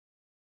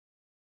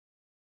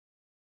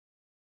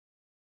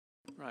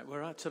Right,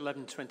 we're at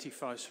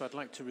 11:25, so I'd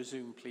like to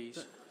resume,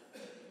 please.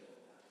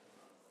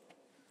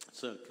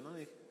 So, can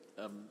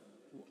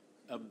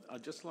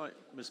I'd just like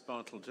Ms.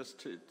 Bartle just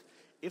to,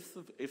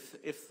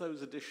 if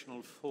those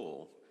additional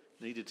 4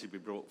 needed to be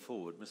brought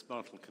forward, Ms.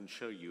 Bartle can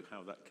show you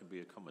how that can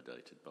be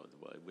accommodated, by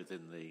the way,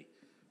 within the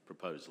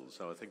proposal.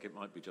 So I think it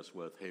might be just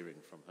worth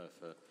hearing from her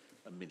for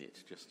a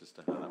minute, just as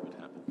to how that would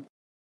happen.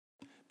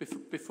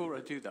 Before I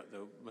do that,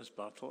 though, Ms.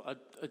 Bartle,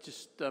 I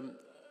just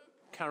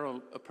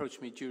Carol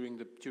approached me during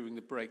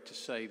the break to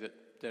say that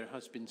there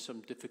has been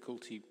some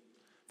difficulty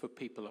for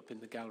people up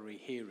in the gallery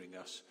hearing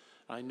us.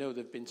 I know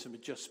there have been some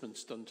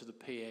adjustments done to the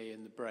PA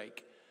in the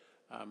break,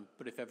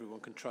 but if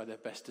everyone can try their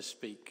best to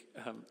speak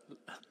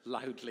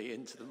loudly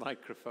into the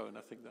microphone,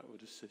 I think that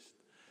would assist.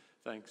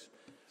 Thanks.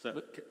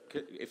 So,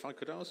 if I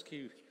could ask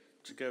you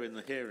to go in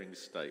the hearing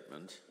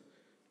statement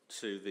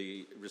to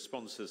the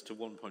responses to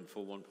 1.4,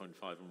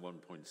 1.5 and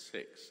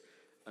 1.6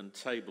 and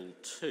table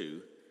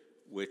 2,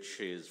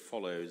 which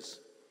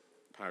follows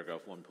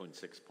paragraph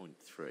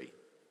 1.6.3.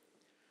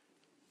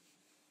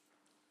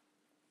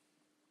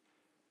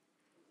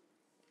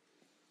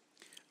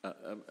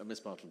 Ms.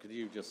 Bartle, could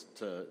you just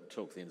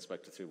talk the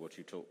inspector through what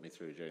you talked me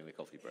through during the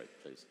coffee break,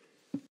 please?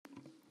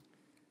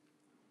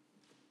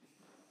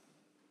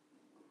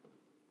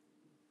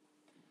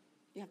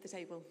 You have the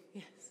table,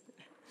 yes.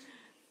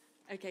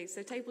 Okay,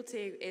 so table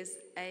 2 is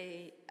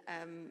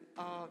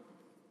our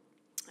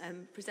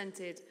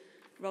presented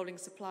rolling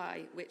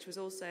supply, which was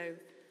also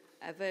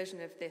a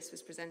version of this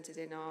was presented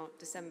in our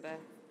December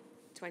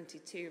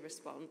 22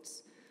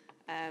 response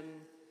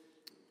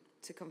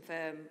to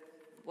confirm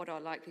what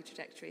our likely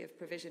trajectory of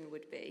provision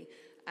would be.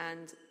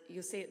 And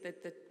you'll see at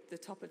the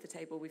top of the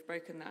table, we've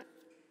broken that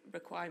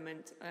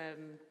requirement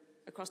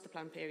across the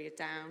plan period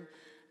down.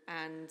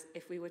 And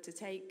if we were to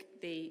take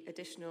the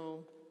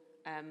additional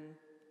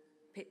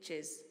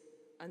pitches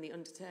and the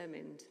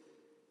undetermined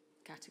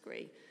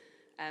category,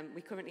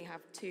 we currently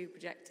have 2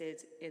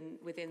 projected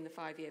within the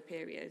 5-year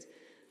period.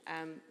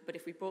 But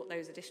if we brought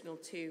those additional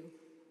 2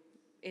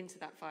 into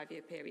that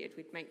 5-year period,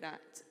 we'd make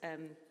that,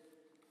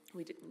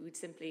 we'd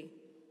simply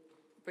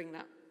bring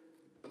that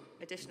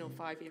additional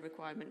 5-year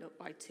requirement up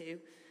by 2.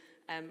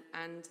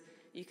 And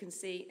you can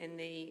see in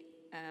the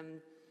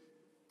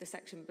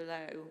section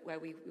below where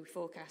we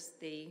forecast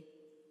the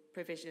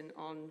provision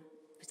on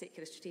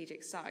particular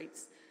strategic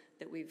sites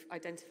that we've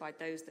identified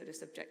those that are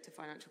subject to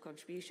financial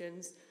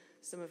contributions,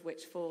 some of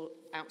which fall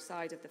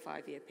outside of the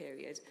 5-year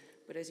period.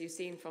 But as you've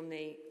seen from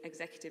the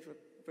executive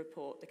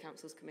report, the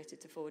council's committed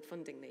to forward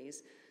funding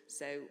these.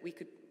 So we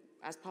could,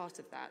 as part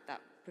of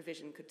that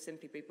provision could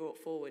simply be brought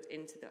forward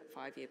into that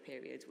 5-year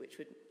period, which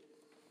would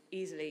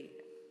easily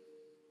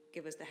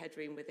give us the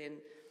headroom within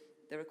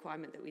the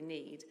requirement that we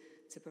need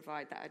to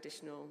provide that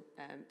additional,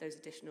 those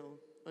additional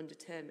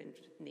undetermined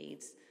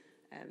needs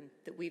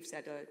that we've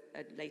said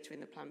are later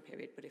in the plan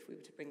period, but if we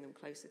were to bring them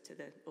closer to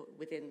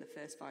within the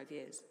first 5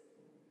 years.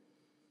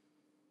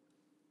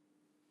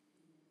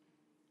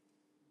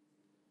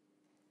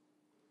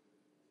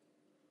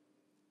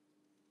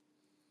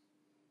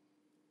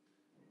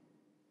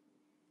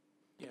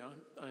 Yeah,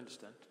 I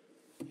understand.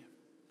 Yeah,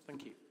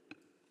 thank you.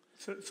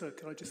 So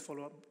can I just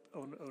follow up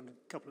on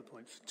a couple of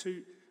points?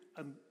 2,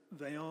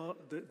 they are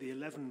the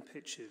 11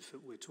 pitches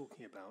that we're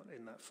talking about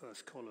in that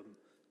first column,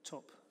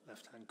 top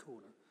left-hand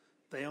corner.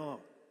 They are,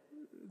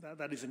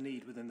 that is a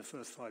need within the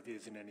first 5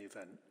 years in any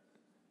event.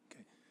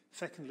 Okay.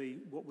 Secondly,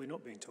 what we're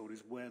not being told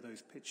is where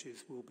those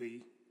pitches will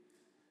be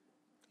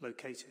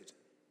located.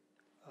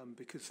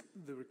 Because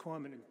the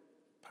requirement in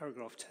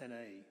paragraph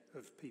 10A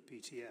of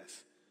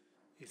PPTS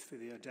is for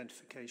the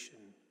identification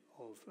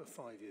of a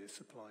 5-year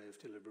supply of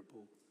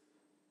deliverable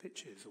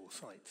pitches or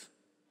sites,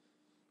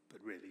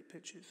 but really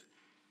pitches.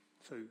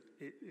 So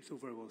it's all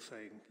very well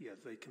saying, yeah,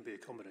 they can be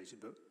accommodated,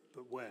 but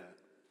where?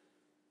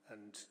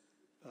 And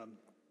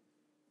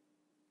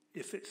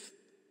if it's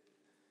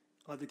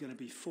either going to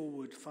be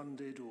forward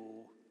funded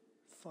or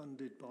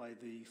funded by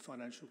the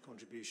financial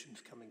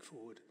contributions coming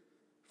forward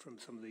from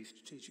some of these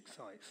strategic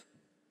sites,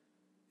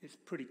 it's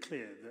pretty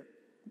clear that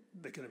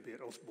they're going to be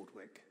at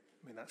Oswaldwick.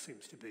 I mean, that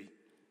seems to be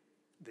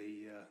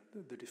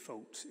the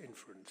default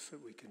inference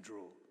that we can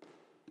draw.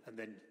 And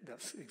then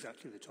that's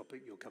exactly the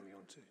topic you're coming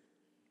on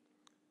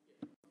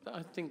to.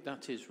 I think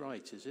that is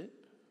right, is it,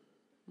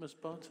 Ms.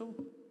 Bartle?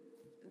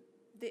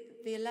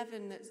 The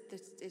 11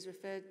 that is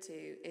referred to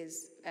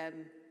is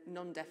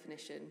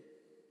non-definition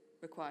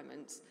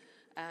requirements,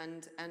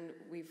 and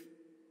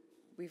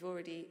we've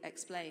already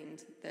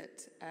explained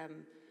that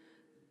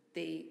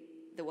the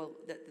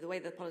way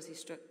the policy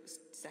is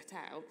set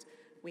out,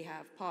 we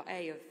have Part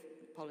A of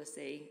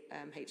policy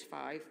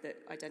H5 that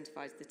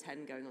identifies the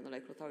 10 going on the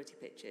local authority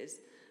pitches,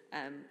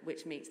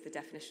 which meets the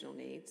definitional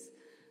needs.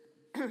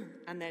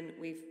 And then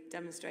we've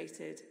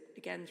demonstrated,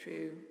 again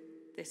through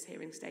this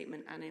hearing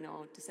statement and in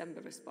our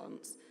December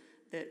response,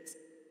 that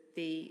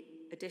the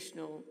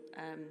additional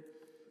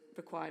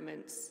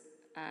requirements,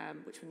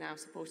 which were now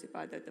supported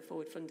by the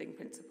forward funding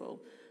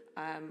principle,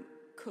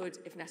 could,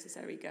 if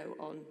necessary, go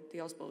on the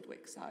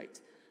Oswaldwick site.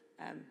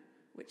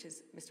 which,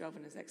 as Mr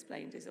Elvin has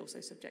explained, is also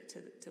subject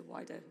to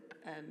wider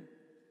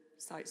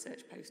site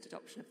search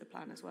post-adoption of the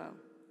plan as well.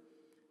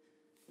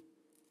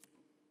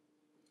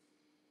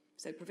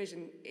 So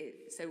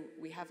so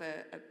we have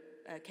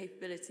a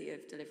capability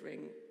of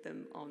delivering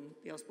them on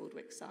the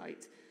Oswaldwick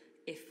site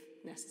if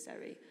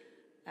necessary,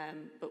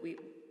 but we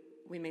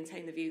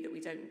maintain the view that we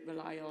don't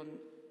rely on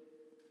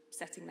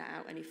setting that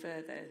out any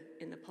further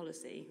in the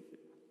policy,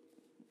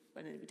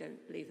 and we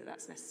don't believe that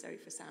that's necessary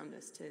for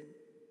soundness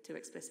to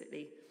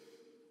explicitly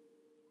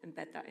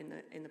embed that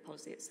in the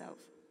policy itself.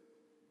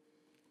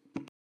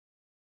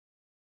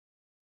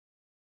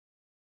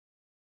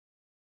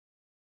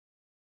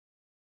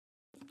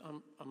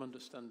 I'm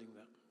understanding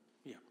that.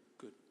 Yeah,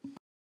 good.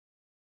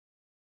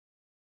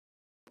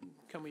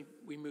 Can we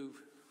move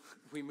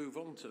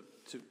on to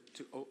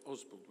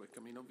Oswaldwick? I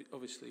mean,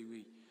 obviously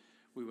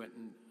we went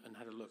and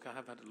had a look. I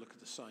have had a look at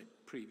the site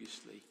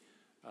previously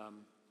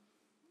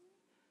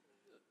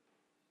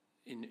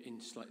in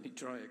slightly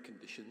drier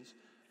conditions,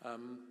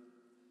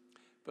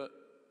 but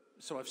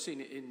so I've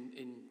seen it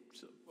in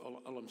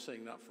all I'm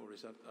saying that for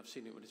is I've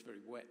seen it when it's very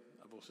wet.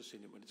 I've also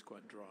seen it when it's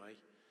quite dry.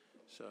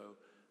 So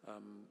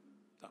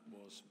that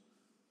was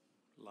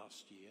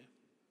last year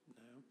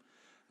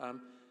now.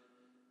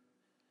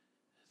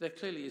 There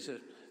clearly is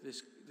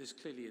there's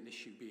clearly an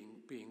issue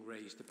being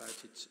raised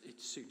about its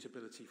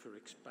suitability for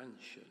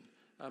expansion.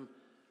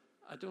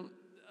 I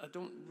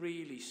don't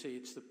really see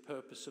it's the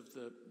purpose of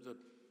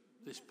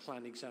this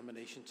plan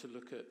examination to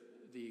look at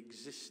the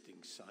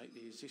existing site.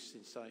 The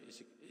existing site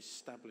is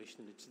established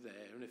and it's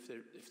there, and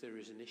if there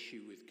is an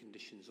issue with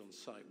conditions on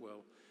site,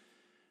 well,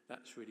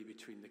 that's really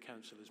between the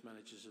council as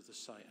managers of the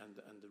site and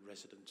the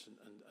residents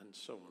and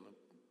so on.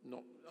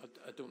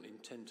 I don't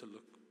intend to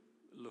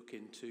look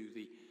into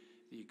the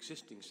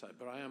existing site,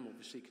 but I am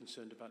obviously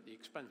concerned about the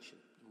expansion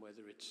and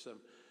whether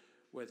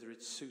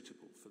it's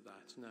suitable for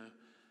that. Now,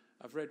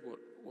 I've read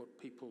what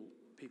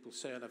people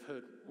say, and I've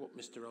heard what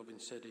Mr. Elvin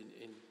said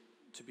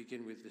to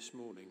begin with this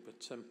morning.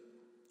 But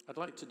I'd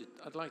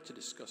like to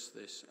discuss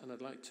this, and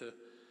I'd like to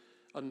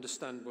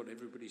understand what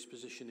everybody's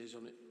position is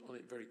on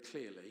it very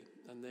clearly,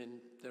 and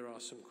then there are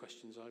some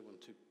questions I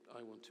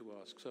want to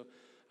ask. So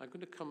I'm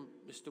going to come,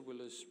 Mr.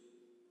 Willers,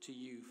 to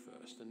you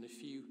first, and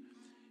if you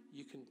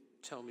can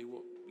tell me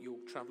what your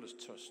Travellers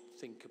Trust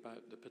think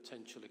about the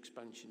potential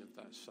expansion of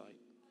that site.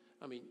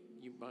 I mean,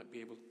 you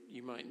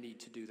might need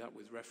to do that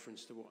with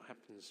reference to what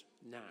happens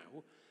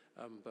now,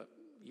 but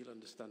you'll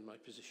understand my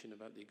position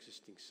about the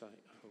existing site,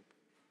 I hope.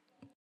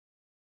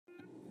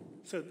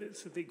 So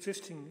the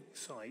existing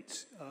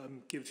site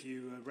gives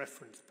you a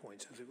reference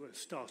point, as it were, a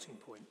starting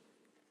point,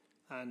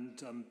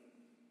 and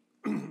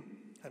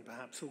and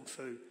perhaps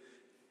also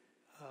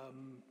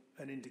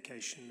an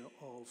indication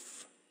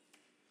of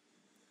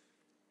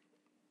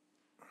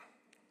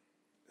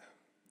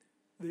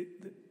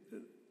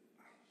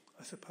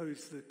I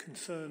suppose the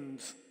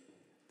concerns,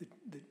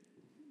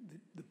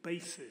 the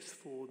basis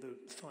for the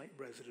site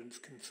residents'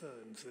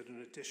 concerns that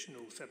an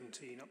additional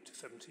 17 up to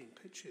 17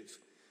 pitches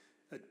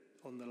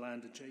on the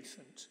land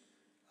adjacent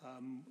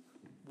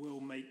will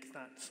make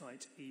that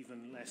site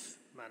even less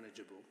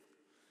manageable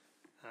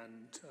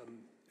and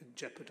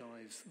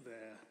jeopardise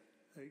their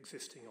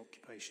existing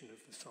occupation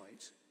of the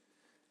site.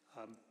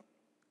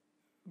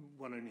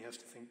 One only has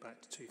to think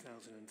back to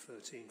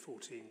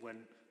 2013-14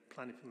 when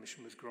planning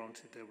permission was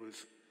granted. There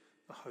was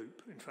a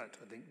hope, in fact,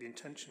 I think the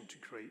intention to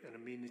create an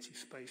amenity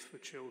space for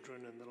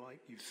children and the like.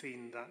 You've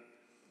seen that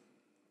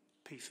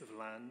piece of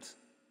land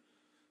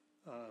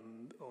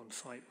on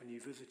site when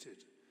you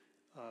visited.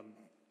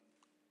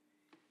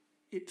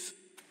 It's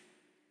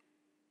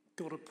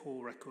got a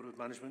poor record of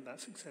management,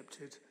 that's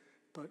accepted,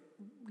 but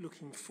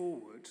looking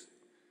forward,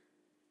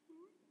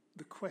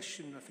 the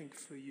question I think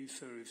for you,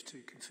 sir, is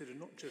to consider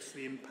not just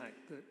the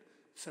impact that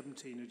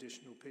 17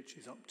 additional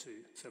pitches up to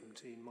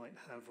 17 might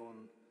have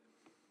on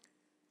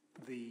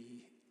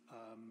the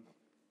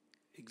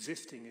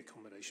existing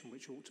accommodation,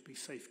 which ought to be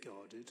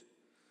safeguarded,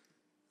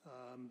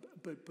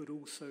 but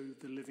also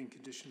the living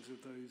conditions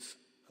of those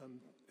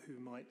who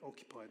might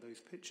occupy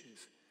those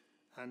pitches.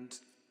 And,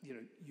 you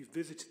know, you've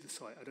visited the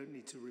site. I don't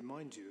need to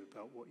remind you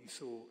about what you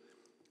saw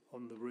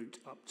on the route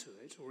up to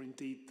it, or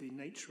indeed the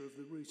nature of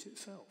the route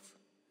itself.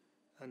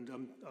 And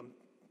I'm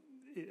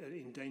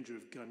in danger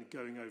of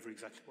going over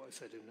exactly what I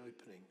said in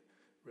opening,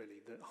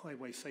 really, that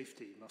highway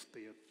safety must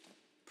be a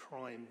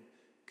prime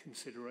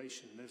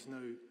consideration. There's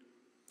no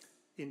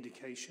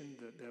indication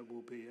that there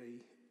will be a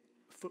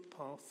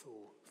footpath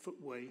or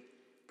footway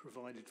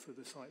provided for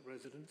the site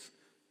residents.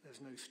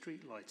 There's no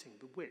street lighting.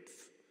 The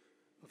width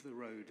of the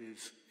road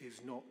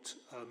is not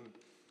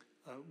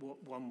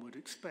what one would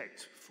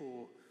expect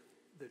for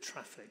the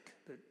traffic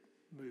that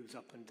moves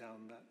up and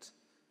down that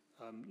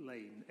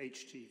lane,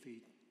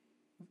 HGV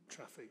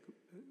traffic,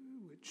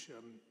 which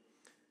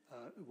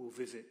will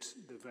visit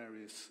the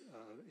various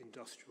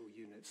industrial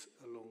units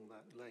along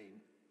that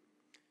lane.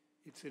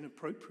 It's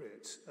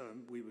inappropriate,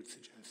 we would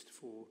suggest,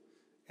 for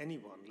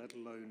anyone, let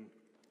alone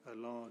a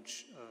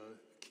large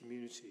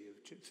community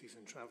of gypsies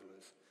and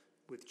travellers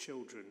with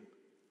children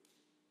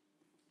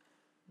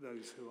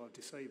those who are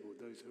disabled,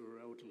 those who are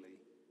elderly,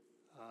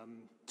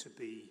 to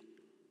be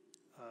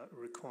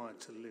required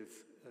to live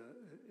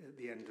at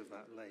the end of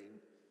that lane,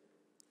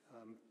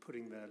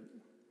 putting their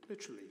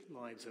literally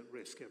lives at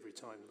risk every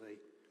time they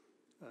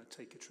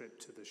take a trip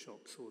to the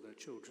shops or their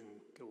children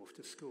go off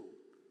to school.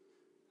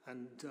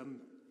 And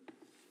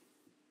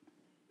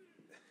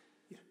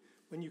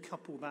when you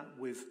couple that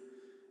with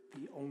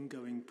the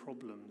ongoing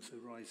problems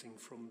arising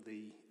from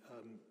the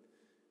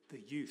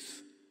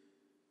use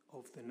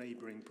of the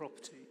neighbouring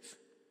properties,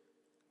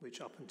 which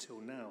up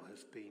until now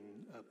has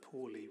been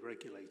poorly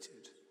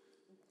regulated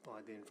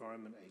by the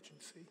Environment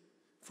Agency,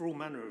 for all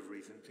manner of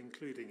reasons,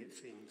 including, it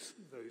seems,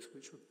 those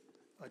which were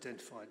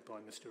identified by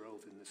Mr.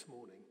 Elvin this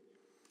morning,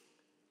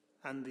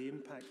 and the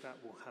impact that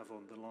will have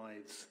on the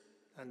lives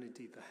and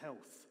indeed the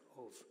health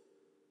of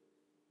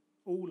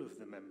all of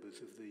the members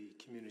of the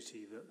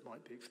community that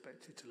might be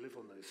expected to live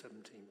on those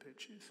 17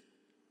 pitches,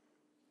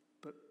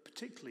 but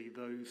particularly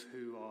those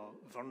who are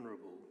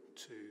vulnerable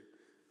to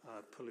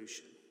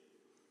pollution,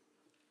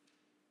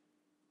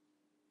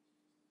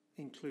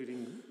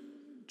 including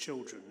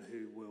children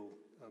who will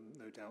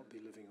no doubt be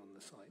living on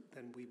the site,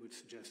 then we would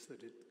suggest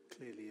that it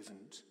clearly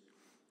isn't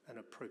an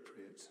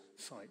appropriate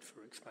site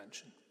for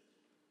expansion.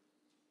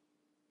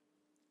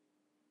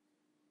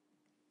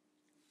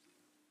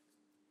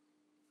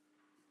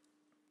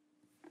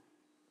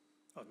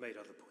 I've made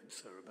other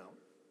points, sir, about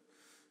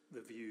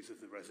the views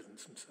of the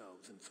residents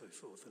themselves and so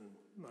forth, and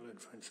my own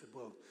friend said,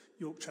 well,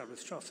 York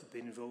Travellers Trust have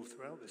been involved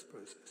throughout this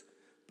process.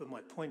 But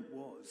my point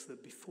was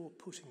that before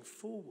putting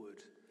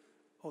forward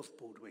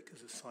Osbaldwick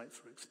as a site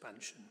for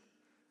expansion,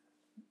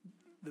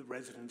 the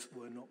residents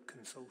were not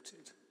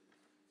consulted.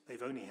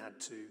 They've only had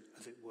to,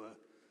 as it were,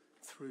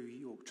 through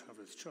York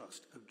Travellers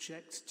Trust,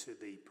 object to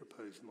the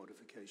proposed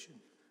modification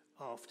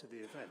after the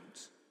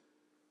event.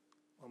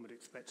 One would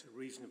expect a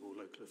reasonable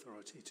local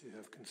authority to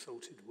have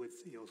consulted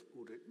with the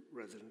Osbaldwick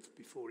residents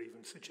before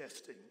even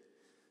suggesting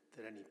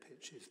that any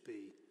pitches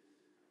be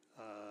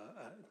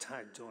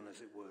tagged on,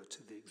 as it were,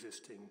 to the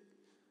existing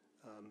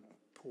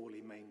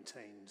poorly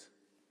maintained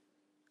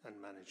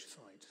and managed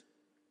site.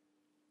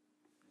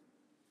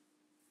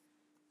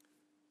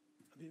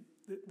 I mean,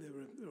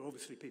 there are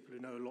obviously people who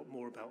know a lot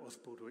more about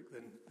Osbaldwick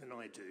than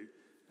I do,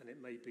 and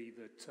it may be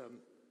that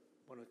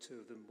one or two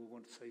of them will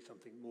want to say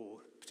something more,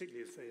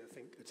 particularly if they, I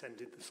think,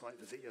 attended the site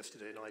visit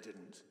yesterday and I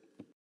didn't.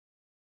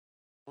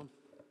 Well,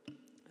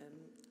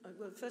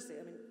 firstly,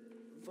 I mean,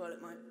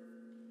 Violet might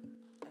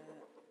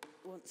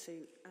want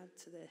to add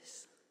to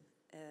this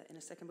in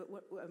a second, but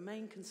what a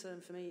main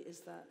concern for me is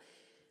that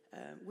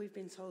we've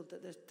been told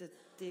that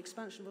the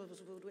expansion of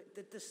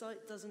Osbaldwick, the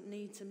site doesn't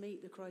need to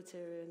meet the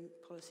criteria in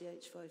policy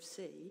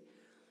H5C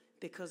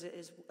because it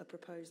is a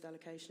proposed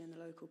allocation in the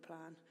local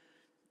plan.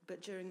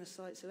 But during the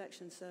site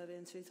selection survey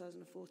in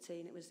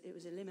 2014, it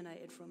was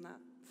eliminated from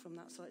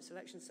that site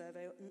selection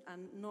survey,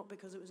 and not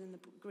because it was in the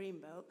green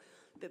belt,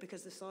 but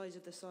because the size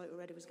of the site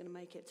already was going to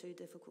make it too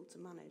difficult to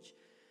manage.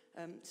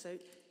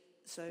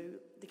 So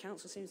the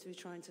council seems to be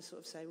trying to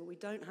sort of say, well, we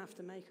don't have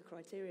to make a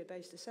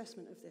criteria-based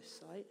assessment of this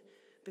site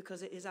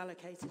because it is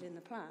allocated in the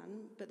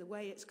plan, but the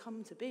way it's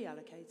come to be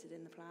allocated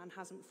in the plan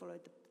hasn't followed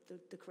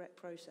the correct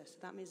process. So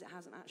that means it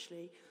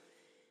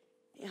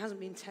hasn't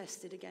been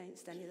tested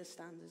against any of the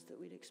standards that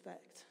we'd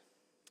expect.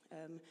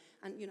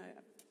 And, you know,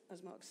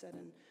 as Mark said,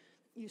 and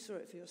you saw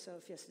it for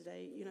yourself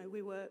yesterday, you know,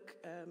 we work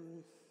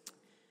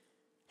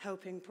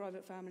helping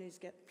private families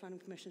get planning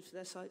permissions for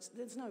their sites.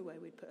 There's no way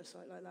we'd put a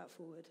site like that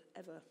forward,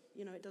 ever.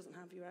 You know, it doesn't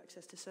have your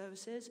access to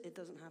services, it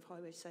doesn't have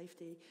highway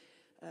safety.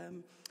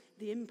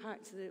 The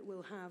impact that it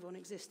will have on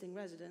existing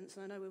residents,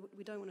 and I know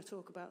we don't want to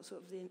talk about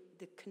sort of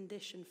the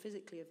condition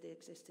physically of the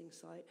existing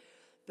site,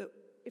 but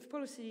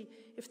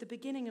if the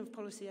beginning of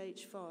policy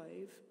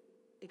H5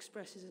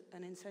 expresses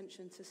an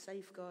intention to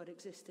safeguard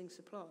existing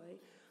supply,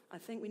 I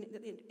think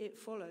it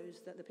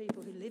follows that the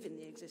people who live in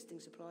the existing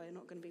supply are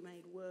not going to be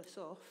made worse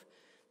off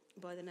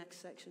by the next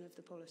section of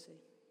the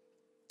policy.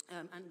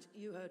 And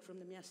you heard from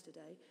them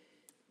yesterday,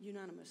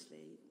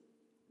 unanimously,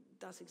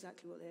 that's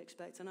exactly what they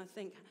expect. And I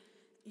think,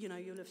 you know,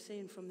 you'll have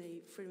seen from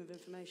the Freedom of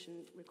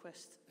Information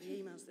request, the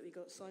emails that we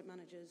got, site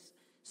managers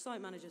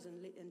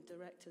and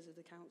directors of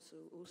the council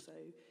also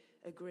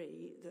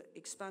agree that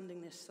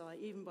expanding this site,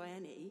 even by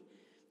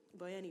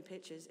any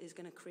pitches, is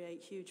going to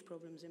create huge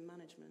problems in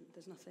management.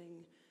 There's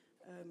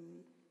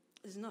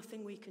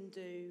nothing we can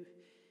do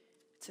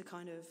to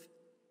kind of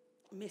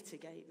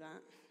mitigate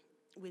that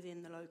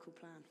within the local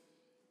plan,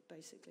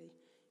 basically.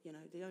 You know,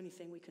 the only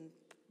thing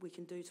we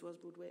can do to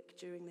Osbaldwick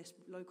during this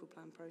local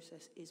plan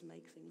process is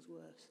make things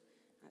worse,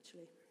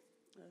 actually.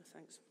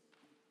 Thanks.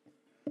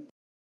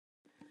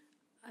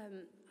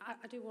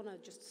 I do want to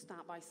just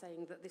start by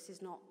saying that this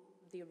is not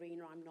the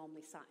arena I'm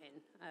normally sat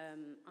in.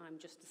 I'm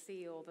just the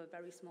CEO of a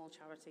very small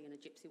charity and a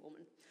gypsy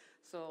woman.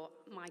 So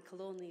my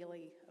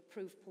colonially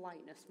approved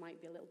politeness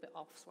might be a little bit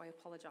off, so I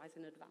apologise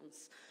in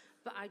advance.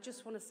 But I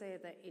just want to say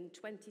that in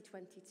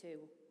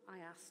 2022, I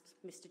asked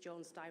Mr.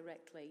 Jones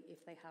directly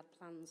if they had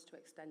plans to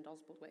extend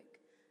Osbaldwick,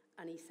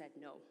 and he said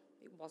no.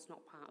 It was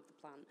not part of the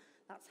plan.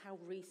 That's how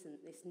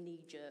recent this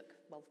knee-jerk,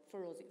 well,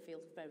 for us it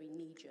feels very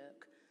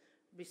knee-jerk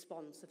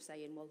response of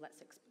saying, well,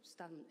 let's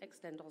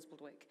extend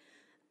Oswaldwick.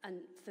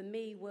 And for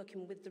me,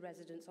 working with the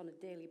residents on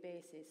a daily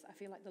basis, I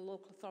feel like the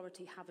local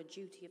authority have a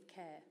duty of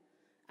care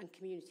and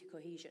community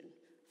cohesion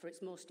for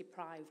its most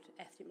deprived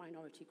ethnic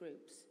minority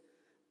groups.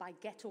 By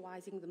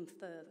ghettoising them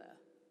further,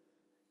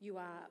 you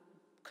are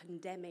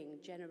condemning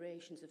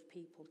generations of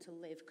people to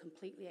live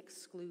completely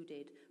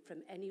excluded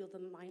from any other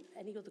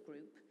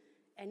group,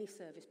 any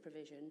service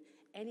provision,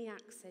 any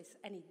access,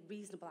 any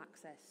reasonable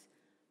access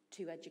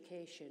to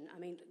education. I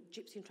mean,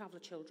 Gypsy and Traveller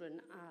children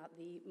are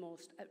the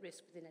most at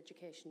risk within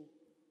education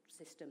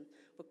system.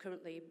 We're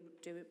currently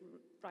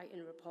writing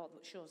a report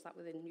that shows that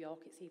within York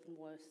it's even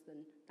worse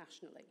than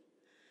nationally.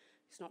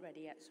 It's not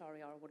ready yet,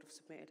 sorry, or I would have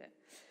submitted it.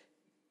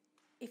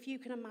 If you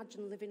can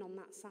imagine living on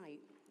that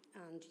site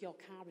and your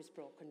car is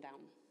broken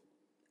down,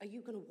 are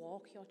you going to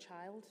walk your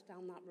child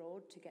down that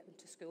road to get them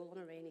to school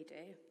on a rainy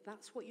day?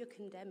 That's what you're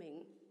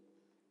condemning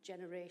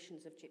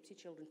generations of Gypsy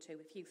children to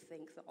if you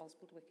think that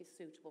Oswaldwick is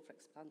suitable for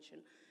expansion.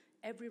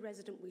 Every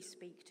resident we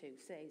speak to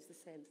says the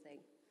same thing.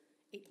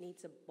 It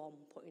needs a bomb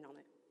putting on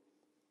it.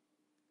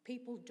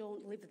 People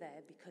don't live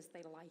there because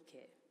they like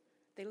it.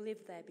 They live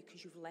there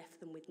because you've left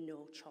them with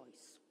no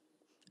choice.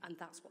 And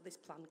that's what this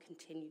plan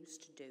continues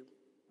to do.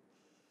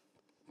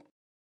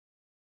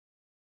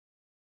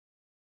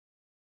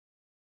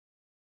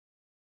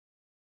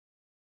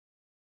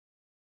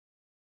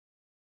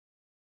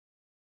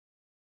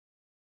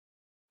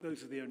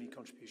 Those are the only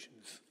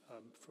contributions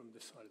from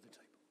this side of the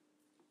table.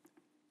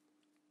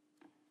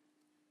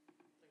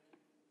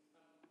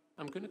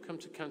 I'm going to come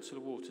to Councillor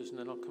Waters and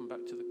then I'll come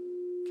back to the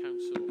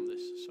Council on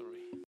this.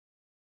 Sorry.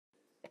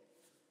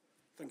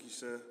 Thank you,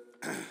 sir.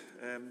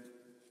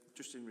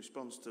 Just in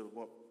response to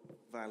what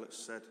Violet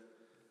said,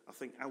 I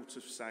think out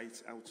of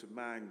sight, out of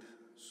mind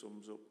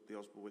sums up the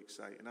Oswaldwick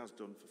site and has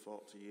done for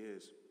 40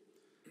 years.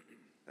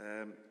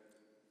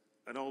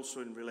 And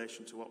also in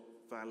relation to what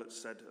Violet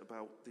said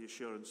about the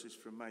assurances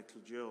from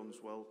Michael Jones,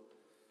 well,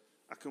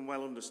 I can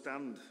well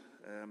understand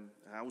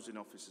a housing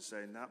officer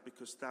saying that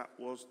because that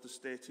was the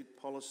stated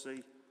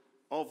policy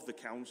of the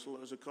council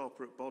as a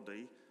corporate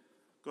body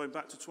going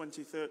back to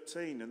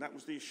 2013, and that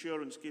was the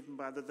assurance given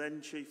by the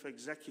then chief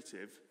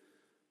executive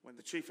when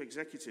the chief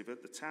executive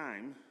at the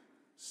time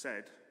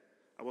said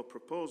our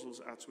proposals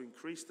are to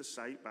increase the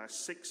site by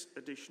 6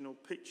 additional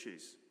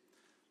pitches.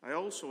 I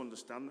also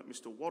understand that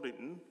Mr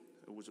Waddington,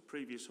 who was a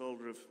previous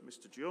holder of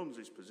Mr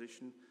Jones's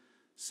position,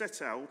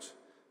 set out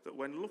that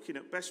when looking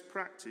at best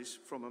practice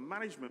from a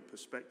management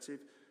perspective,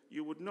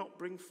 you would not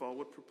bring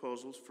forward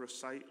proposals for a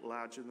site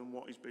larger than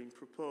what is being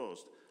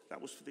proposed.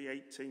 That was for the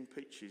 18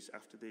 pitches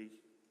after the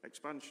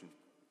expansion.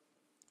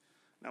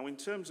 Now, in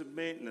terms of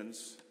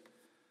maintenance,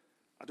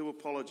 I do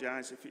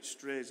apologise if it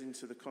strays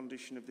into the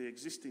condition of the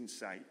existing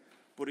site,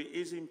 but it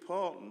is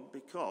important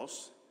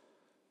because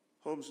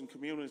Homes and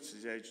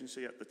Communities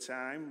Agency at the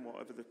time,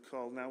 whatever they're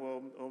called now,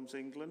 Homes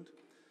England,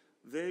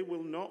 they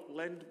will not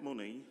lend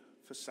money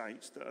for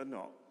sites that are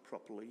not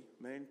properly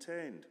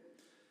maintained.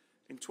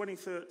 In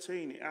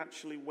 2013, it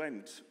actually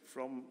went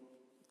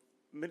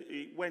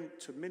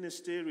to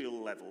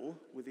ministerial level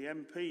with the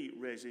MP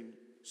raising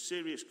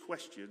serious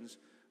questions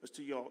as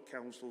to York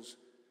Council's,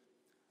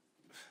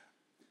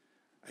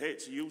 I hate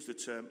to use the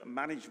term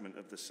management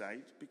of the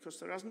site because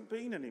there hasn't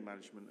been any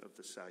management of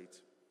the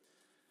site.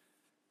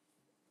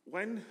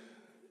 When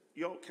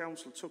York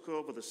Council took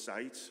over the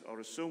site or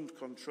assumed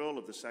control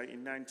of the site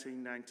in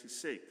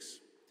 1996,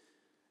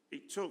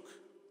 it took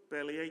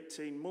barely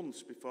 18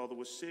 months before there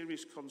were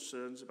serious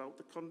concerns about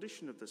the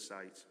condition of the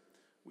site,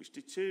 which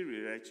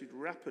deteriorated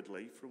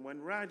rapidly from when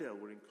Rydell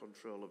were in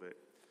control of it.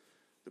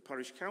 The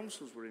parish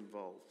councils were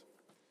involved.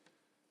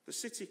 The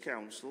City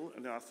Council,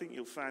 and I think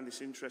you'll find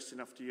this interesting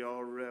after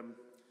your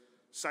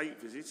site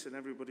visit and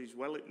everybody's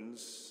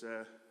Wellingtons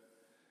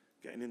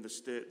getting in the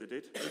state they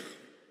did.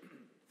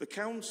 The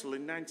council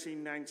in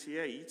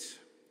 1998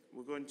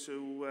 were going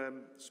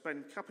to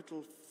spend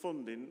capital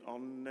funding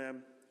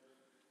on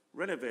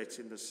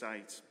renovating the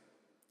site,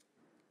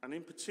 and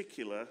in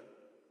particular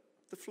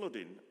the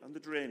flooding and the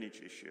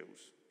drainage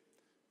issues.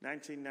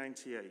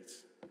 1998.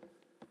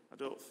 I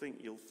don't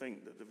think you'll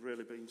think that they've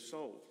really been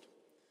solved.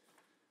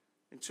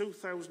 In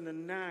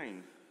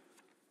 2009,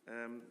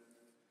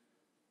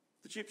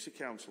 the Gypsy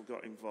Council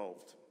got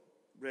involved,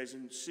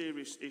 raising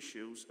serious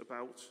issues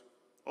about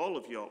all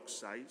of York's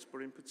sites,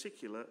 but in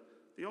particular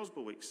the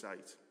Oswaldwick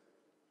site.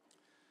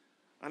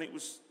 And it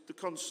was the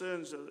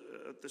concerns of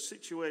the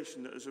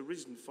situation that has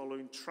arisen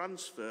following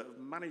transfer of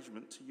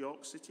management to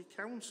York City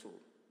Council.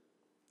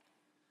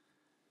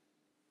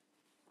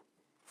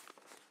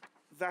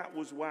 That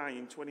was why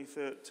in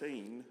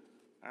 2013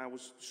 I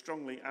was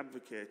strongly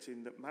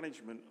advocating that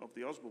management of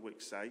the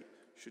Oswaldwick site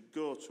should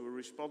go to a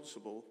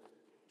responsible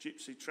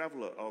Gypsy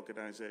Traveller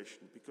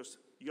organisation, because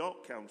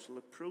York Council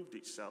have proved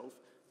itself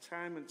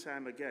time and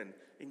time again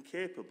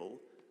incapable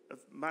of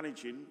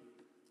managing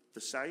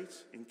the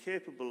site,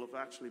 incapable of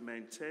actually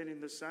maintaining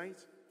the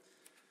site.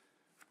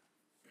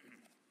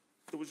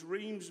 There was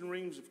reams and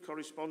reams of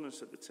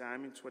correspondence at the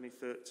time in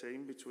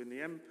 2013 between the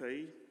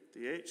MP,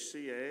 the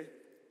HCA,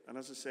 and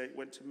as I say, it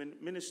went to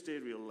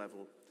ministerial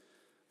level.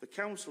 The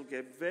council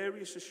gave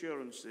various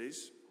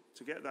assurances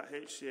to get that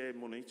HCA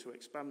money to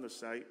expand the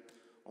site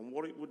on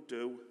what it would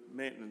do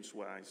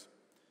maintenance-wise.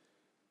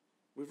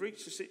 We've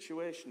reached a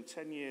situation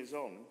 10 years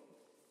on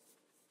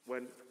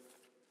when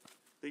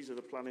these are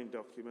the planning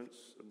documents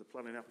and the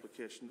planning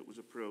application that was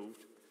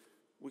approved.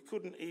 We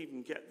couldn't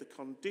even get the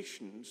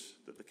conditions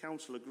that the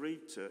council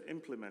agreed to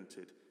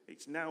implemented.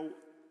 It's now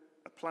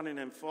a planning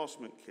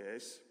enforcement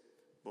case,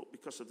 but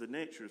because of the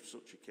nature of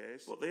such a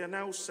case. But they are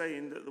now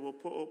saying that they will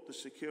put up the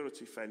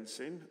security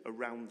fencing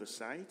around the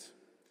site.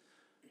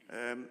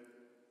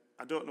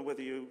 I don't know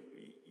whether you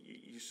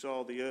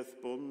saw the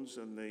earth bunds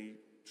and the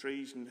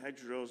trees and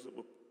hedgerows that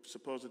were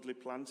supposedly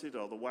planted,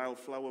 or the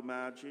wildflower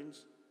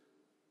margins.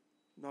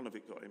 None of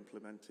it got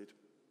implemented.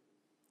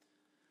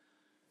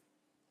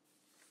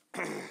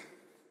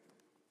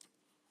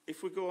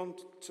 If we go on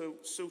to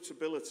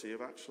suitability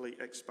of actually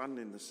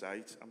expanding the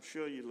site, I'm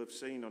sure you'll have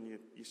seen on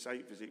your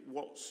site visit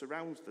what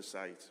surrounds the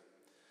site.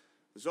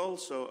 There's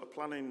also a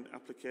planning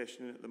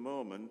application at the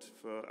moment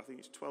for, I think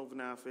it's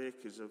 12.5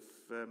 acres of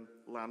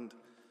land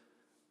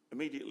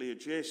immediately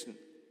adjacent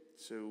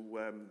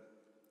to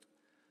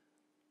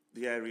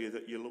the area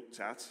that you looked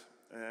at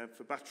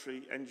for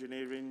battery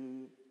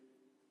engineering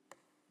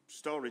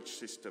storage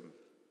system.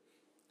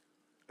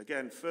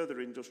 Again, further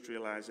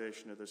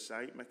industrialisation of the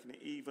site, making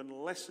it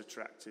even less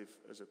attractive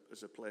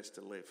as a place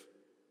to live.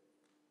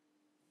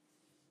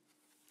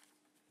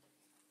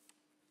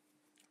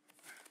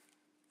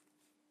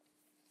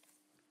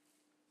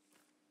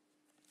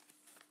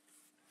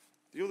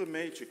 The other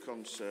major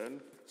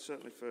concern,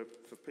 certainly for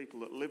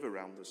people that live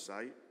around the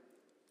site,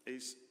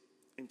 is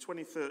in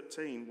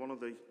 2013, one of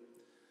the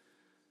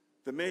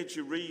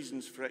major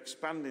reasons for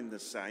expanding the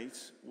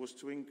site was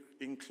to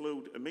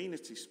include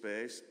amenity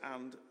space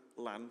and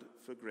land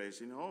for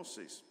grazing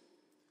horses.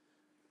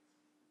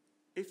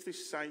 If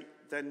this site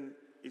then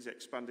is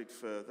expanded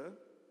further,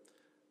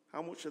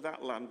 how much of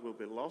that land will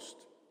be lost?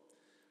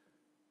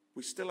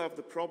 We still have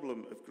the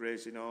problem of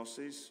grazing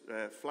horses,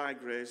 fly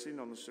grazing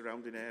on the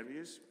surrounding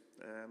areas.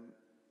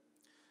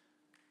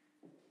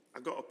 I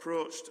got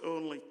approached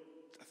only,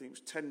 I think it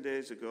was 10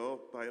 days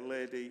ago, by a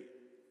lady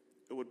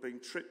who had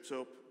been tripped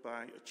up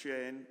by a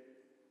chain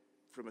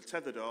from a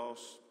tethered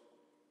horse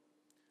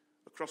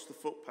across the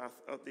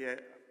footpath at the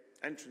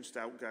entrance to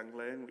Outgang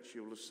Lane, which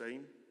you'll have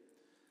seen.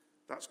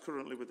 That's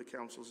currently with the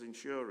council's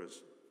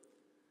insurers.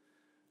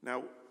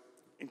 Now,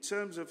 in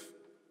terms of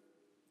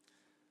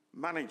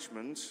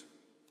management,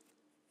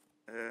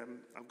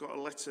 I've got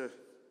a letter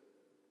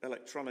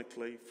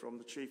electronically from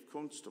the Chief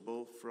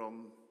Constable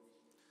from,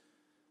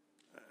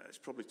 it's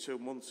probably 2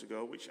 months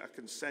ago, which I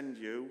can send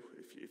you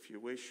if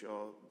you wish,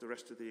 or the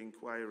rest of the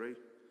inquiry.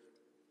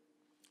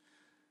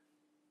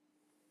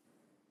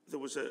 There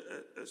was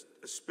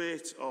a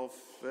spate of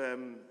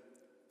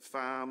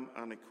farm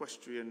and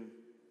equestrian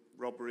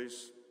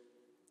robberies,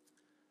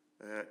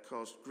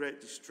 caused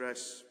great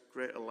distress,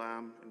 great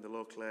alarm in the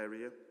local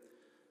area.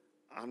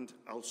 And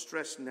I'll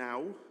stress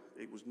now,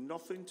 it was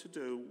nothing to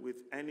do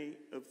with any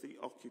of the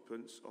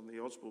occupants on the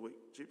Osberwick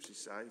Gypsy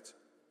site,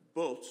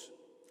 but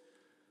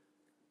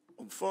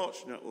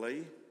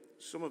unfortunately,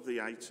 some of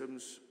the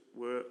items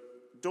were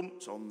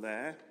dumped on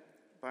there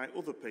by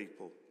other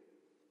people.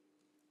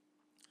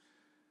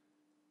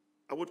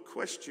 I would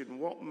question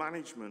what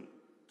management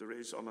there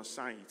is on a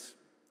site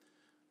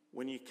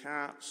when you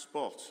can't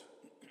spot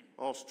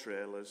horse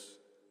trailers,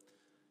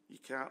 you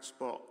can't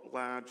spot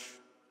large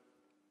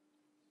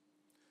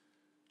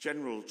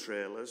general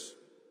trailers,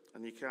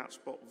 and you can't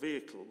spot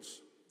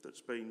vehicles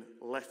that's been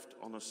left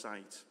on a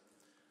site.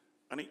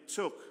 And it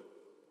took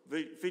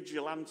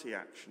vigilante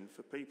action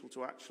for people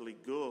to actually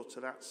go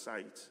to that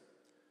site,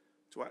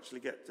 to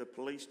actually get the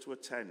police to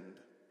attend,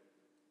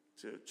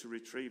 to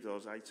retrieve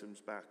those items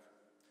back.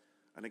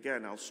 And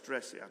again, I'll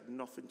stress it had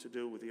nothing to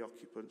do with the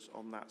occupants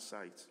on that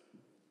site.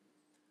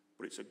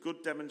 But it's a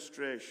good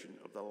demonstration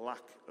of the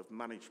lack of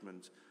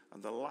management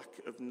and the lack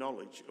of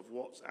knowledge of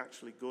what's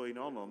actually going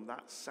on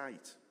that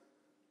site.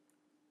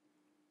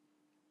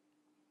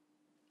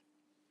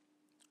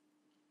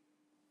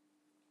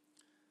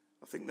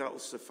 I think that'll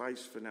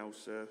suffice for now,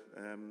 sir.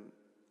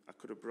 I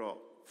could have brought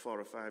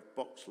 4 or 5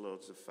 box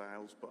loads of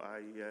files, but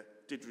I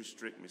did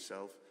restrict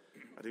myself.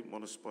 I didn't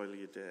want to spoil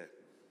your day.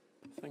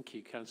 Thank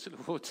you, Councillor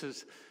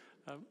Waters.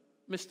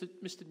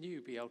 Mr.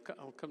 Newby, I'll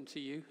come to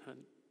you. And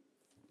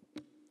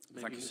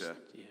thank you, sir.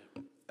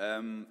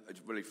 Yeah.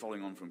 Really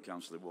following on from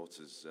Councillor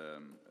Waters'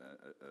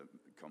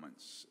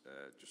 comments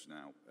just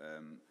now,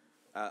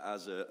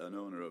 as an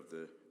owner of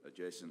the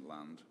adjacent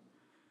land,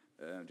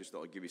 just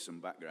thought I'd give you some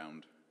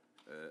background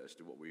as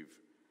to what we've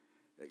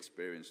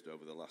experienced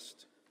over the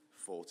last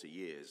 40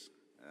 years.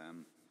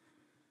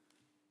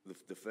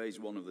 The phase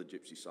 1 of the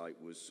Gypsy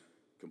site was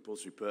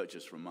compulsory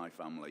purchase from my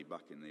family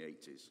back in the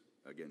 80s,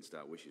 against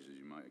our wishes, as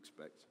you might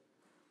expect.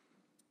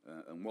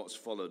 And what's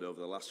followed over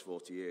the last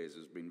 40 years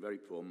has been very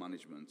poor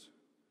management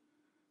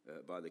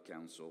by the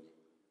council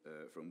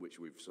from which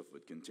we've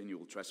suffered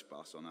continual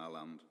trespass on our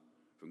land,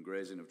 from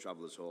grazing of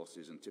travellers'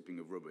 horses and tipping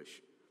of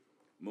rubbish,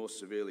 most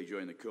severely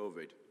during the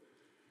COVID,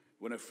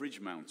 when a fridge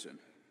mountain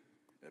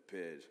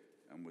appeared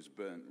and was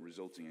burnt,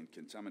 resulting in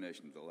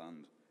contamination of the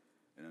land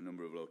in a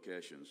number of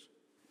locations.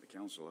 The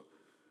council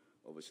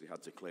obviously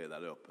had to clear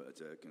that up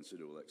at a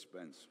considerable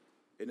expense.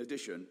 In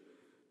addition,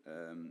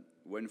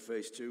 when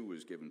Phase 2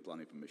 was given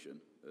planning permission,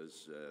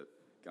 as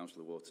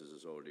Councillor Waters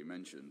has already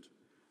mentioned,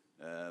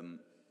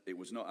 it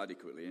was not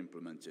adequately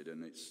implemented,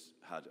 and it's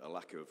had a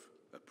lack of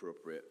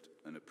appropriate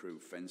and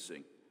approved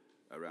fencing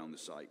around the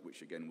site,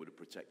 which again would have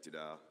protected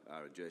our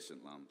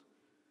adjacent land.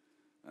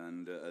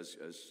 And as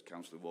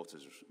Councillor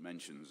Waters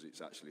mentions,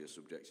 it's actually a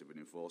subject of an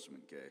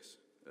enforcement case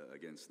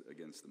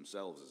against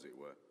themselves, as it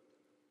were.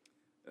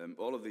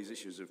 All of these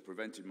issues have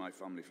prevented my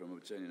family from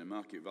obtaining a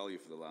market value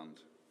for the land.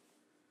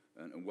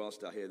 And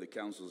whilst I hear the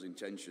Council's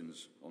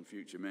intentions on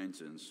future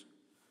maintenance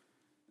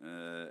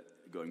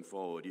going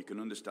forward, you can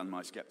understand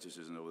my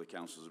scepticism over the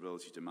Council's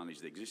ability to manage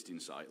the existing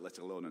site, let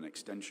alone an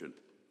extension.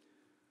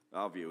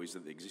 Our view is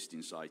that the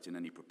existing site in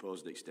any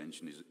proposed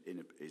extension is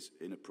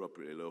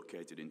inappropriately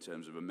located in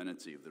terms of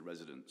amenity of the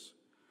residents.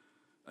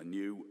 A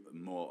new,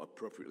 more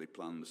appropriately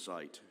planned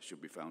site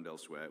should be found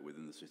elsewhere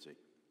within the city.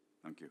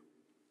 Thank you.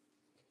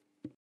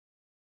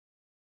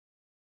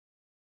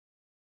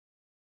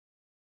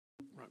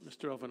 Right,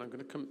 Mr. Elvin, I'm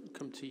going to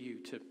come to you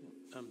to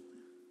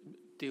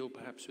deal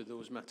perhaps with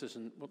those matters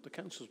and what the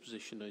Council's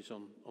position is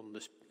on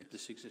this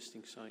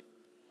existing site.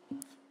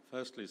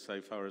 Firstly,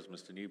 so far as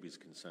Mr. Newby's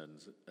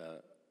concerned,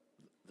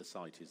 the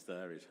site is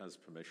there, it has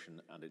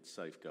permission, and it's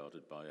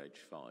safeguarded by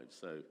H5,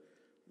 so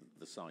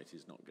the site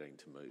is not going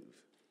to move.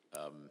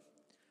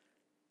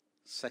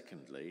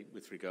 Secondly,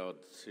 with regard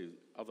to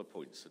other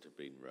points that have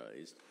been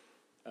raised,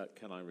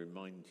 can I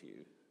remind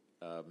you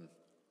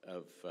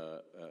of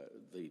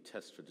the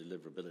test for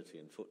deliverability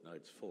in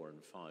footnotes 4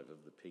 and 5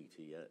 of the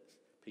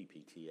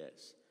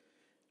PPTS.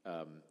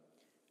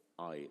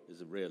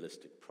 Is a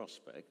realistic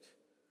prospect,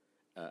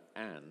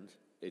 and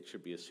it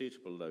should be a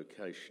suitable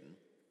location,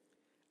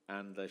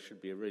 and there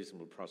should be a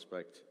reasonable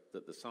prospect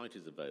that the site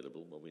is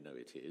available, well, we know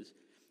it is,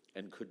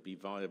 and could be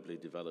viably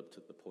developed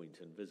at the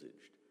point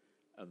envisaged.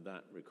 And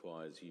that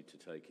requires you to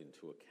take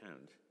into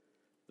account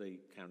the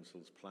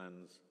Council's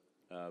plans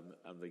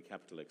and the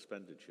capital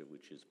expenditure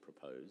which is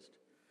proposed.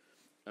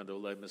 And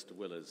although Mr.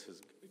 Willers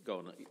has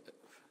gone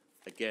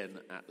again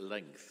at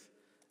length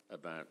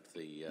about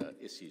the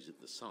issues at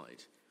the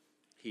site,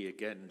 he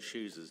again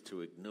chooses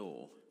to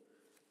ignore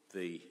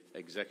the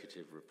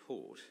executive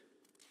report,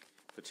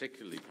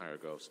 particularly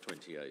paragraphs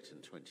 28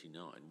 and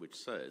 29, which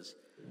says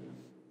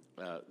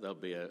there'll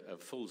be a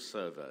full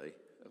survey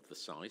of the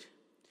site.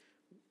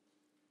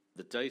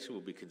 The data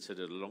will be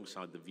considered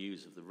alongside the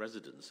views of the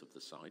residents of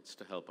the sites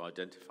to help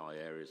identify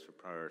areas for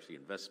priority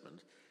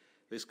investment.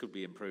 This could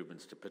be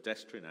improvements to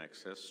pedestrian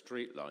access,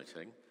 street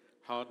lighting,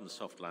 hard and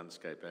soft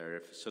landscape area,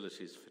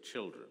 facilities for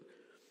children.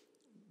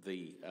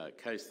 The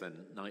case then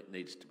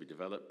needs to be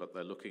developed, but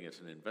they're looking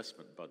at an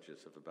investment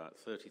budget of about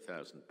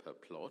 30,000 per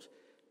plot,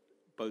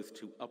 both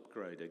to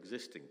upgrade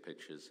existing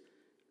pitches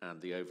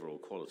and the overall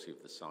quality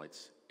of the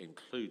sites,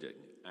 including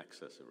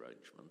access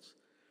arrangements.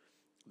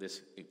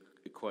 This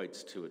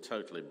equates to a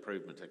total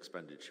improvement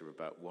expenditure of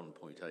about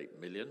 1.8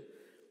 million,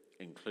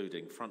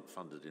 including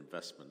front-funded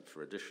investment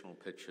for additional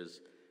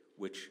pitches,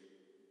 which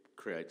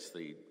creates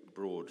the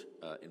broad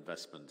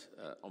investment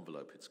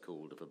envelope, it's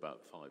called, of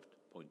about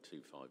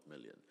 5.25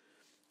 million.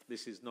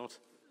 This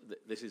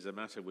is a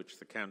matter which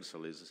the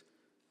Council is,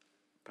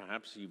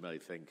 perhaps you may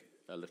think,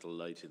 a little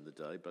late in the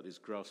day, but is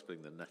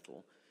grasping the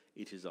nettle.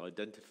 It has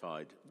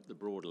identified the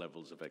broad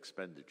levels of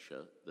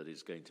expenditure that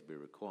is going to be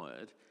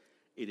required.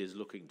 It is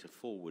looking to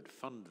forward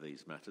fund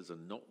these matters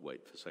and not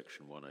wait for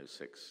Section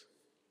 106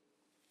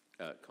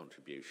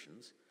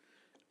 contributions.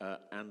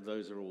 And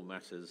those are all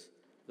matters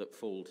that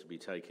fall to be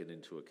taken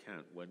into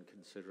account when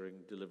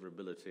considering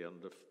deliverability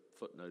under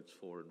footnotes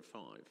 4 and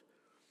 5.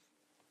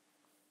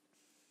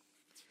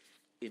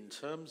 In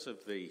terms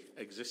of the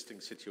existing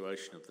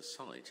situation of the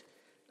site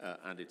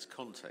and its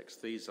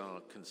context, these are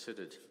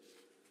considered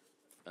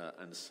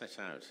and set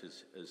out,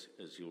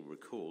 as you'll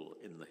recall,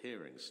 in the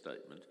hearing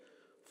statement.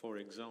 For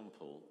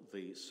example,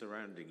 the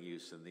surrounding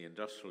use and the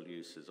industrial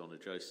uses on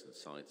adjacent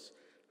sites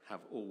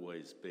have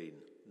always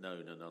been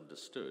known and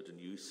understood, and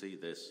you see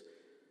this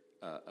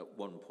at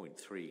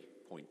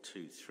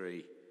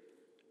 1.3.23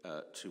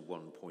 to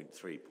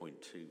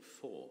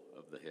 1.3.24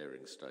 of the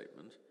hearing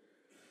statement.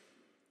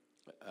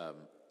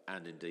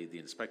 And indeed, the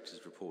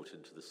inspector's report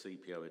into the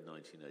CPO in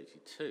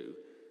 1982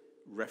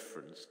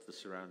 referenced the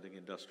surrounding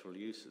industrial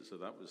uses, so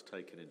that was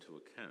taken into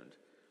account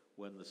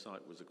when the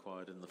site was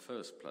acquired in the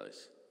first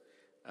place.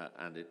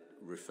 And it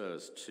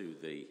refers to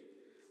the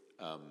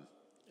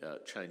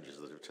changes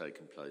that have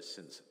taken place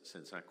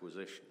since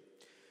acquisition.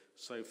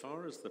 So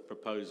far as the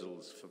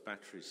proposals for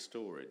battery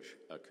storage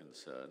are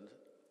concerned,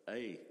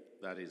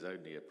 that is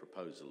only a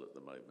proposal at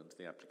the moment.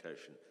 The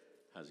application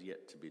has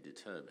yet to be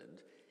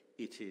determined.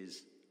 It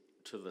is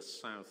to the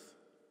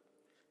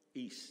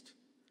south-east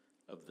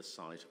of the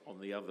site on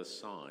the other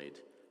side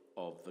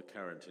of the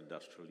current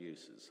industrial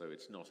uses, so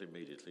it's not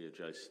immediately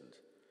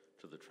adjacent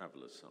to the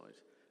traveller's site.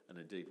 And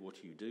indeed,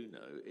 what you do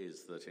know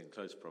is that in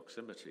close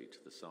proximity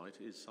to the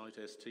site is site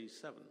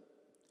ST7.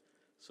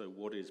 So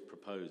what is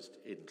proposed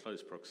in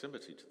close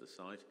proximity to the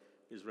site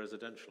is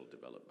residential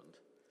development,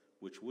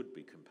 which would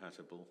be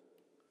compatible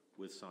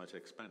with site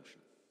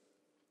expansion.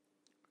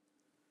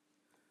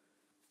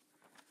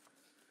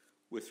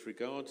 With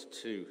regard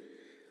to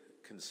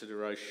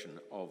consideration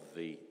of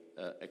the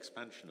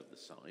expansion of the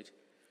site,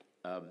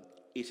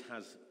 it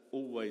has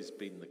always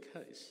been the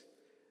case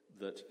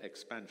that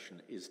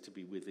expansion is to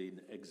be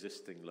within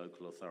existing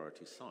local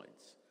authority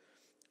sites.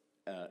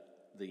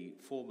 The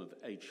form of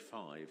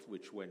H5,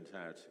 which went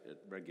out at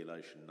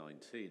Regulation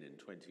 19 in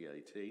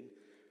 2018,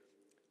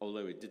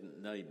 although it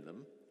didn't name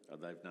them,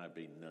 and they've now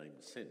been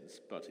named since,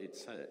 but it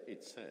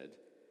said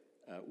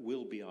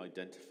will be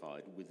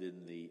identified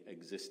within the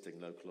existing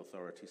local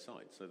authority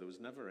site. So there was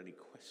never any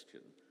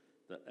question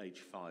that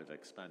H5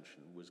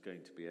 expansion was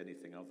going to be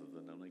anything other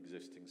than on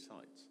existing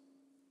sites.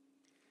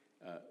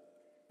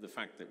 The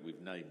fact that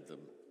we've named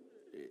them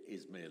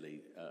is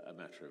merely a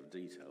matter of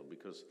detail,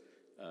 because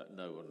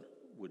no one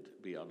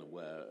would be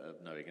unaware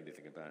of knowing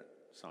anything about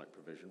site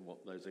provision,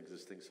 what those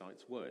existing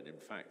sites were. And in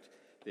fact,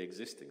 the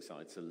existing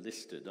sites are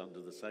listed under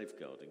the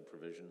safeguarding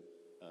provision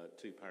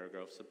 2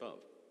 paragraphs above.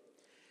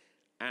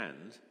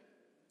 And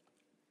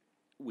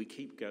we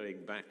keep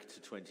going back to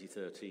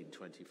 2013,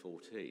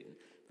 2014.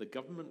 The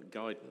government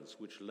guidance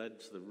which led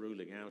to the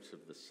ruling out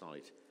of the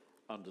site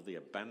under the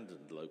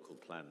abandoned local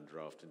plan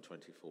draft in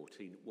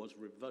 2014 was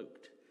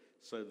revoked.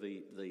 So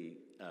the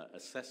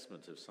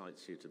assessment of site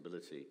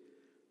suitability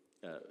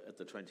at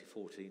the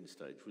 2014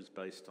 stage was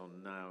based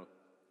on now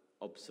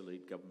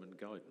obsolete government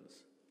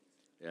guidance.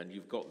 And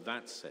you've got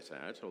that set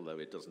out, although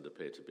it doesn't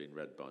appear to have been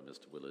read by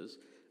Mr. Willers,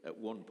 at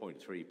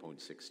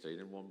 1.3.16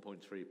 and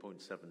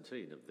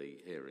 1.3.17 of the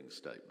hearing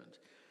statement.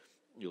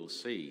 You'll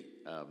see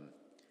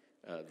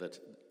that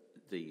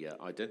the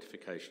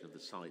identification of the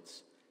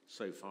sites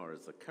so far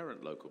as the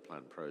current local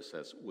plan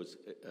process was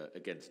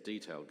against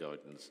detailed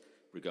guidance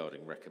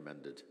regarding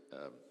recommended,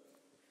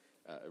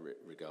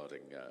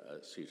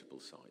 suitable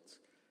sites.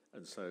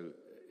 And so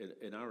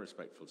in our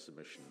respectful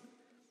submission,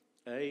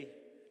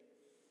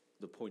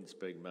 the points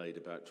being made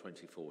about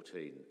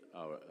 2014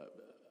 are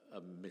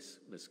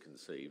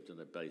misconceived and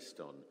are based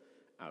on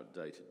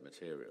outdated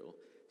material.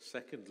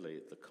 Secondly,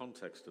 the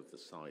context of the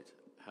site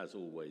has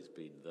always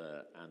been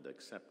there and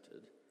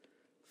accepted.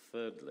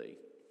 Thirdly,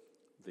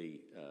 the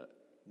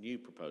new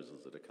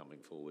proposals that are coming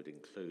forward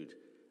include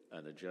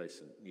an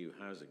adjacent new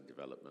housing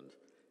development.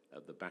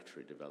 The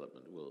battery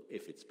development will,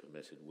 if it's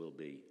permitted, will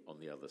be on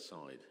the other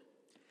side.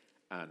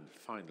 And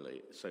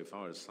finally, so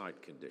far as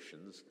site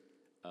conditions,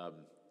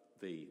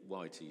 the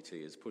YTT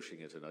is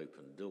pushing at an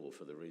open door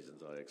for the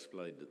reasons I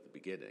explained at the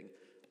beginning.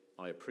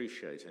 I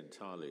appreciate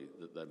entirely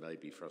that there may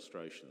be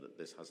frustration that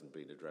this hasn't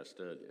been addressed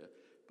earlier,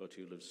 but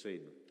you'll have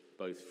seen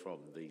both from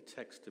the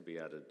text to be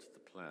added to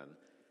the plan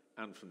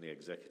and from the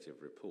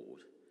executive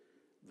report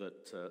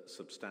that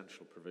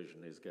substantial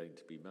provision is going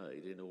to be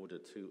made in order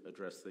to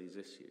address these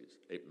issues.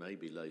 It may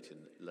be late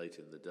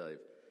in the day,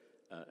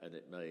 and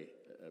it may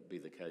be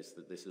the case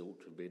that this ought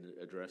to have been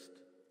addressed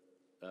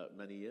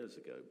many years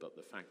ago, but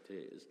the fact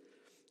is,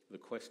 the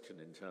question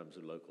in terms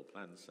of local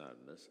plan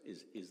soundness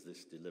is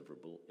this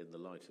deliverable in the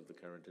light of the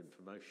current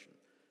information?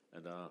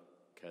 And our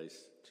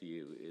case to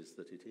you is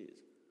that it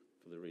is,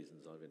 for the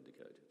reasons I've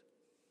indicated.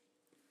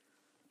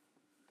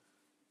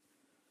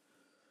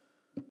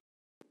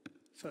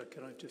 Sir,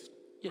 can I just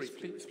yes,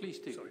 briefly please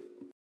do. Sorry.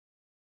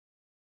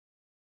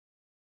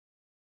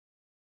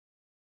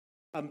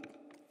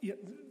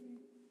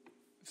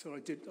 So I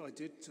did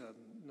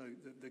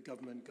note that the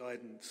government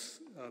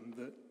guidance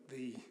that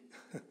the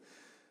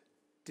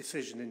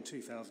decision in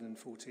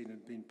 2014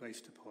 had been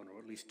based upon, or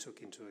at least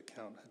took into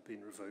account, had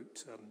been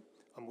revoked.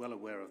 I'm well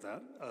aware of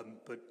that,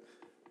 but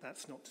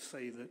that's not to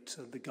say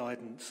that the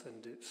guidance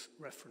and its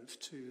reference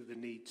to the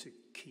need to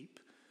keep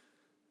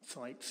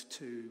sites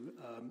to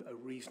a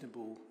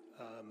reasonable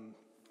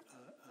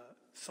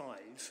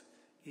size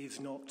is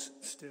not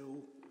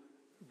still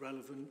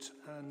relevant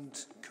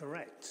and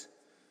correct.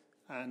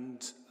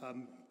 And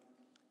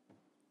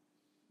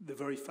the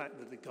very fact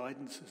that the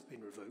guidance has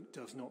been revoked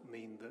does not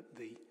mean that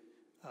the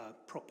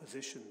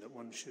proposition that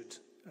one should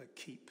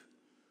keep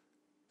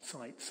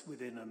sites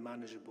within a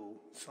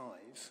manageable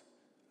size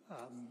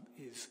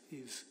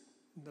is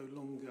no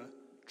longer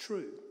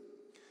true.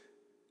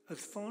 As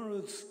far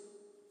as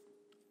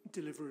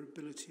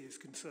deliverability is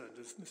concerned,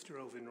 as Mr.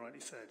 Elvin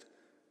rightly said,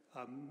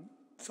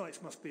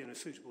 sites must be in a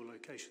suitable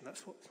location.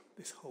 That's what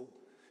this whole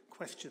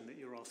question that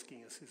you're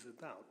asking us is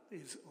about.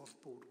 Is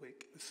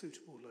Osbaldwick a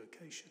suitable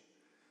location?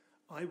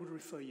 I would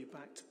refer you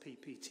back to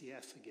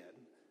PPTS again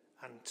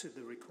and to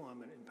the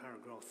requirement in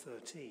paragraph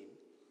 13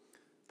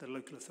 that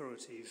local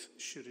authorities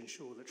should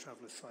ensure that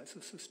traveller sites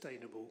are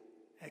sustainable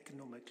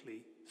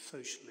economically,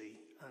 socially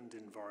and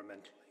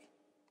environmentally.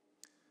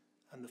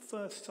 And the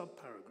first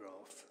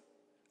subparagraph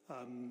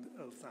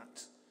of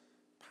that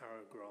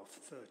paragraph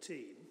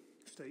 13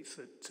 states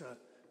that,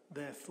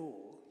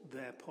 therefore,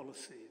 their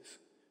policies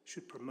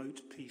should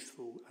promote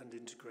peaceful and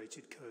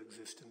integrated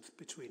coexistence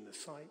between the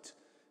site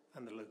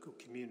and the local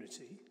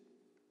community.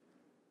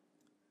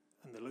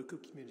 And the local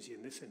community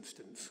in this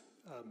instance,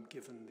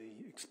 given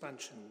the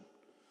expansion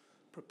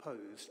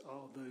proposed,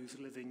 are those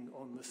living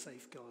on the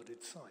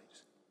safeguarded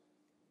site.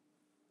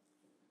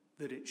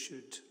 That it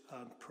should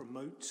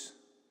promote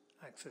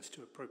access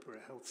to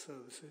appropriate health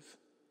services,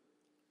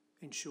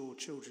 ensure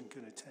children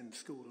can attend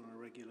school on a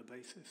regular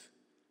basis,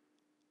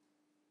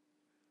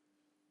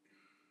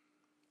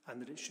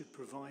 and that it should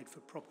provide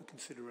for proper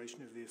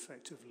consideration of the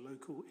effect of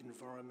local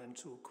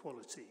environmental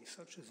quality,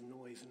 such as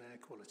noise and air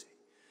quality,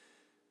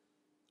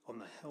 on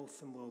the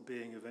health and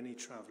well-being of any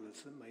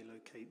travellers that may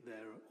locate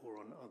there or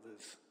on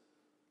others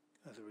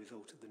as a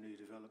result of the new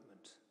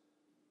development.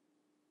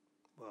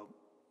 Well,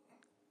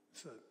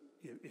 so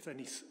if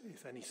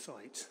any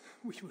site,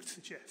 we would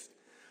suggest,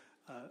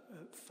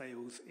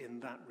 fails in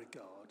that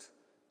regard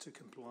to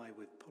comply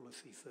with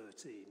Policy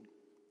 13,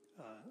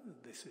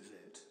 this is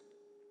it.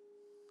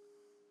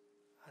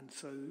 And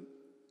so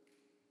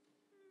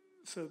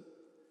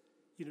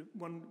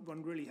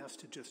one really has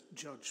to just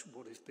judge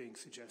what is being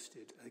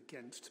suggested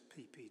against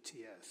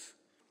PPTS,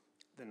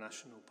 the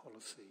national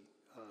policy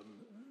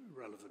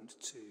relevant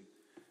to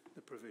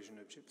the provision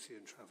of gypsy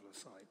and traveller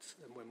sites.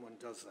 And when one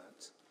does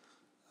that,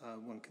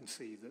 one can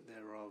see that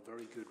there are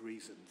very good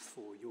reasons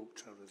for York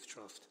Travellers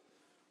Trust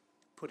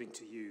putting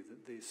to you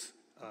that this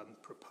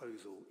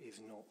proposal is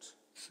not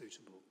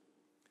suitable.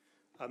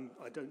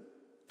 I don't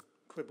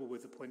quibble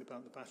with the point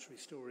about the battery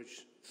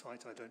storage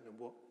site. I don't know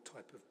what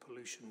type of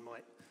pollution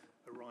might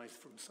arise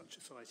from such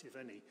a site, if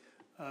any.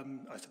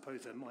 I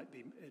suppose there might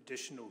be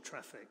additional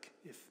traffic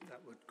if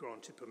that were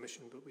granted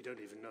permission, but we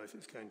don't even know if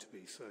it's going to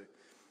be, so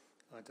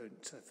I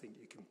don't think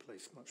you can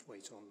place much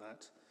weight on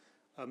that.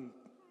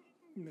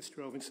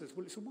 Mr. Elvin says,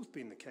 well, it's always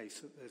been the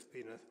case that there's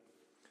been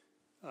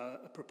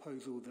a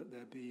proposal that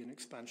there be an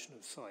expansion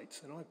of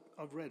sites, and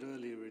I've read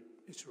earlier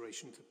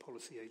iterations of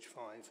Policy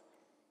H5,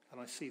 and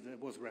I see there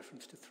was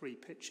reference to 3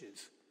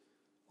 pitches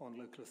on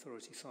local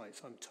authority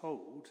sites. I'm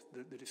told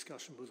that the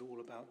discussion was all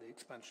about the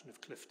expansion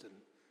of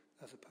Clifton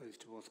as opposed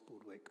to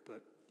Osbaldwick,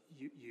 but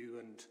you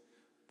and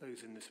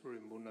those in this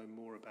room will know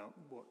more about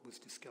what was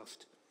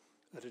discussed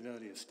at an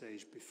earlier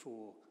stage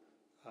before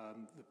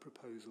the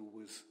proposal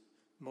was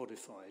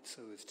modified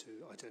so as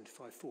to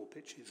identify 4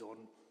 pitches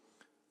on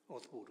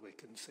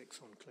Osbaldwick and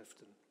 6 on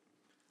Clifton.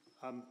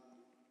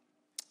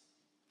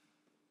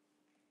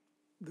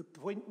 The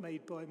point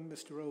made by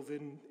Mr.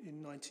 Elvin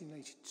in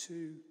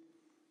 1982,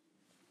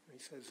 he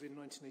says in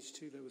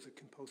 1982 there was a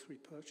compulsory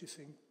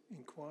purchasing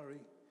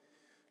inquiry,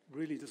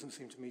 really doesn't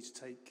seem to me to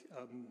take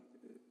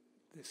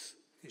this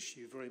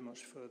issue very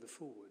much further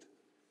forward.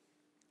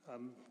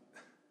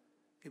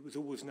 It was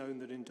always known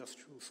that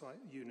industrial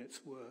site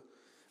units were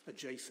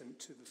adjacent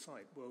to the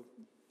site. Well,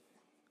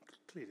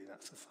 clearly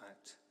that's a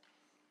fact.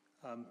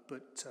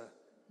 But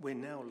we're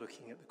now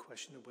looking at the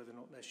question of whether or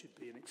not there should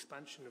be an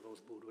expansion of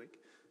Osbaldwick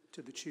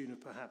to the tune of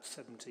perhaps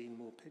 17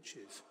 more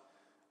pitches,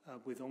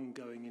 with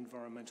ongoing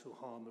environmental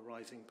harm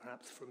arising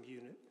perhaps from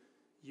unit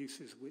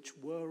uses which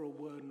were or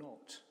were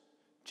not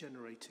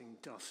generating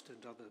dust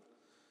and other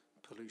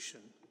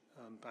pollution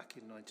back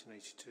in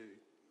 1982.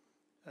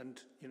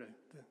 And,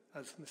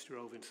 as Mr.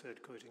 Elvin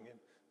said, quoting him,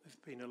 there's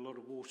been a lot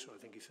of water, I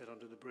think he said,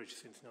 under the bridge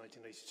since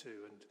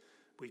 1982, and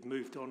we've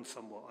moved on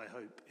somewhat, I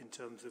hope, in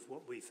terms of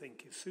what we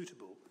think is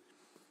suitable,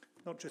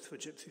 not just for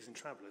gypsies and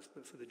travellers,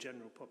 but for the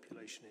general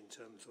population in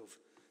terms of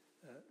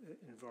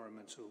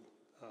environmental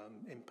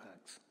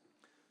impacts.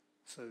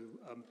 So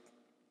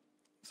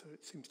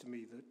it seems to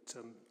me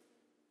that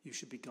you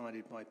should be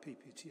guided by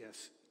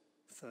PPTS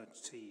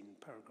 13,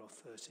 paragraph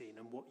 13,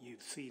 and what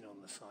you've seen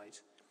on the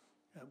site,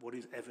 what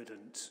is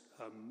evident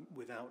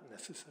without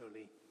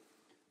necessarily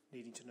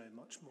needing to know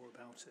much more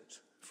about it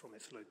from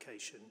its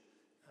location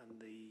and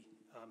the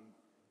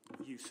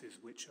uses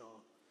which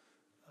are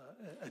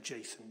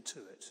adjacent to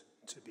it,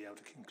 to be able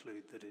to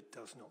conclude that it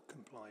does not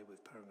comply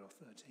with paragraph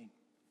 13.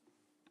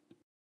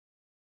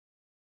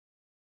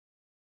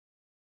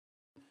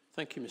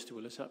 Thank you, Mr.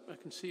 Willis. I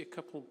can see a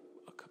couple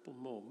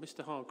more.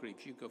 Mr.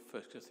 Hargreaves, you go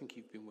first, because I think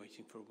you've been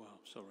waiting for a while.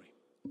 Sorry.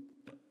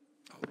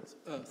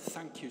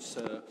 Thank you,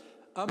 sir.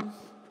 I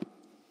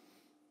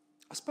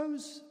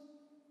suppose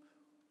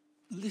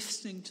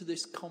listening to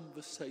this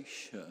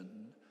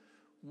conversation,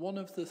 one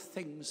of the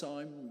things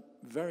I'm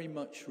very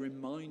much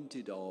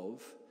reminded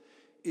of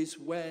is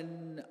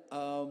when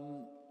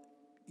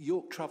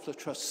York Traveller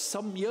Trust,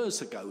 some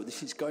years ago,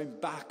 this is going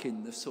back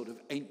in the sort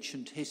of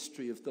ancient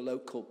history of the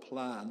local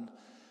plan,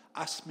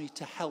 asked me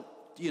to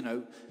help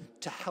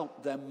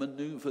them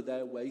manoeuvre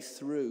their way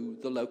through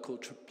the local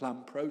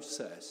plan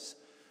process.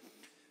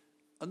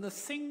 And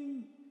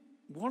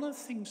one of the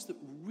things that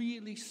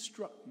really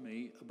struck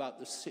me about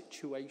the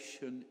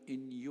situation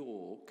in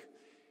York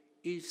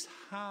is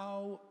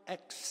how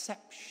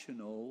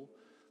exceptional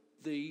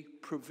the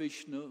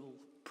provision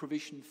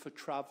for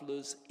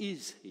travellers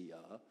is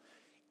here,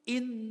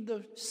 in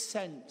the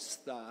sense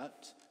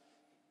that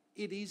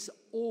it is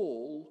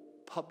all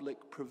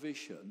public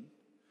provision,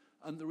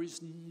 and there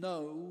is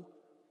no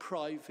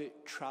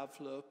private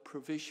traveller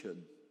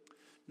provision.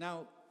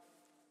 Now,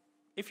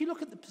 if you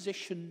look at the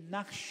position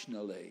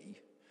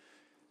nationally,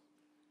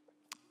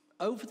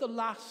 over the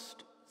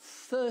last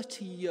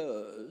 30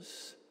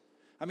 years,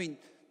 I mean,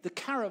 the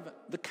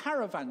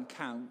caravan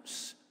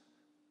counts,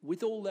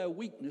 with all their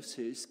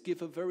weaknesses,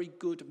 give a very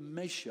good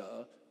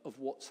measure of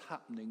what's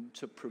happening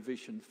to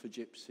provision for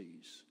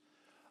gypsies.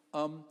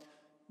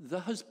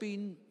 There has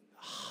been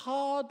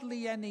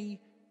hardly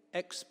any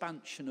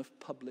expansion of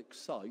public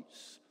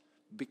sites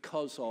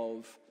because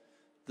of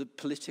the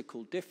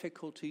political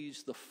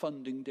difficulties, the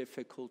funding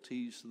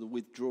difficulties, the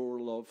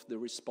withdrawal of the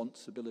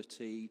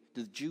responsibility,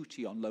 the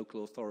duty on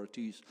local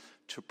authorities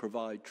to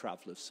provide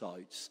traveller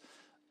sites.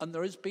 And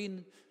there has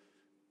been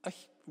a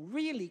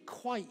really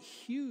quite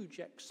huge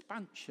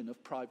expansion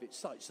of private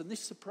sites. And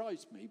this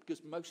surprised me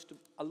because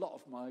a lot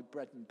of my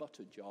bread and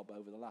butter job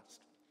over the last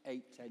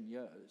 8-10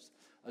 years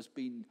has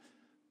been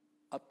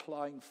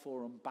applying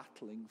for and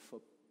battling for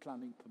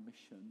planning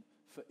permission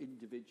for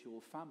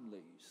individual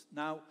families.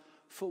 Now,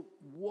 for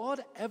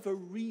whatever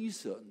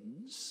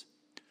reasons,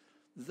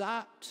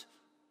 that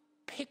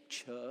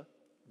picture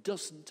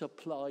doesn't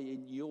apply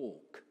in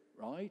York,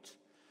 right?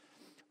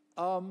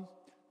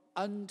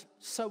 And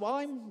so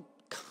I'm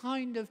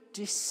kind of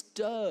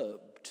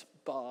disturbed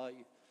by,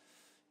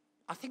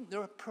 I think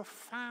there are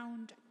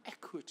profound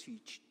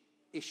equity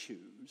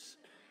issues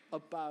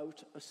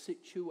about a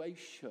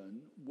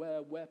situation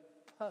where we're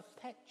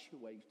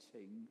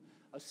perpetuating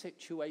a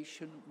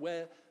situation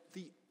where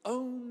the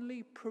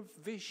only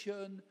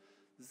provision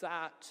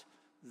that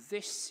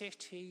this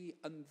city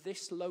and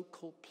this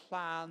local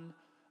plan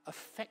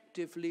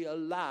effectively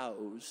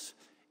allows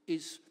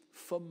is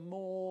for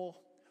more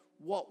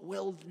what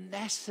will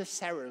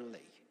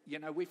necessarily,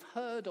 we've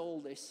heard all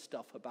this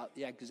stuff about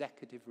the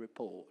executive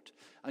report,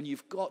 and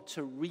you've got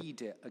to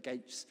read it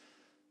against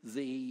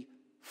the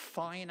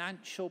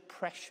financial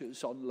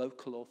pressures on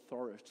local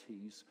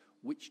authorities,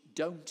 which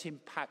don't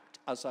impact,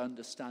 as I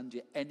understand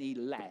it, any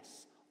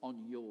less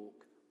on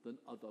York than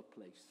other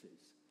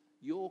places.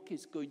 York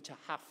is going to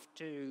have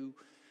to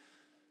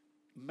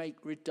make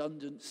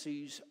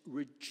redundancies,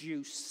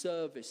 reduce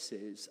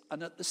services,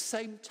 and at the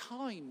same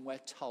time we're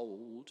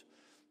told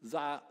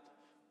that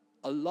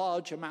a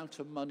large amount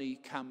of money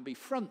can be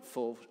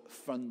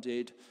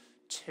funded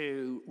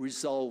to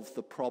resolve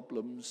the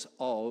problems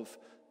of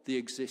the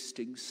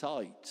existing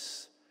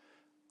sites.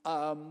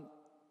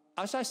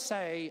 As I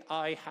say,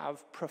 I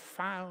have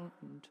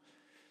profound...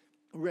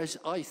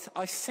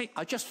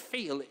 I just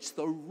feel it's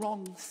the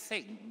wrong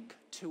thing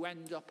to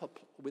end up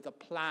with a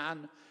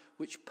plan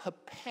which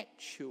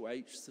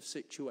perpetuates the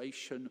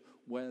situation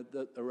where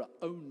there are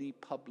only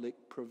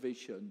public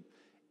provision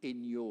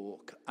in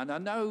York. And I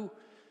know,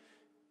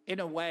 in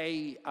a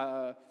way,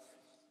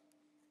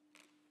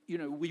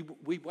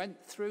 we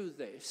went through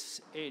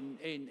this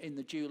in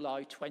the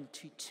July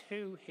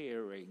 22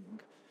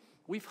 hearing.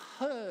 We've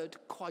heard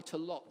quite a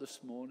lot this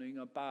morning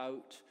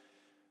about,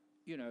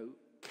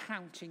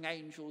 counting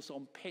angels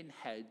on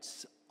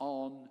pinheads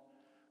on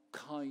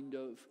kind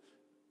of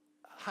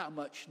how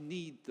much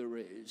need there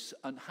is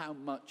and how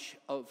much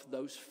of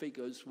those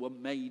figures were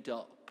made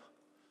up.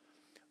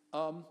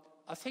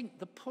 I think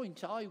the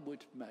point I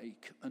would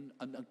make,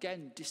 and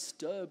again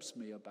disturbs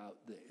me about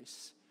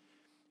this,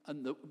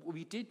 and that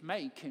we did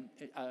make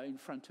in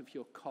front of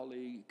your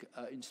colleague,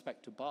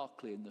 Inspector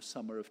Barclay, in the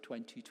summer of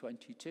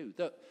 2022,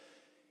 that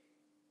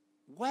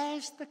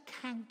where's the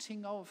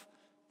counting of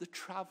the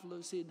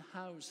travellers in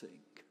housing,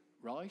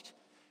 right?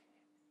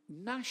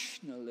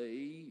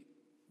 Nationally,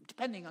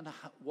 depending on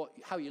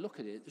how you look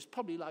at it, there's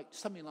probably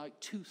something like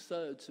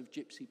 2/3 of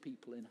gypsy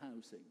people in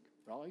housing,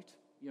 right?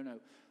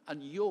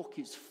 And York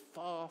is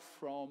far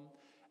from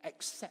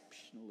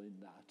exceptional in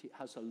that. It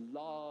has a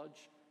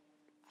large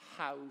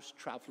housed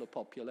traveller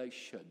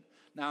population.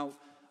 Now,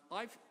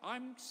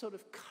 I'm sort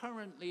of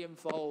currently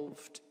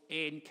involved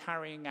in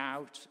carrying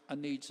out a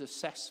needs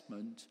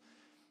assessment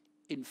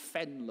in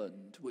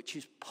Fenland, which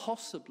is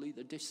possibly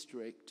the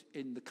district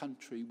in the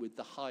country with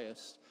the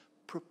highest,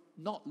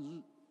 not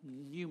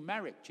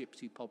numeric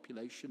gypsy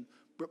population,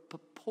 but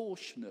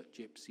proportionate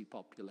gypsy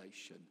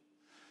population.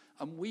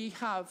 And we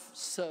have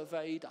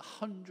surveyed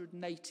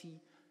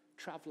 180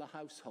 traveller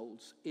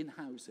households in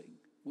housing,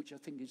 which I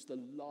think is the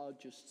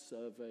largest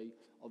survey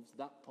of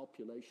that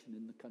population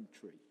in the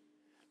country.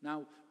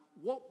 Now,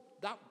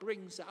 what that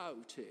brings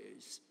out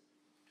is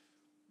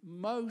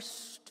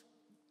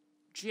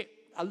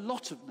a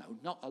lot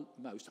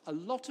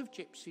of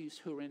gypsies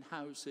who are in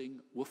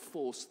housing were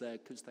forced there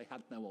because they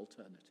had no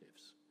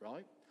alternatives,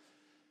 right?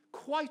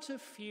 Quite a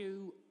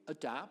few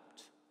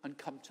adapt and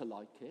come to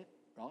like it,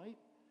 right?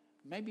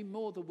 Maybe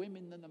more the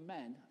women than the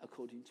men,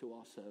 according to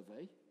our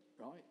survey,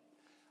 right?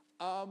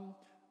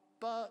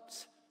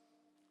 But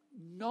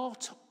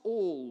not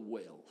all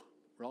will,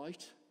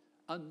 right?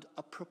 And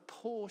a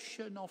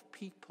proportion of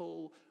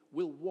people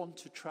will want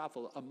to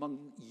travel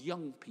among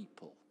young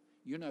people.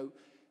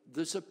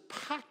 there's a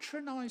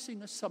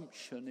patronising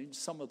assumption in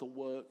some of the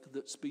work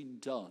that's been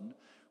done,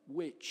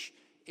 which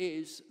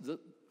is that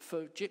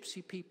for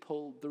gypsy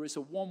people, there is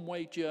a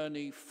one-way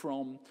journey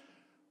from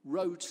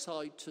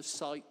roadside to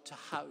site to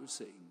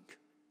housing,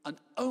 and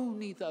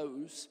only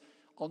those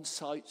on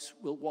sites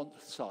will want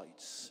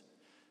sites.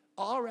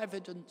 Our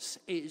evidence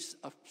is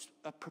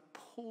a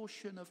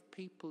proportion of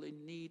people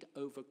in need,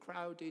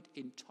 overcrowded,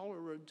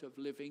 intolerant of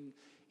living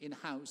in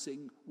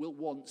housing, will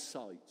want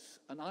sites.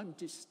 And I'm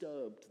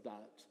disturbed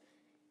that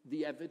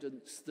the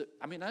evidence that,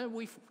 I mean, I know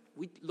we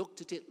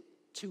looked at it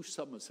 2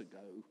 summers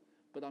ago,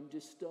 but I'm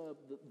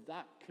disturbed that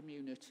that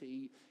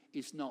community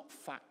is not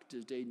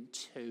factored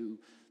into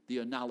the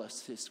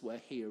analysis we're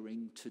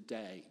hearing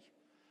today.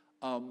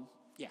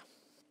 Yeah,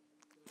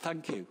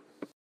 thank you.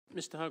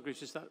 Mr.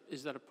 Hargreaves,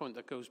 is that a point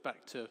that goes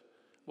back to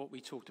what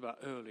we talked about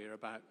earlier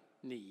about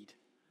need?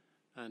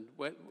 And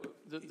where,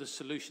 the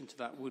solution to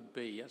that would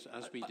be, as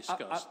we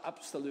discussed,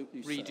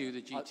 absolutely, redo sir.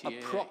 the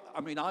GTA.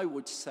 I mean, I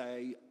would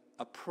say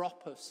a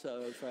proper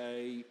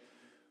survey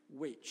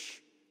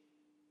which,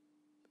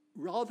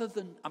 rather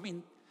than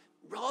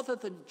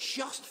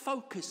just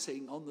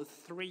focusing on the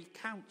 3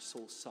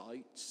 council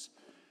sites,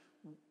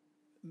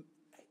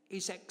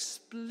 is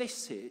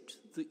explicit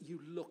that you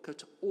look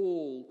at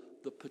all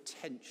the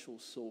potential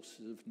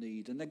sources of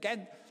need. And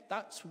again,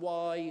 that's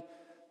why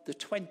the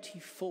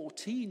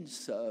 2014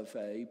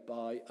 survey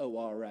by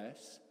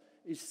ORS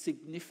is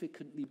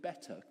significantly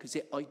better, because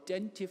it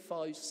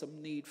identifies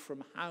some need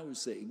from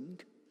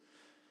housing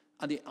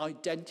and it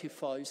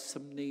identifies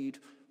some need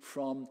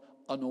from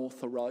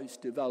unauthorised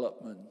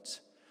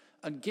development.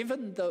 And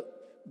given that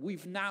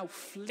we've now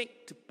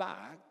flicked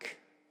back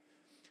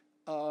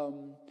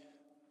to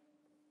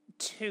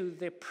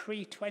the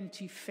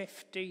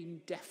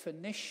pre-2015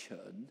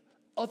 definition,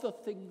 other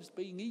things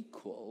being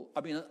equal,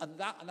 I mean,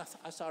 and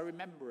as I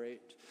remember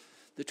it,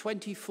 the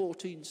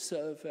 2014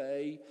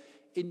 survey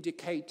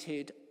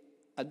indicated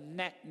a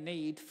net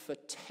need for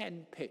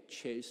 10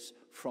 pitches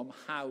from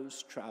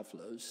housed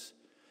travellers.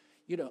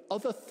 You know,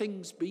 other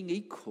things being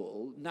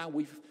equal, now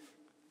we've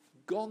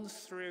gone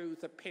through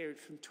the period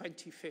from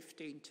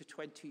 2015 to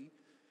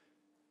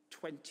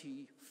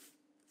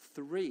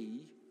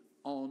 2023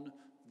 on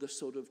the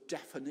sort of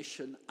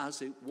definition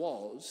as it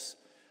was.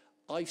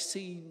 I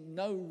see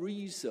no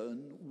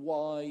reason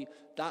why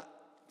that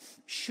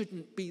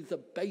shouldn't be a,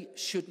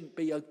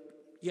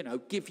 you know,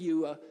 give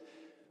you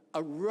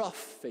a rough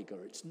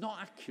figure. It's not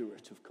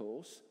accurate, of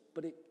course,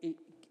 but it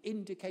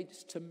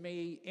indicates to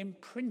me in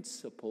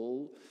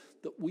principle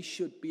that we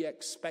should be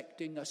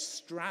expecting a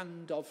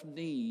strand of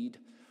need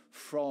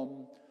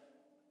from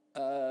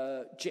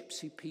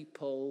gypsy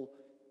people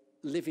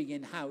living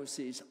in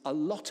houses, a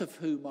lot of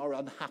whom are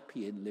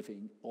unhappy in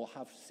living or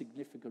have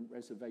significant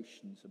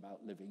reservations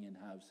about living in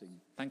housing.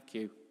 Thank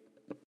you.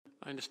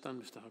 I understand,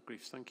 Mr.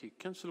 Hargreaves. Thank you.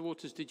 Councillor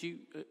Waters,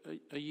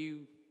 are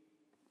you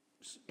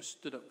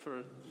stood up for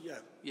a... Yeah.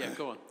 Yeah,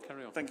 go on.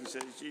 Carry on. Thank you,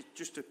 sir.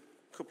 Just a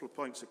couple of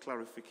points of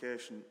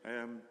clarification.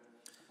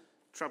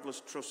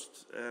 Travellers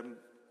Trust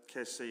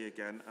KC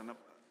again, and I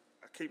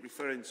keep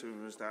referring to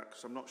him as that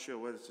because I'm not sure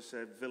whether to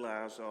say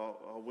Villars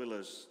or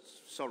Willers.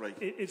 Sorry.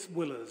 It's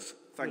Willers.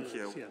 Thank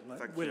you. Yeah, like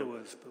Thank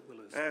Willowers, but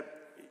Willers.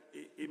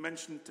 He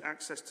mentioned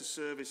access to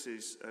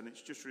services, and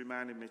it's just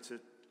reminded me to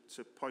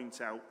point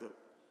out that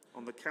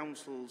on the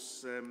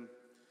council's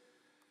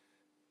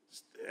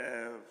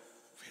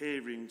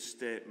hearing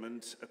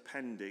statement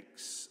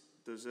appendix,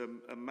 there's a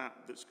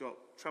map that's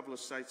got traveller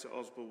sites at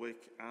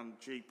Osberwick and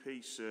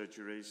GP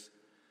surgeries.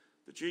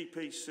 The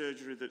GP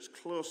surgery that's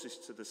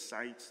closest to the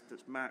site,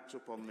 that's marked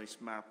up on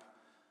this map,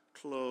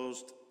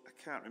 closed, I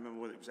can't remember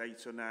whether it was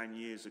 8 or 9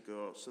 years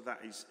ago, so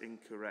that is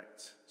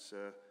incorrect,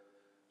 sir.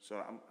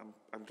 So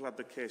I'm glad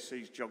the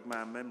KC's jogged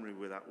my memory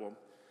with that one.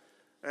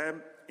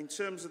 In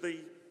terms of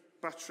the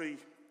battery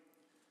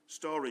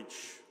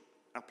storage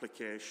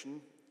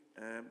application,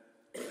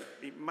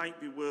 it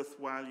might be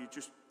worthwhile you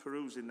just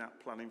perusing that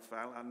planning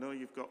file. I know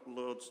you've got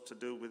loads to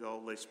do with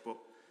all this, but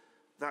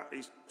that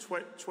is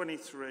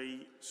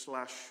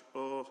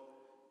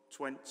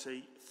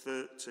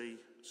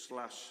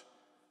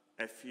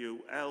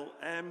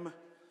 23/02030/FULM.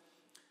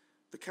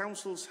 The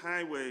council's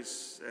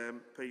highways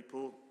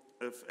people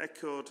have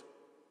echoed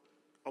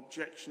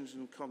objections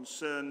and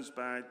concerns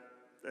by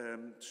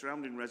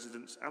surrounding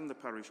residents and the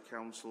parish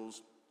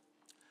councils,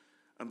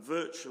 and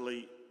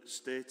virtually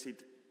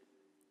stated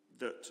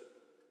that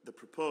the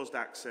proposed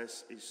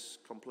access is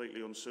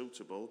completely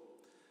unsuitable.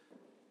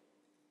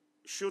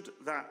 Should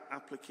that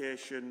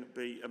application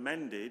be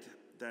amended,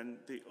 then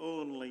the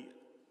only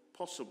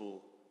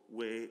possible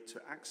way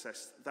to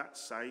access that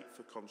site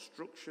for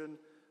construction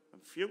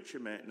and future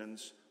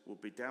maintenance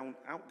would be down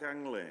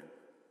Outgang Lane,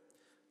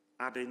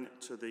 adding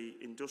to the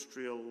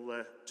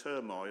industrial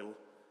turmoil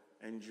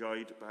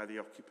enjoyed by the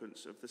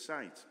occupants of the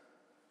site.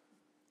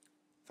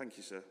 Thank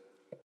you, sir.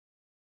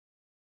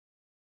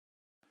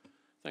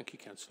 Thank you,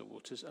 Councillor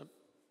Waters.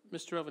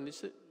 Mr. Owen,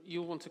 is it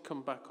you'll want to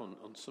come back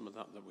on some of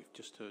that we've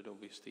just heard,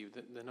 obviously.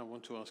 Then I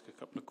want to ask a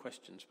couple of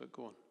questions, but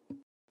go on.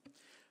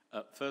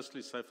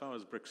 Firstly, so far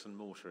as bricks and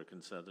mortar are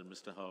concerned, and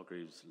Mr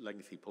Hargreaves'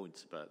 lengthy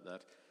points about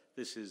that,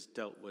 this is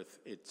dealt with,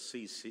 it's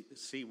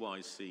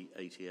CYC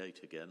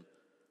 88 again,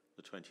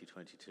 the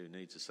 2022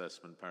 needs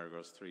assessment,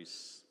 paragraphs 3,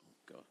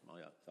 oh God,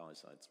 my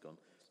eyesight's gone,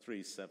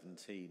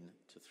 317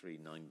 to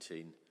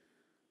 319,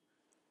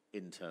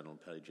 internal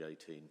page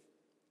 18.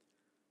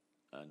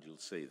 And you'll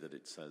see that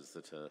it says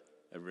that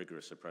a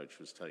rigorous approach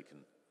was taken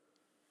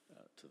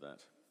to that.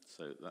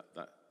 So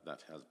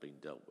that has been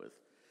dealt with.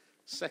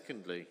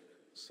 Secondly,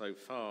 so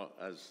far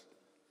as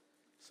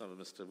some of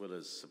Mr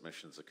Willer's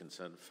submissions are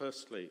concerned,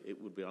 firstly,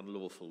 it would be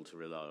unlawful to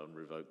rely on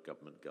revoked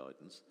government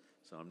guidance,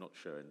 so I'm not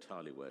sure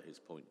entirely where his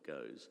point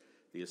goes.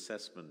 The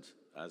assessment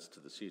as to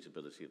the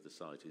suitability of the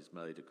site is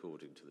made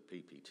according to the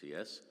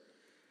PPTS.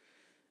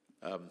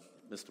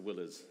 Mr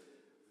Willers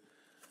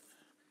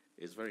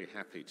is very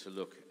happy to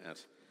look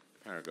at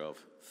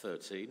paragraph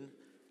 13,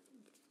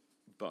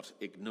 but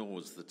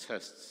ignores the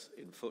tests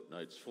in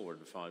footnotes 4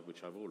 and 5,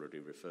 which I've already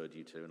referred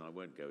you to and I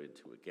won't go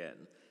into again,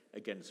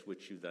 against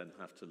which you then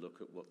have to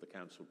look at what the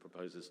council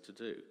proposes to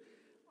do.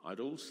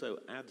 I'd also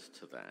add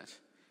to that,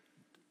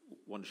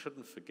 one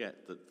shouldn't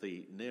forget that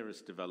the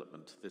nearest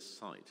development to this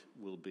site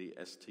will be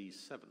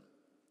ST7.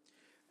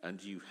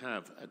 And you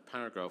have at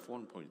paragraph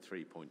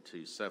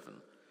 1.3.27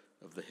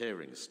 of the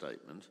hearing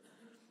statement,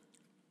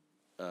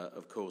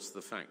 of course,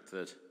 the fact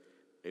that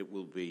it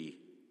will be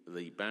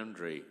the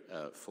boundary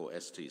for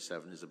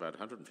ST7 is about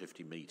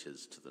 150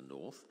 metres to the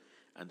north,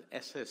 and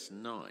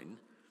SS9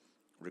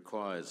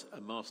 requires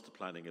a master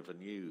planning of a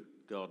new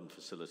garden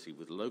facility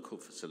with local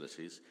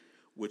facilities,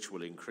 which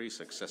will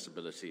increase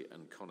accessibility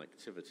and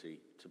connectivity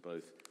to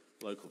both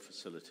local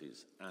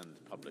facilities and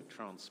public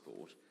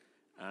transport,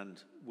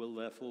 and will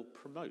therefore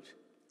promote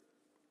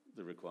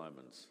the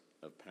requirements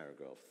of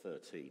paragraph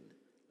 13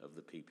 of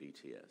the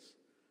PPTS.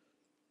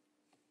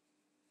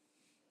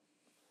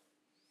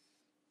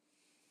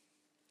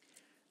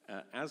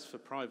 As for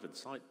private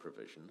site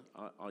provision,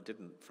 I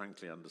didn't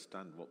frankly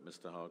understand what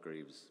Mr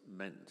Hargreaves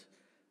meant,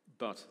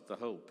 but the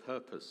whole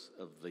purpose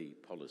of the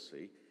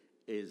policy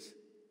is,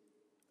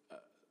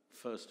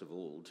 first of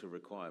all, to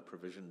require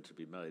provision to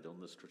be made on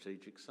the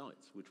strategic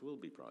sites, which will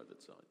be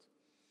private sites.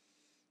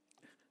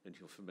 And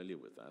you're familiar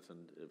with that,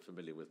 and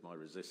familiar with my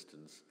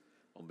resistance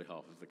on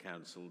behalf of the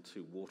council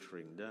to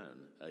watering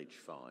down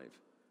H5.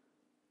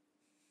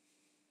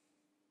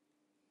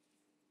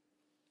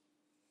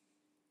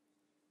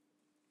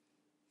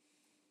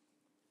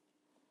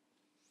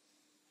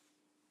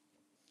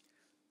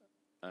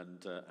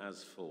 And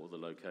as for the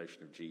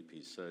location of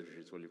GP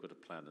surgeries, well, you've got a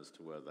plan as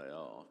to where they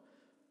are.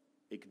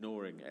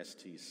 Ignoring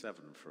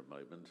ST7 for a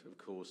moment, of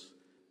course,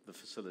 the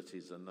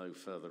facilities are no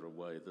further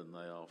away than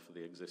they are for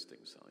the existing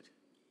site.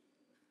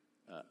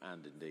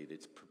 And indeed,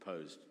 it's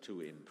proposed to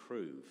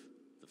improve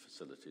the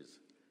facilities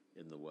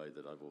in the way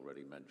that I've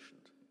already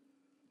mentioned.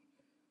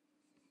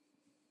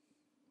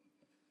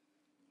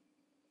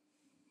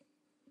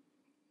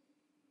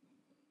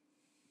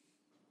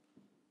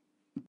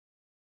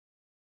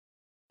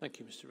 Thank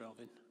you, Mr.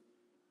 Elvin.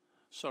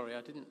 Sorry,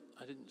 I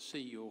didn't see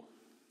your.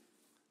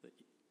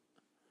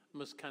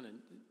 Ms. Cannon,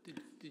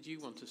 did you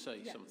want to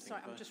say something? Sorry,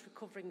 I'm just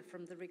recovering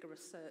from the rigorous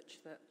search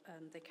that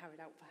they carried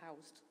out for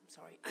housed.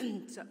 Sorry.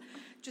 So,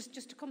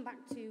 just to come back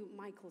to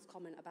Michael's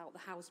comment about the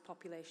housed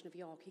population of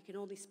York, he can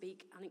only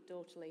speak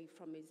anecdotally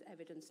from his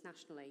evidence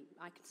nationally.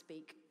 I can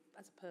speak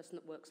as a person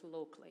that works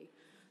locally.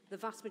 The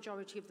vast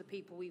majority of the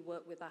people we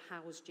work with are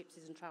housed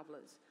gypsies and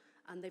travellers,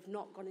 and they've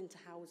not gone into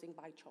housing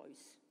by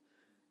choice.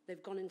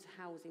 They've gone into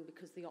housing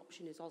because the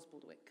option is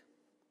Osbaldwick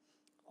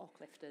or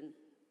Clifton.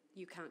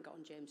 You can't get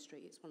on James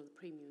Street. It's one of the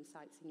premium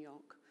sites in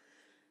York.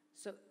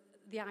 So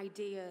the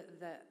idea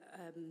that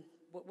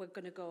we're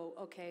going to go,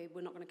 okay,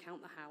 we're not going to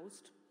count the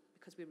housed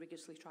because we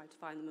rigorously tried to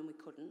find them and we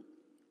couldn't.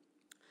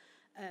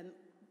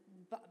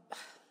 But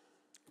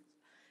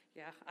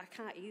yeah, I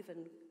can't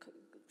even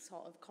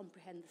sort of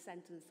comprehend the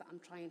sentence that I'm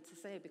trying to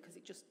say, because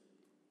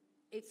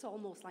it's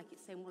almost like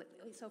it's saying, well,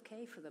 it's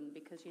okay for them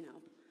because, you know,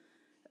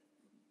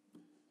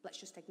 let's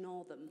just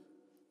ignore them.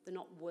 They're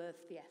not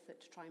worth the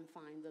effort to try and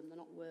find them. They're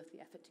not worth the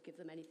effort to give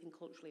them anything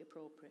culturally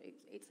appropriate.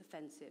 It's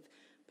offensive,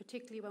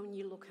 particularly when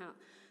you look at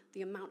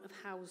the amount of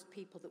housed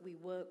people that we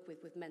work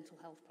with mental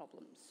health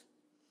problems.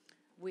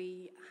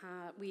 We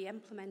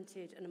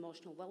implemented an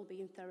emotional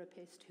wellbeing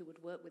therapist who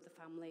would work with the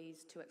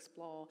families to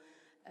explore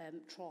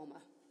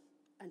trauma.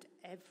 And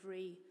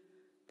every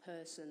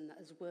person that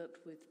has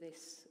worked with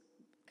this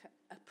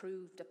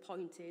approved,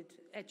 appointed,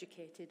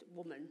 educated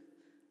woman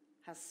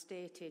has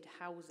stated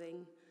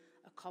housing,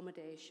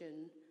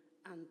 accommodation,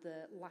 and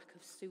the lack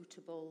of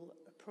suitable,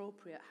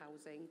 appropriate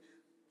housing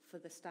for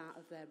the start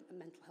of their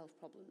mental health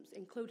problems,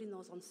 including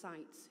those on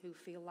sites who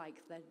feel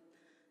like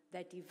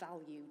they're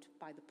devalued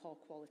by the poor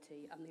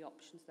quality and the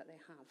options that they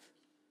have.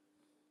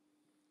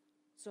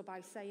 So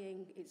by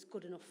saying it's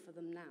good enough for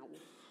them now,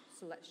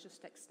 so let's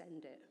just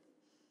extend it,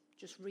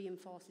 just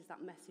reinforces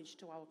that message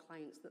to our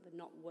clients that they're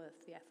not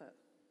worth the effort,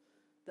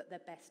 that they're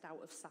best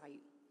out of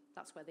sight.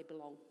 That's where they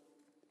belong.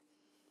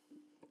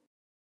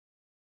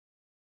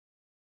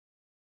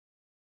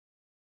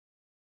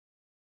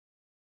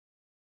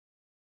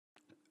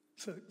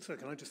 So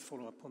can I just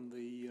follow up on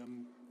the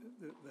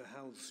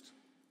housed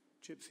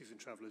gypsies and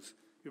travellers?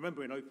 You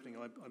remember in opening,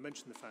 I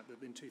mentioned the fact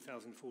that in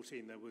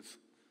 2014 there was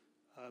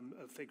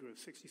a figure of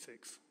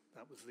 66.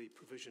 That was the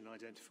provision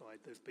identified.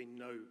 There's been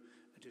no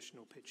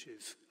additional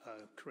pitches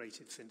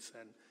created since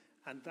then.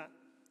 And that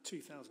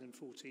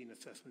 2014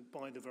 assessment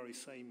by the very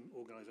same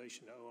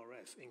organisation,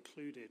 ORS,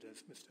 included,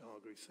 as Mr.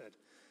 Hargreaves said,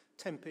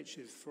 10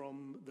 pitches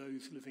from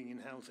those living in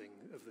housing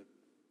of the,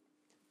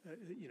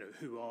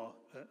 who are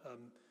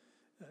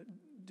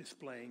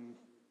displaying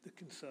the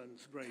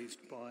concerns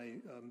raised by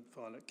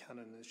Violet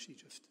Cannon, as she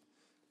just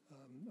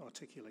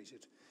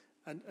articulated.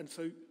 And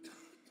so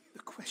the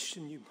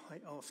question you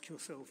might ask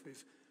yourself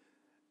is,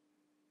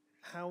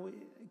 how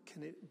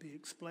can it be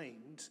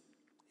explained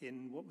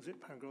in, what was it,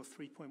 paragraph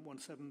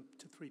 3.17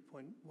 to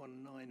 3.19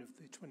 of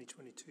the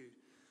 2022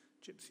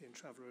 Gypsy and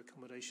Traveller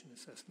Accommodation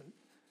Assessment,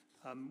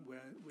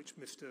 which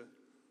Mr.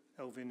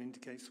 Elvin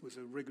indicates was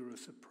a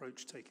rigorous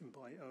approach taken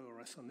by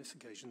ORS on this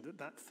occasion,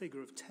 that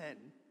figure of 10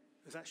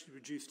 was actually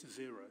reduced to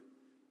 0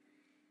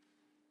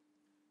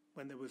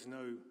 when there was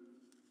no,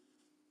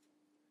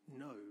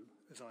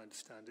 as I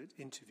understand it,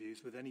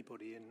 interviews with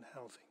anybody in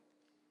housing.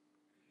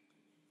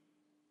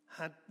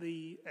 Had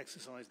the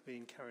exercise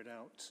been carried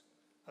out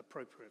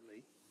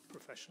appropriately,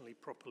 professionally,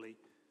 properly,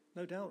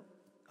 no doubt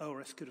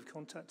ORS could have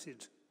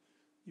contacted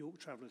York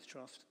Travellers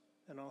Trust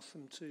and asked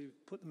them to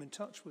put them in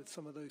touch with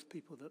some of those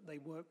people that they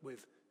work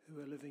with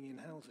who are living in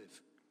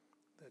houses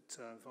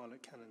that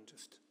Violet Cannon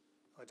just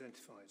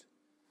identified.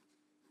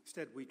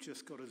 Instead, we've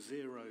just got a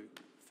 0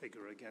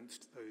 figure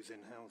against those in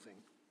housing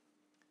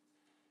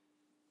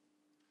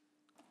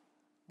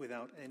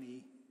without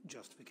any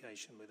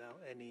justification, without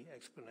any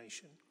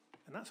explanation.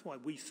 And that's why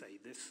we say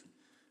this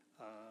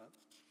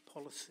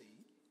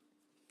policy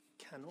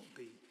cannot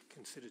be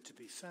considered to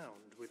be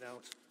sound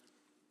without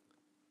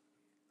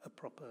a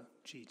proper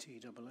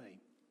GTAA.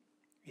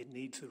 It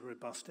needs a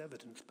robust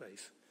evidence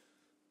base.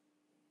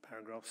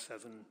 Paragraph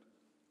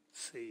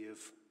 7C of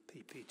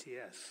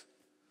PPTS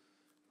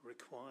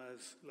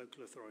requires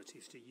local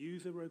authorities to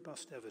use a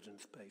robust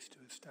evidence base to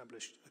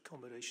establish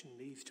accommodation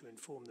needs to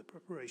inform the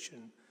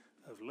preparation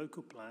of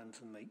local plans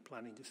and make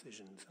planning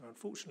decisions. And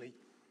unfortunately,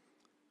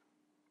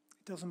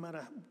 it doesn't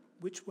matter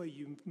which way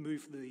you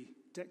move the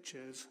deck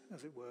chairs,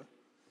 as it were,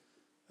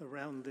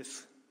 around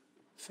this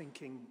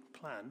thinking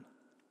plan,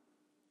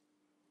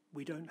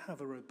 we don't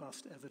have a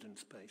robust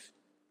evidence base.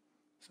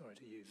 Sorry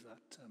to use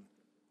that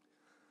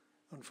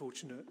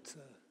unfortunate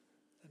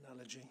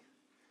analogy.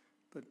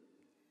 But,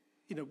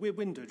 we're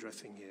window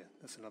dressing here.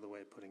 That's another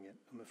way of putting it.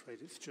 I'm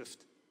afraid it's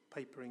just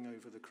papering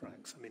over the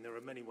cracks. I mean, there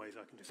are many ways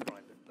I can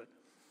describe it, but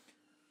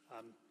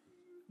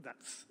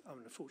that's,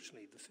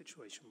 unfortunately, the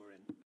situation we're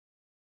in.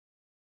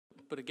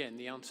 But again,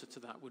 the answer to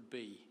that would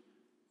be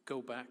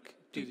go back,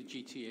 do the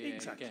GTA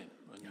exactly. Again,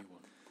 a new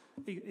one.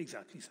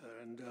 Exactly, sir.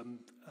 And,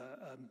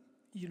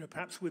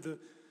 perhaps with a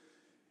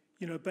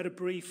better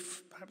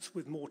brief, perhaps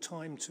with more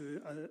time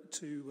to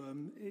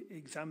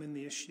examine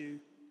the issue.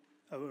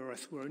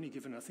 ORS were only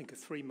given, I think, a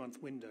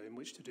 3-month window in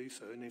which to do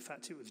so. And in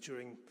fact, it was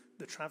during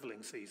the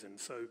travelling season.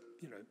 So,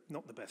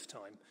 not the best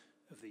time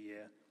of the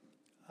year.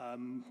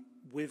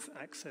 With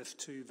access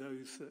to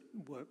those that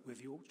work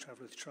with York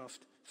Travellers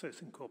Trust, so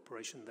it's in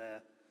cooperation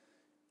there,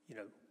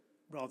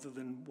 rather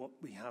than what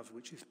we have,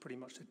 which is pretty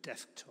much a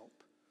desktop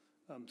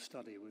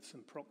study with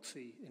some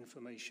proxy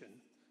information,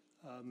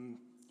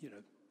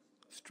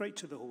 straight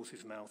to the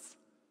horse's mouth,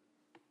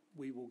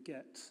 we will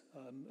get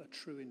a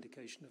true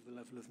indication of the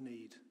level of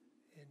need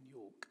in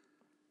York.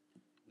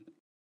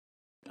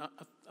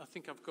 I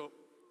think I've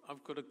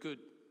got a good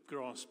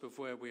grasp of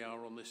where we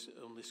are on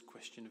this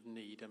question of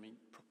need. I mean,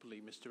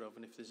 properly, Mr.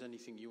 Elvin, if there's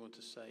anything you want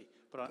to say,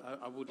 but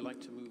I would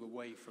like to move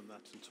away from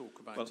that and talk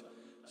about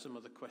some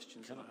other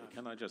questions.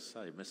 Can I just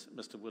say,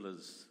 Mr.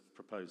 Willer's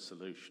proposed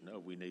solution,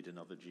 we need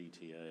another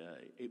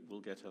GTAA, it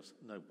will get us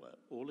nowhere.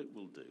 All it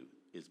will do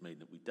is mean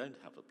that we don't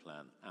have a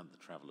plan and the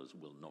travellers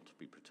will not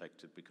be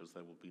protected because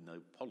there will be no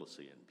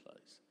policy in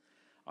place.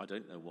 I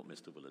don't know what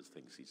Mr. Willers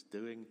thinks he's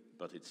doing,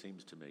 but it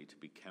seems to me to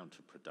be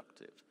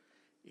counterproductive.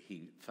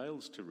 He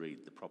fails to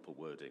read the proper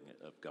wording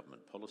of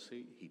government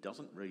policy. He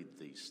doesn't read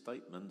the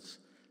statements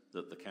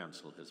that the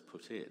council has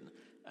put in,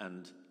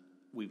 and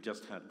we've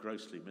just had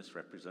grossly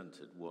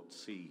misrepresented what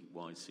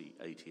CYC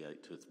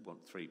 88 to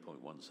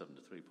 3.17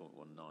 to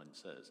 3.19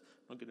 says.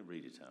 I'm not going to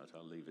read it out.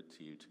 I'll leave it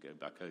to you to go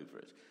back over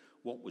it.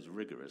 What was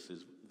rigorous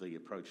is the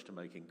approach to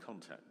making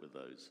contact with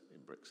those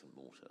in bricks and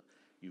mortar.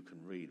 You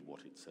can read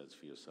what it says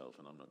for yourself,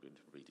 and I'm not going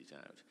to read it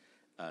out.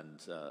 And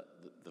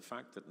the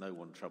fact that no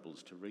one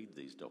troubles to read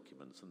these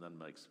documents and then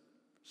makes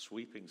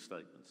sweeping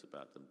statements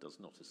about them does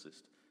not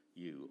assist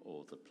you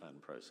or the plan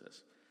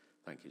process.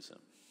 Thank you, sir.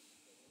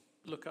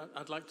 Look,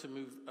 I'd like to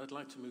move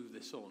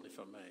this on, if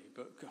I may,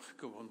 but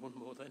go on, one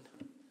more then.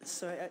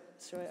 Sorry, I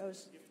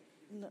was...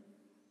 No.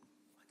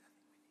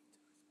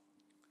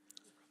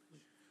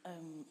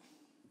 I'm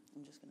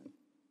just going to...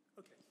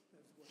 Okay.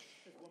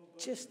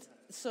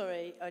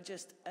 I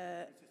just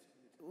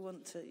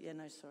want to... Yeah,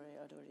 no, sorry,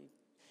 I'd already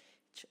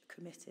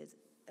committed.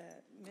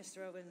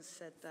 Mr. Owens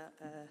said that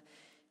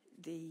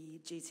the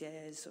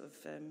GTA is sort of,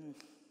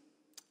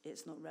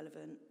 it's not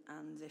relevant,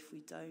 and if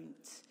we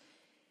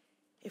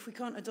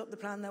can't adopt the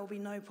plan, there will be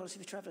no policy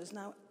for travellers.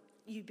 Now,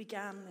 you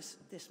began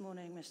this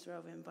morning, Mr.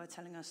 Owen, by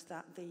telling us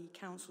that the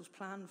council's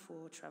plan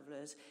for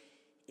travellers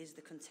is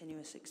the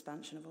continuous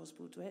expansion of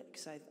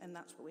Osbaldwick, and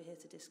that's what we're here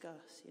to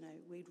discuss. You know,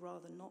 we'd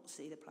rather not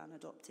see the plan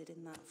adopted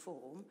in that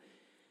form,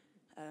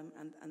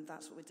 and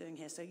that's what we're doing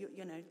here. So,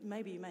 you know,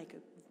 maybe you make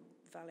a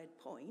valid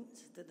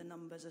point that the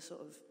numbers are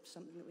sort of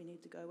something that we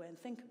need to go away and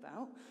think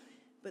about.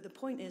 But the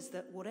point is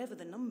that whatever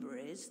the number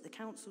is, the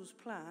council's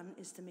plan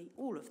is to meet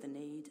all of the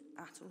need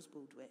at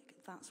Osbaldwick.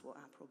 That's what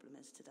our problem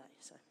is today.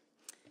 So,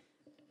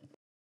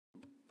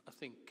 I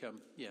think,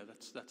 yeah,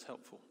 that's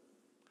helpful.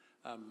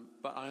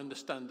 But I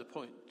understand the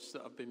points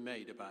that have been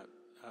made about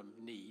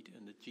need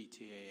and the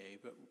GTAA,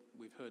 but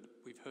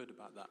we've heard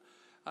about that.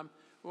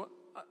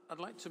 I'd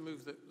like to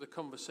move the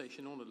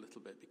conversation on a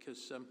little bit,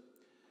 because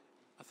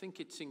I think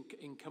it's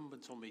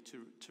incumbent on me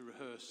to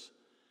rehearse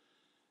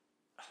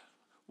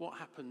what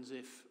happens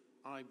if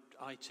I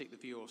take the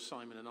view, or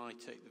Simon and I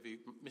take the view,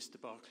 Mr.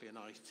 Barclay and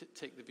I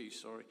take the view,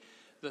 sorry,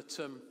 that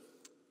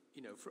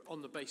you know,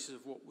 on the basis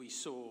of what we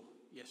saw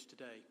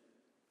yesterday,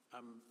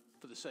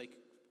 for the sake,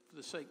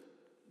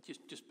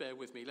 just bear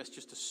with me. Let's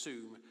just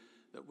assume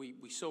that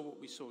we saw what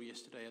we saw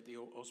yesterday at the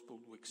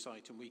Osbaldwick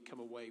site, and we come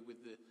away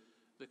with the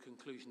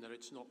conclusion that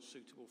it's not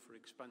suitable for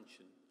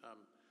expansion.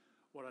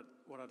 What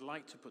I'd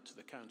like to put to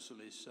the council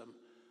is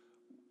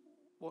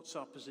what's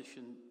our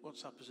position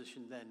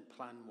then,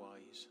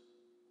 plan-wise?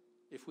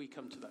 If we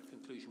come to that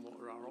conclusion, what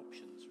are our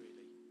options,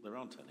 really? There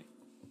aren't any.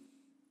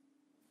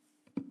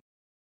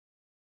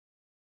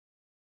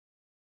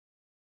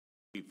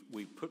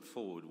 We've put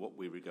forward what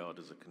we regard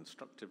as a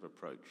constructive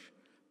approach,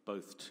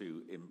 both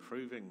to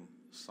improving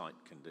site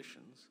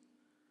conditions,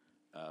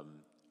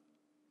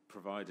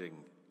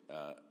 providing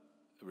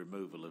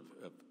removal of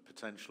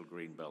potential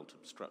greenbelt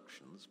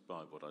obstructions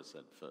by what I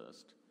said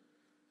first,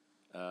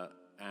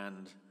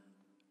 and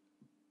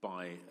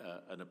by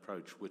an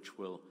approach which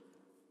will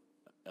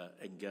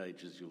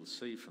engage, as you'll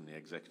see from the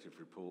executive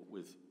report,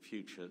 with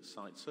future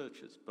site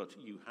searches. But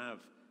you have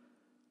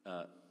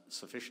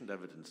sufficient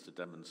evidence to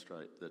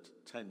demonstrate that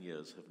 10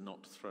 years have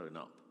not thrown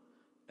up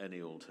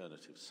any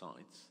alternative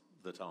sites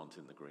that aren't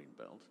in the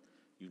greenbelt.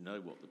 You know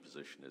what the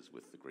position is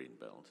with the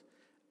greenbelt,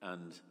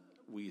 and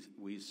we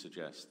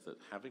suggest that,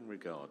 having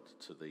regard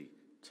to the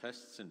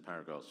tests in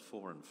paragraphs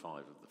 4 and 5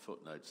 of the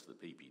footnotes to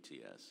the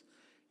PPTS,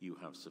 you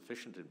have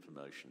sufficient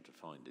information to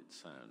find it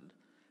sound,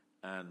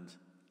 and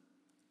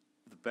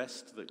the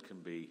best that can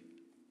be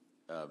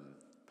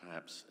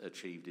perhaps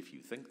achieved, if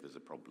you think there's a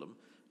problem,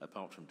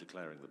 apart from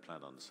declaring the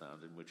plan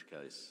unsound, in which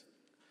case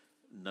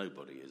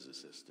nobody is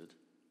assisted,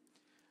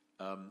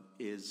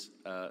 is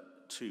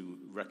to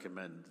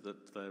recommend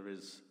that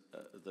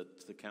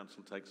that the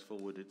council takes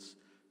forward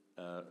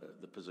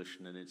the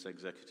position in its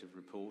executive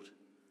report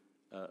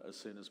as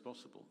soon as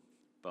possible.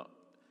 But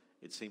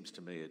it seems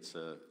to me it's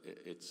a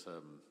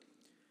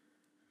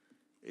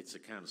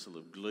council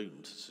of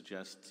gloom to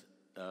suggest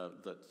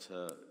that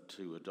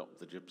to adopt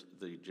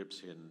the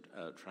Gypsy and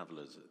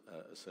Travellers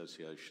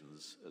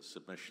Association's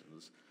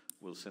submissions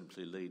will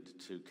simply lead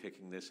to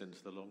kicking this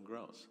into the long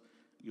grass.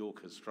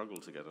 York has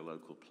struggled to get a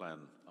local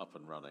plan up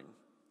and running.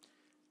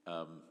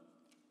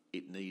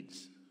 It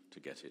needs to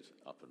get it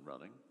up and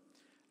running.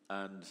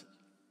 And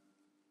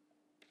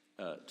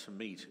to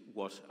meet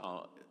what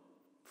are,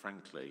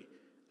 frankly,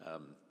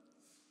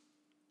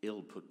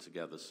 ill put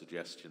together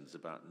suggestions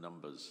about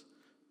numbers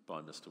by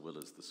Mr.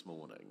 Willers this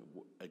morning,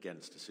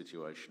 against a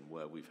situation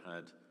where we've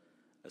had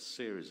a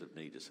series of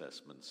need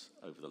assessments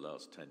over the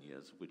last 10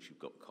 years, of which you've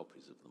got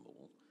copies of them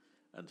all,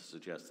 and to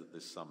suggest that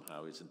this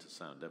somehow isn't a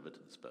sound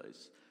evidence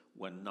base,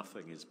 when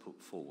nothing is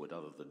put forward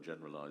other than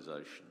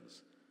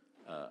generalisations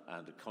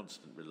and a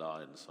constant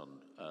reliance on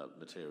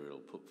material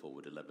put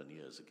forward 11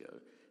 years ago,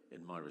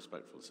 in my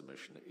respectful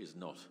submission, is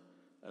not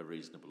a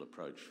reasonable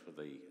approach for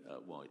the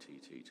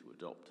YTT to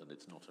adopt, and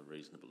it's not a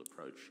reasonable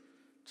approach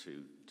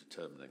to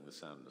determining the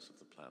soundness of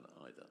the plan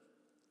either.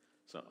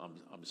 So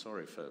I'm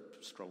sorry for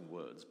strong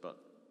words, but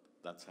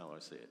that's how I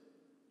see it.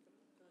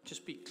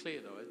 Just be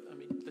clear, though. I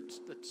mean,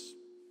 let's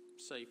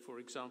say, for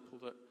example,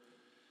 that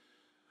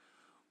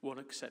one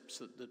accepts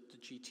that the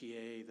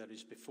GTA that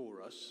is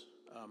before us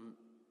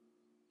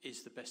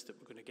is the best that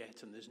we're going to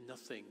get, and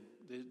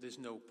there's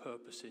no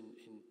purpose in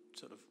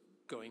sort of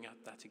going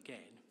at that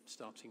again,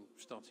 starting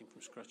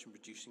from scratch and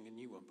producing a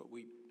new one. But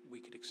we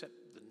could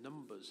accept the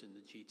numbers in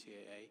the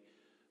GTAA,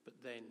 but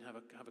then have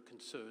a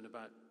concern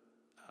about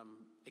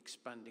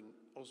expanding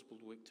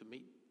Osbaldwick to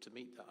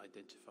meet that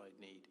identified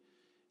need.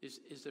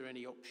 Is there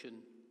any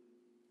option,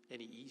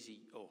 any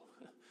easy or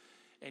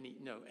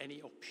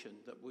any option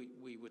that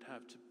we would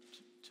have to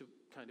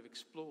kind of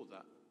explore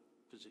that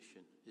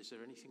position? Is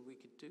there anything we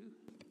could do?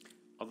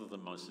 Other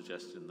than my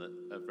suggestion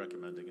of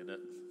recommending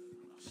it.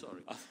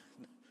 Sorry. It's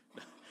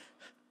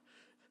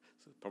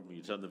the problem,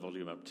 you turn the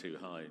volume up too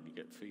high and you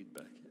get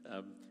feedback.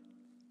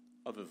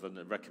 other than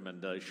a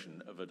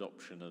recommendation of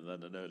adoption and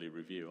then an early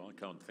review, I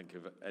can't think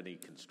of any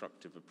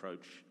constructive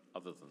approach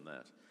other than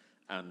that.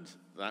 And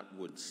that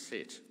would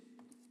sit,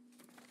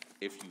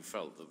 if you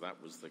felt that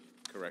that was the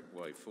correct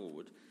way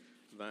forward,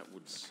 that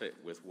would sit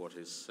with what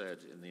is said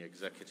in the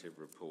executive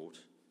report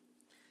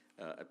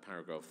at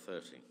paragraph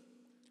 30,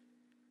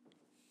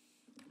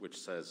 which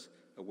says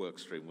a work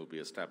stream will be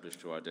established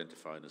to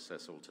identify and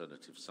assess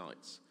alternative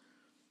sites.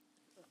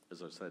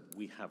 As I said,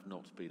 we have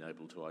not been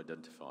able to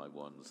identify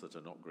ones that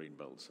are not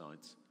greenbelt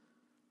sites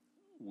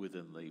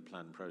within the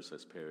planned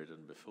process period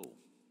and before.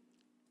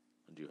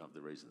 And you have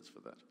the reasons for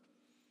that.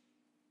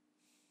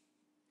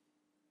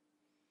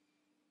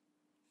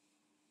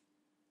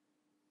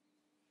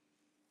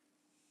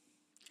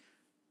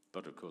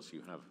 But of course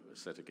you have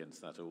set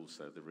against that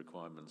also the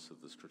requirements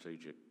of the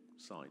strategic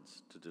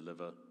sites to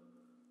deliver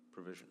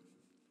provision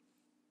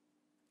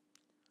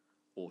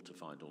or to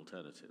find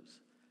alternatives.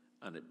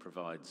 And it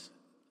provides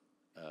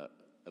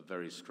a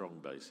very strong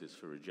basis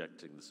for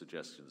rejecting the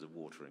suggestions of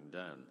watering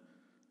down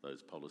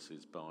those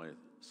policies by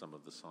some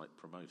of the site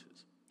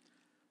promoters.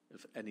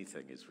 If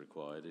anything is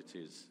required, it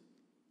is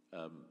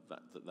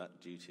that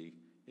duty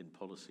in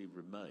policy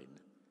remain.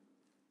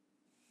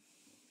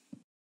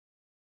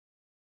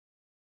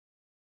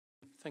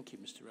 Thank you,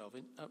 Mr.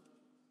 Elvin.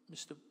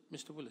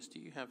 Mr. Willis, do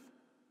you have,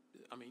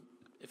 I mean,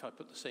 if I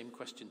put the same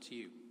question to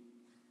you?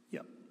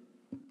 Yeah.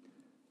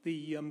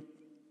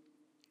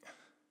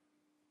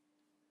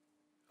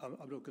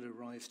 I'm not going to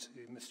rise to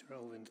Mr.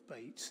 Elvin's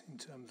bait in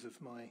terms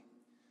of my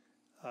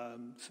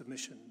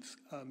submissions.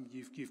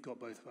 You've got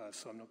both of ours,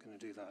 so I'm not going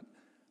to do that.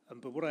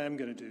 But what I am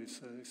going to do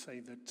is say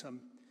that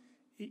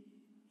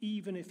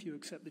even if you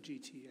accept the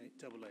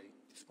GTAA,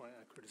 despite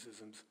our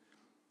criticisms,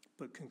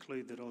 but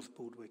conclude that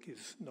Osbaldwick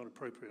is not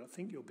appropriate, I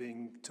think you're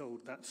being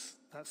told that's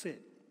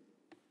it.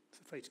 It's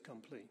a fait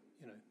accompli.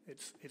 You know,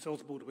 it's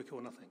Osbaldwick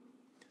or nothing,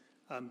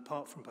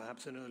 apart from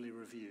perhaps an early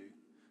review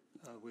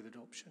with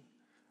adoption.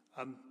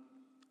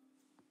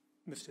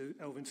 Mr.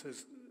 Elvin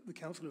says the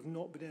council have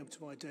not been able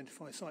to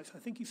identify sites. I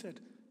think he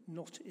said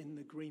not in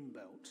the green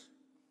belt.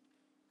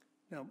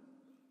 Now,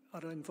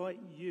 I'd invite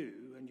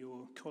you and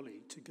your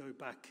colleague to go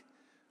back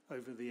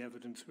over the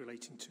evidence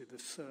relating to the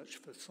search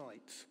for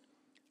sites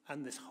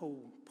and this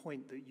whole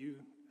point that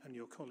you and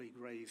your colleague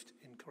raised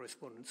in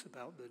correspondence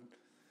about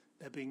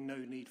there being no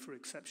need for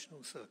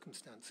exceptional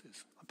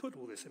circumstances. I put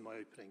all this in my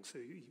opening, so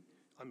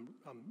I'm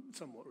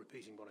somewhat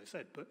repeating what I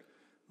said, but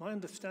my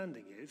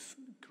understanding is,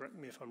 correct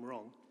me if I'm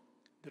wrong,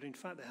 that in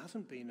fact there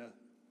hasn't been I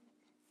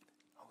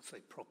would say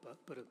proper,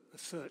 but a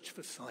search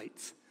for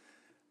sites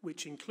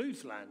which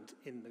includes land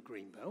in the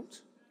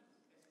Greenbelt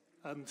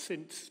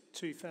since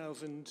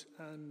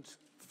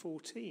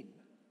 2014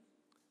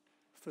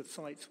 for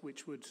sites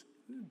which would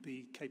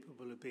be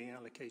capable of being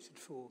allocated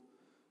for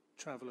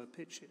traveller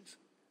pitches.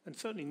 And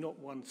certainly not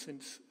one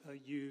since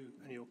you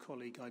and your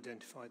colleague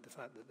identified the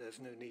fact that there's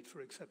no need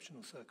for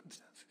exceptional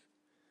circumstances.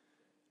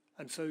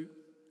 And so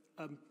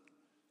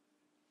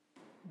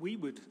we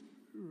would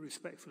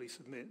respectfully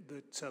submit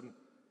that,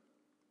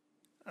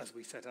 as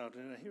we set out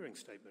in a hearing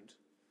statement,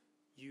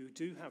 you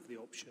do have the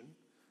option,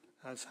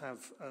 as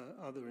have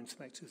other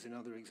inspectors in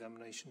other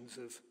examinations,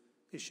 of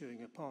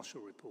issuing a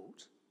partial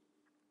report,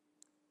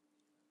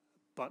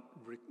 but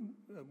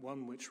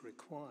one which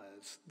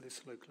requires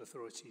this local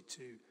authority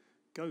to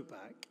go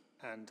back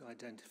and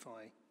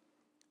identify,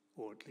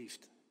 or at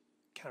least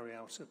carry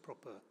out a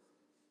proper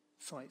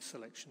site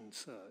selection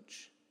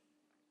search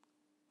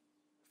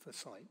for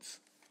sites,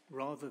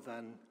 rather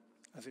than,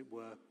 as it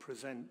were,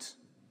 present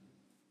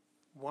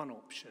one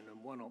option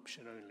and one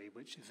option only,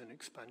 which is an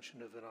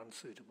expansion of an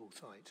unsuitable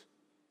site.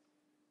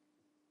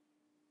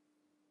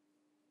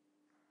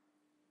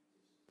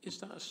 Is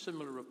that a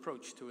similar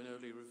approach to an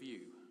early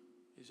review?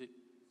 Is it?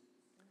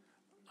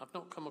 I've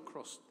not come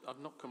across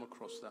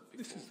that before.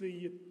 This is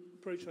the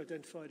approach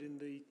identified in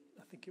the,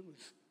 I think it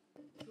was.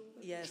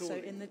 Yeah,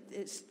 Chorley. so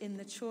it's in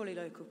the Chorley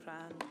local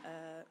plan.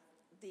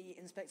 The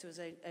inspector was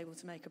able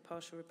to make a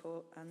partial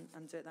report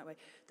and do it that way.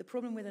 The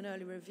problem with an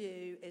early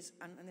review is,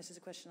 and this is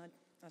a question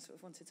I sort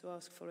of wanted to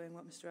ask following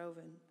what Mr.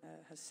 Elvin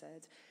has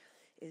said,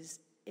 is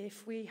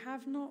if we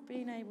have not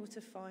been able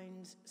to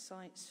find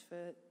sites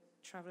for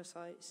traveller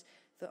sites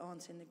that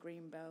aren't in the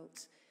green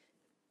belt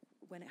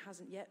when it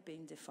hasn't yet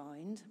been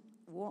defined,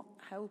 what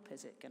help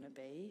is it going to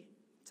be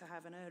to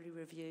have an early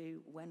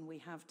review when we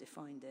have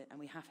defined it and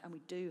we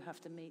do have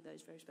to meet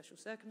those very special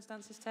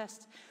circumstances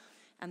tests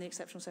and the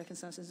exceptional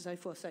circumstances and so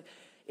forth? So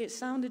it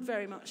sounded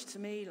very much to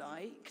me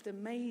like the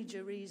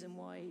major reason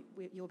why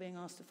you're being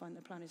asked to find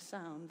the plan is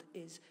sound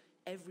is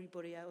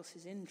everybody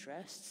else's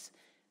interests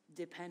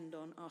depend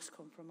on us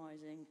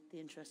compromising the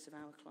interests of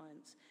our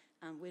clients.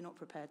 And we're not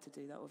prepared to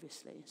do that,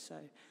 obviously. So,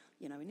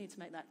 you know, we need to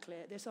make that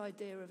clear. This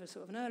idea of a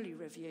sort of an early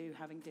review,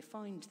 having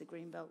defined the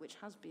green belt, which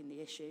has been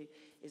the issue,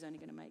 is only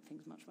going to make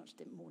things much, much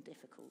more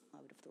difficult, I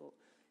would have thought,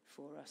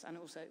 for us. And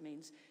also it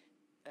means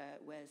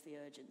where's the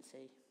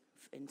urgency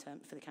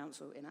for the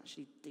council in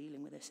actually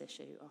dealing with this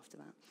issue after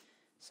that?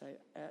 So,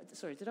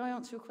 sorry, did I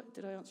answer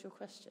your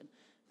question?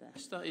 there.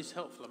 Yes, that is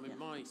helpful. I mean, Yeah.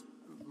 my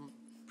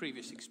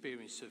previous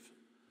experience of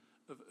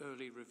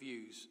early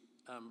reviews,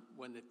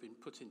 when they've been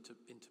put into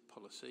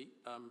policy,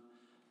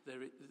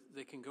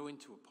 they can go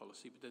into a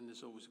policy, but then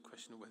there's always a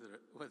question of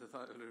whether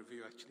that early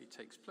review actually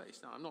takes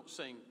place. Now, I'm not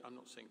saying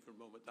for a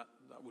moment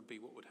that would be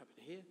what would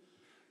happen here,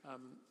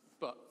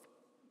 but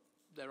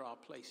there are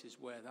places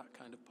where that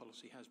kind of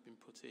policy has been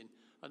put in,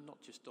 and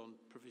not just on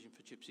provision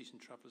for gypsies and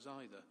travellers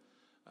either,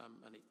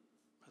 and it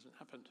hasn't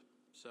happened.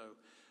 So,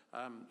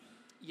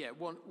 yeah,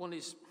 one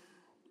is,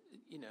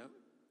 you know,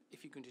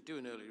 if you're going to do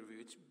an early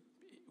review, it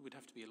would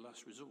have to be a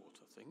last resort,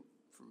 I think.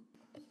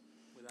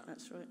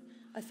 That's right.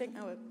 I think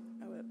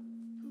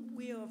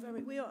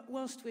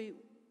whilst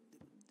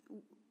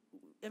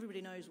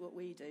everybody knows what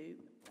we do,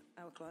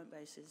 our client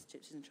base is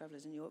gypsies and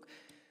travellers in York.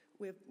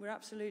 We're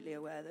absolutely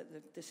aware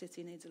that the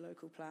city needs a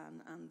local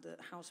plan and that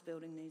house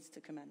building needs to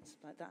commence.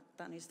 Like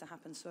that needs to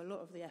happen. So a lot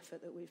of the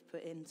effort that we've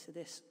put into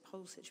this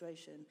whole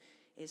situation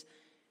is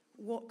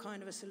what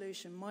kind of a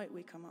solution might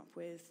we come up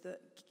with that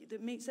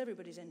meets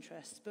everybody's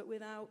interests, but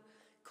without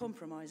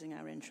compromising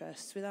our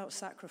interests, without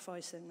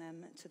sacrificing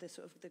them to the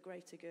sort of the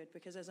greater good.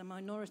 Because as a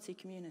minority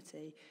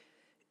community,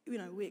 you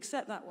know, we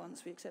accept that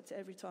once, we accept it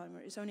every time.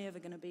 It's only ever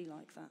going to be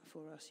like that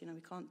for us. You know,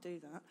 we can't do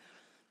that.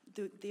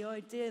 The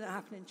idea that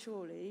happened in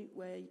Chorley,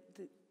 where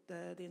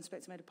the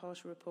inspector made a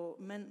partial report,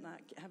 meant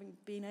that having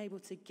been able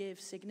to give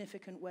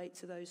significant weight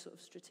to those sort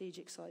of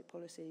strategic site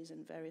policies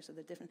and various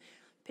other different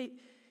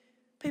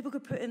people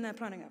could put in their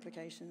planning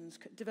applications,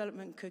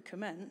 development could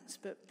commence,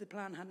 but the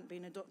plan hadn't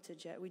been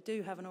adopted yet. We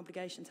do have an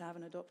obligation to have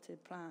an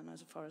adopted plan,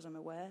 as far as I'm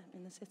aware,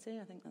 in the city.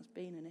 I think that's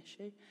been an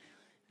issue.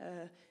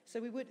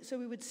 So we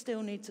would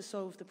still need to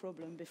solve the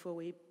problem before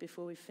we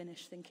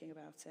finish thinking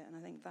about it, and I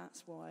think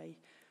that's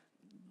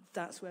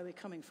where we're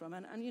coming from.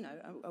 And you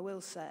know, I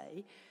will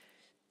say,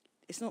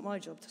 it's not my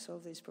job to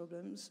solve these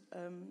problems.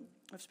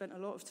 I've spent a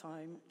lot of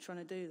time trying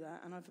to do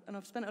that, and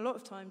I've spent a lot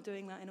of time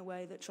doing that in a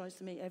way that tries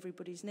to meet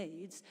everybody's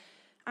needs.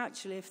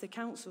 Actually, if the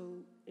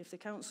council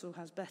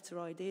has better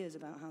ideas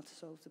about how to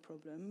solve the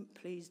problem,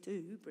 please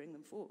do bring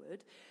them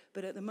forward.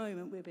 But at the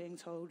moment, we're being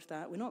told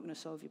that we're not going to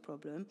solve your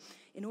problem.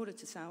 In order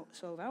to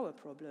solve our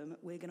problem,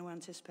 we're going to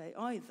anticipate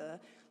either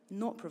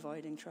not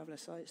providing traveller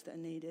sites that are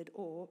needed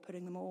or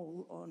putting them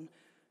all on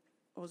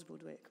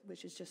Oswaldwick,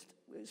 which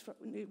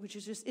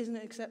just isn't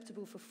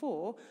acceptable for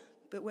 4.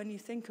 But when you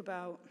think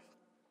about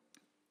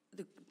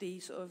the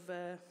sort of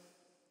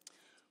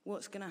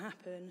what's going to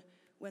happen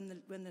when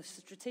the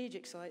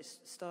strategic sites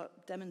start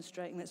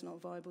demonstrating that it's not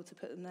viable to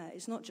put them there,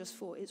 it's not just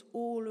 4, it's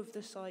all of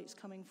the sites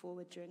coming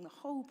forward during the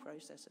whole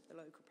process of the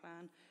local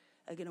plan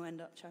are going to end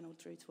up channeled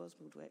through to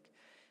Oswaldwick.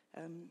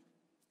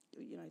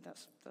 You know,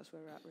 that's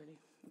where we're at, really.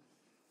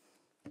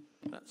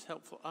 That's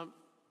helpful.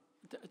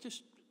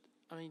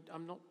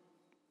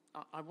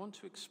 I want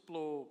to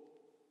explore,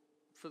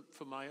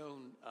 for my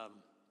own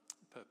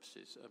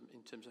purposes,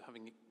 in terms of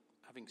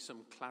having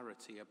some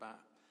clarity about.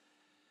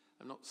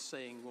 I'm not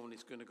saying one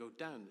is going to go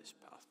down this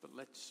path, but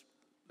let's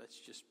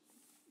just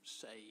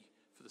say,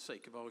 for the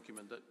sake of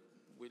argument, that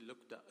we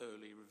looked at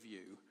early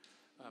review.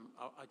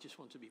 I just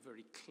want to be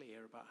very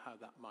clear about how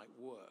that might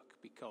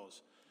work,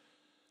 because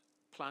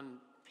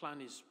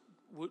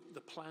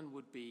the plan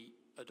would be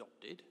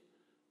adopted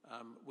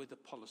with a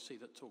policy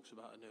that talks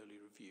about an early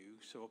review.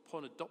 So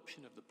upon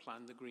adoption of the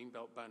plan, the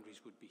greenbelt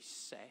boundaries would be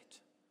set.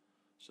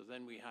 So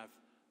then we have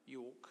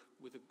York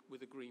with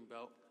a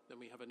greenbelt. Then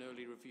we have an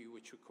early review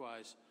which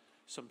requires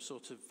some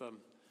sort of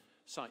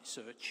site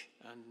search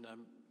and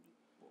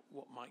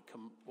what might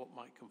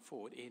come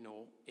forward in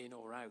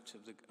or out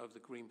of the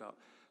greenbelt.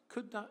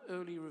 Could that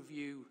early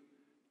review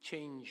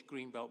change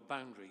greenbelt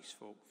boundaries,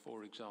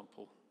 for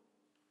example?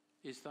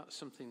 Is that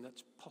something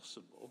that's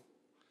possible?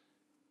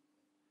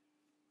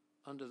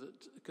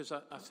 Because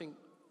I think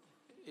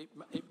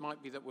it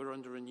might be that we're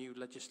under a new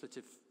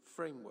legislative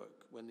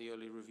framework when the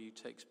early review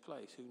takes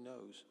place. Who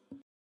knows?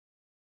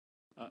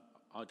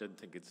 I don't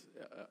think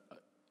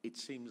it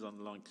seems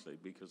unlikely,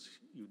 because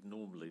you'd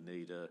normally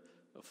need a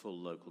full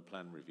local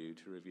plan review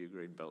to review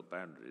greenbelt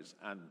boundaries,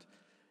 and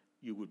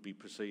you would be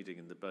proceeding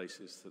in the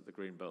basis that the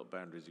greenbelt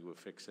boundaries you were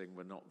fixing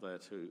were not there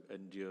to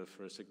endure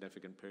for a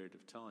significant period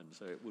of time.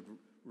 So it would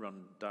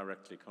run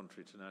directly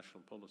contrary to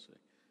national policy.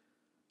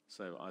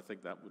 So I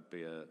think that would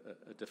be a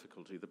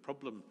difficulty. The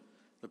problem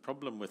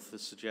with the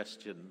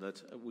suggestion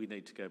that we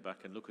need to go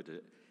back and look at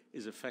it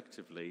is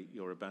effectively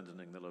you're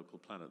abandoning the local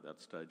plan at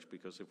that stage,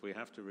 because if we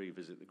have to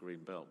revisit the green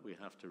belt, we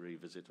have to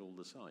revisit all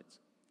the sites.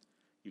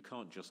 You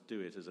can't just do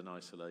it as an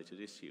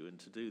isolated issue, and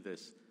to do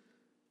this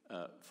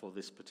for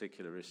this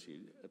particular issue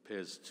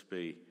appears to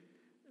be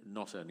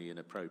not only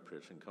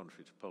inappropriate and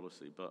contrary to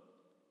policy, but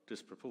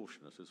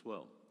disproportionate as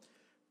well.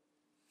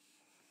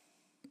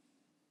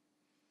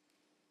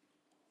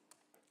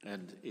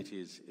 And it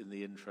is in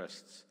the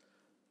interests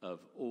of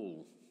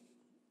all,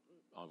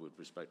 I would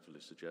respectfully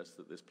suggest,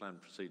 that this plan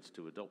proceeds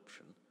to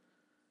adoption,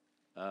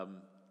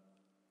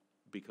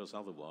 because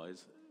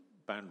otherwise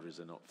boundaries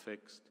are not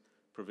fixed,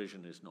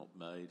 provision is not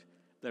made,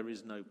 there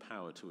is no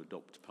power to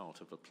adopt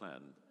part of a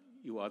plan.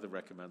 you either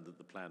recommend that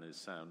the plan is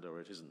sound or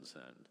it isn't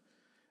sound.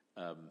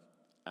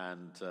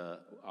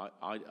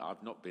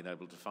 I've not been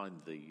able to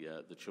find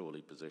the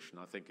Chorley position.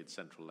 I think it's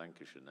central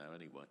Lancashire now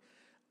anyway.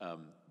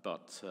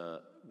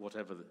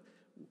 Whatever,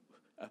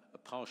 a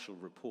partial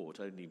report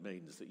only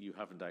means that you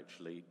haven't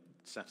actually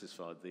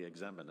satisfied the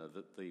examiner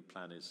that the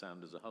plan is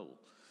sound as a whole.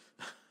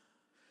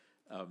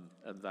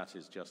 And that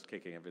is just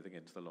kicking everything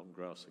into the long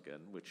grass again,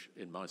 which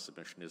in my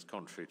submission is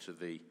contrary to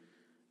the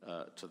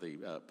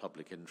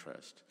public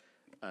interest.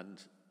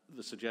 And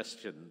the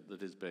suggestion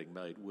that is being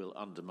made will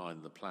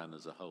undermine the plan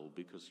as a whole,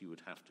 because you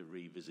would have to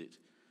revisit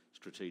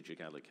strategic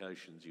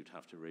allocations, you'd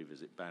have to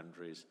revisit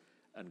boundaries,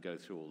 and go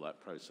through all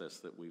that process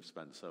that we've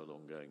spent so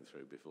long going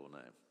through before now.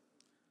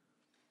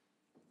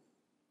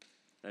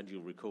 And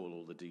you'll recall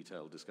all the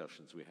detailed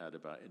discussions we had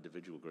about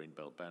individual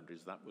greenbelt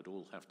boundaries. That would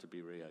all have to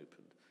be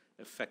reopened.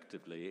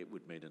 Effectively, it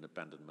would mean an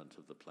abandonment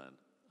of the plan,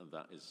 and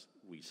that is,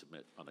 we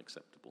submit,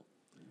 unacceptable.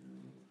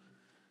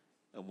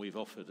 And we've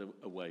offered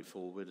a way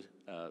forward.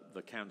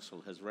 The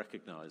Council has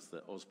recognised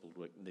that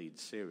Oswaldwick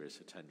needs serious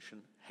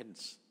attention,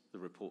 hence the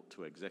report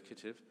to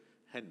Executive,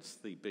 hence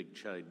the big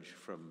change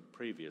from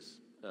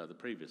the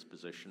previous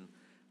position,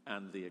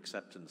 and the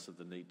acceptance of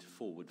the need to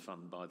forward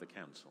fund by the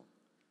Council.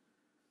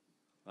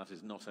 That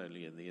is not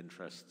only in the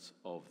interests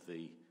of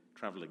the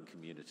travelling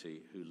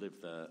community who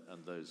live there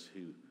and those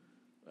who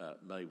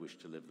may wish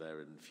to live there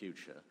in the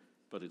future,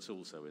 but it's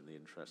also in the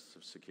interests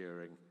of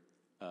securing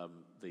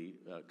the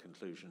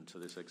conclusion to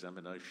this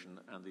examination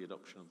and the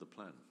adoption of the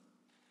plan.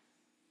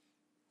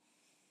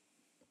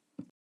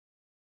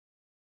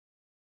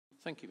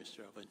 Thank you,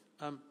 Mr. Alvin.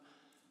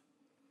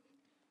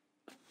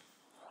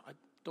 I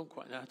don't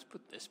quite know how to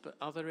put this, but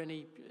are there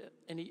any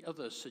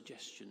other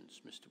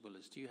suggestions, Mr.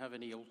 Willers? Do you have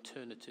any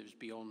alternatives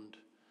beyond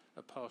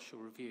a partial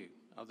review?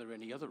 Are there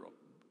any other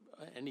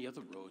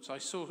roads? I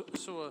saw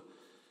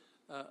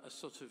a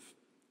sort of,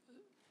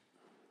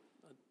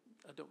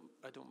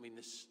 I don't mean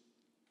this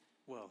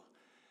well.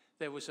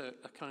 There was a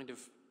kind of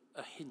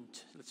a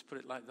hint, let's put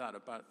it like that,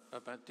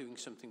 about doing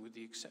something with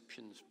the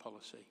exceptions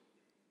policy.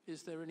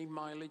 Is there any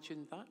mileage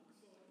in that?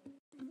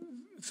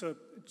 So,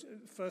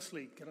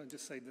 firstly, can I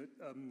just say that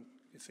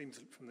it seems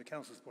that from the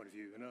Council's point of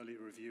view, an early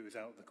review is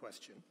out of the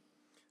question,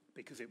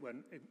 because it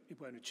won't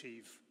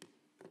achieve.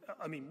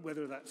 I mean,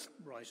 whether that's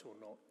right or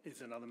not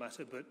is another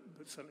matter, but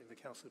certainly the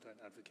Council don't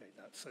advocate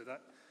that. So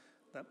that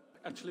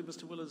Actually,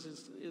 Mr. Willers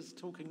is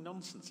talking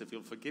nonsense, if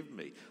you'll forgive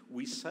me.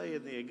 We say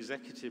in the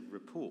Executive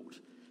report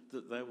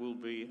that there will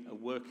be a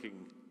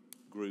working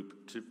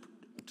group to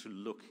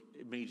look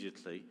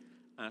immediately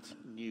at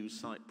new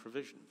site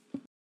provision.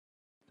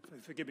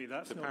 Forgive me,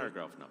 that's the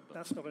paragraph number.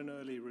 That's not an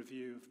early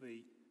review of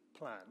the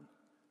plan.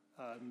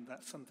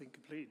 That's something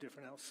completely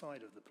different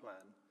outside of the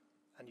plan,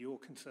 and you're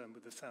concerned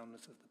with the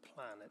soundness of the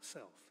plan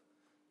itself.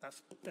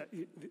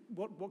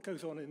 What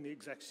goes on in the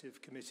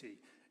Executive Committee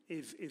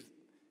is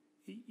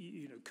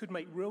could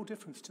make real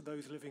difference to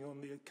those living on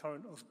the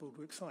current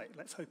Oswaldwick site.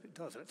 Let's hope it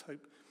does. Let's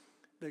hope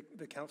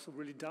the Council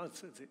really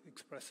does, as it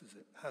expresses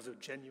it, has a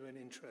genuine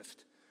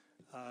interest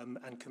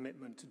and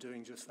commitment to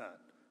doing just that.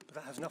 But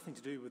that has nothing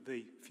to do with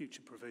the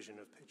future provision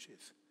of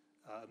pitches,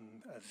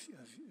 as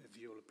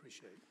you'll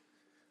appreciate.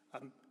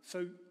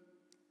 So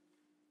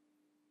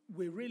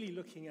we're really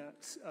looking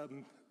at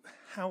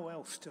how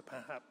else to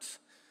perhaps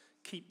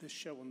keep this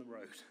show on the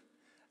road.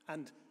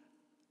 And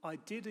I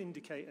did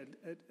indicate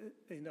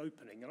in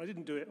opening, and I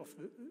didn't do it off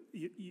the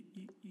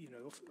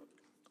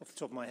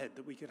top of my head,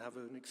 that we could have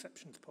an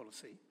exceptions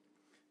policy.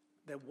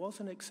 There was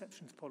an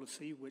exceptions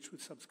policy which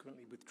was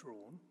subsequently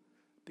withdrawn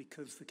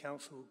because the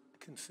Council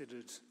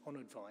considered, on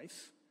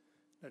advice,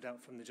 no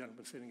doubt from the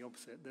gentleman sitting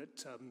opposite, that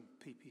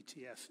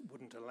PPTS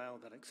wouldn't allow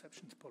that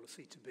exceptions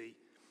policy to be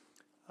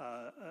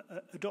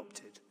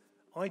adopted.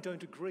 I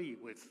don't agree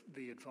with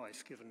the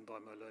advice given by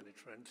my learned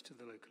friends to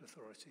the local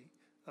authority.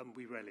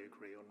 We rarely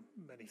agree on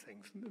many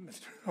things,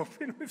 Mr.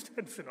 Alvin, Mr.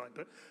 Henson and I,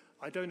 but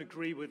I don't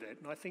agree with it,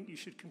 and I think you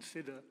should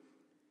consider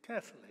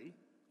carefully,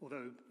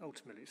 although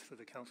ultimately it's for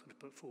the Council to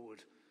put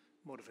forward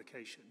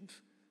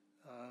modifications,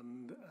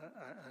 and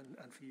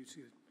for you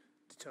to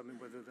determine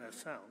whether they're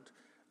sound,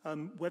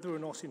 whether or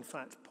not, in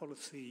fact,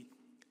 policy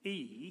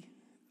E,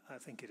 I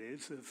think it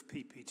is, of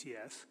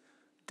PPTS,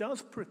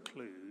 does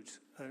preclude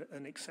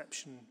an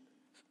exceptions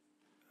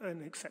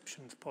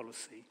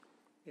policy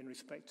in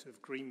respect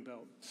of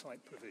greenbelt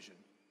site provision,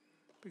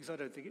 because I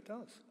don't think it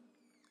does.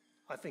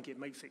 I think it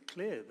makes it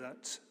clear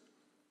that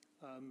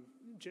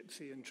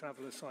gypsy and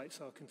traveller sites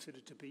are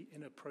considered to be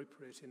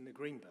inappropriate in the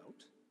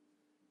greenbelt.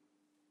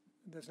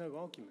 There's no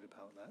argument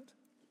about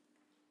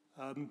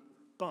that.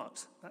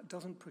 But that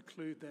doesn't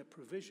preclude their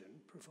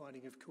provision,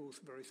 providing, of course,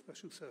 very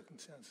special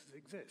circumstances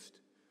exist.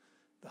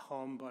 The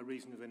harm by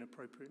reason of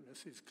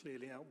inappropriateness is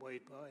clearly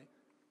outweighed by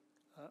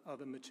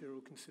other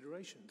material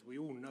considerations. We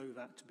all know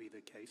that to be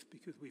the case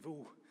because we've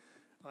all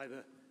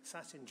either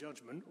sat in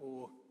judgment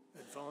or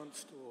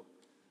advanced or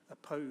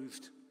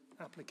opposed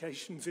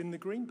applications in the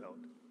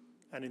Greenbelt.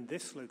 And in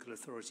this local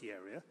authority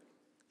area,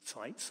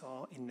 sites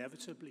are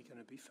inevitably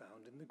going to be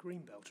found in the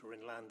greenbelt or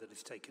in land that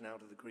is taken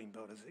out of the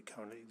greenbelt as it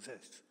currently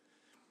exists.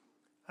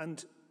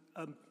 And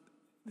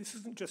this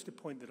isn't just a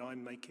point that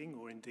I'm making,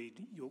 or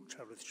indeed York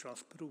Travellers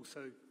Trust, but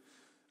also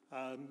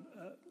I'm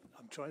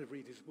trying to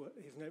read his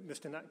note,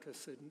 Mr.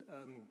 Natkus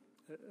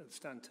of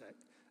Stantec,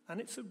 and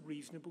it's a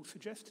reasonable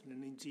suggestion,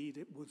 and indeed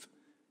it was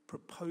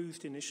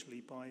proposed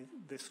initially by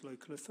this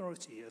local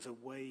authority as a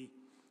way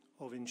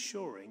of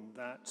ensuring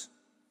that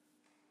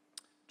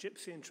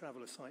gypsy and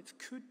traveller sites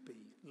could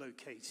be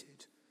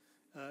located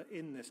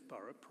in this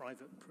borough,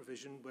 private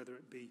provision, whether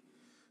it be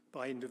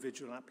by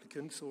individual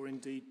applicants or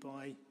indeed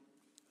by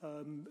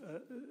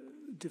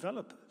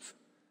developers.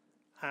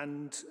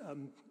 And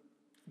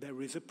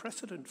there is a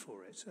precedent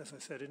for it, as I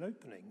said in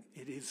opening.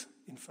 It is,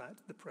 in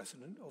fact, the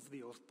precedent of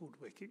the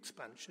Osbaldwick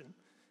expansion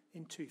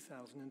in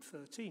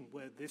 2013,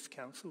 where this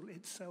council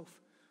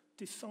itself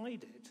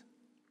decided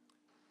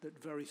that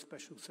very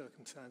special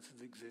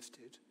circumstances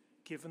existed,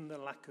 given the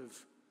lack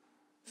of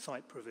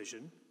site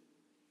provision,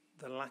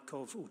 the lack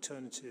of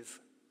alternatives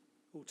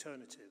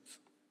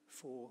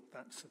for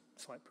that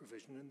site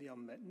provision and the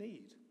unmet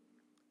need.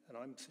 And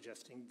I'm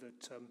suggesting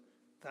that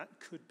that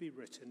could be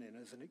written in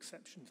as an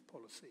exceptions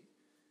policy,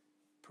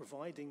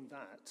 providing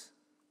that,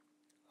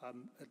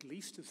 at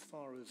least as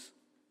far as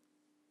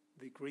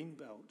the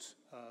Greenbelt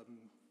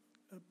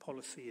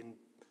policy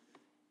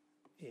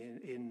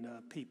in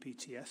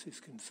PPTS is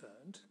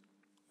concerned,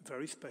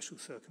 very special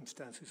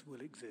circumstances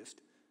will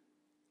exist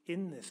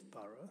in this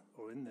borough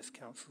or in this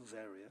council's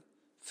area,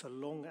 so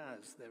long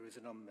as there is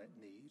an unmet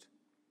need,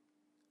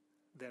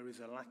 there is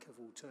a lack of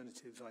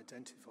alternatives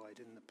identified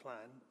in the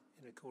plan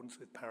in accordance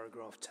with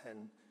paragraph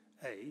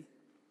 10A,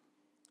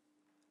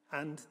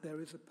 and there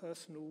is a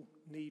personal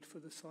need for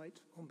the site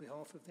on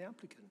behalf of the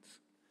applicants.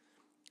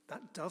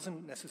 That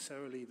doesn't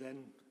necessarily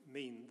then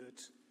mean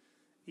that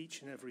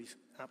each and every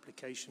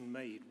application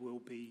made will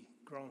be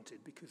granted,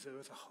 because there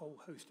is a whole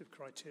host of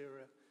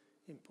criteria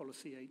in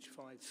policy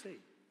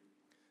H5C.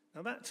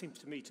 Now that seems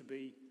to me to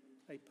be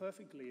a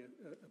perfectly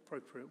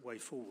appropriate way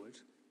forward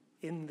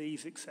in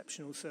these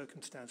exceptional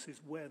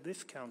circumstances where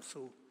this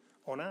council,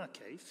 on our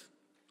case,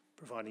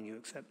 providing you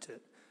accept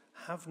it,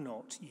 have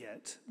not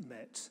yet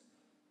met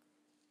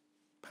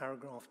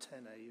paragraph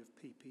 10A of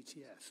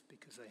PPTS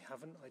because they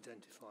haven't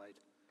identified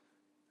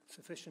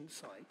sufficient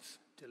sites,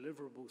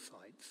 deliverable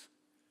sites,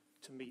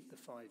 to meet the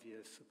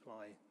 5-year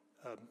supply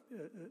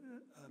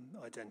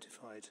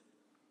identified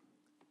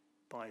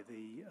by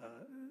the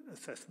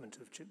assessment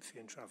of gypsy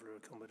and traveller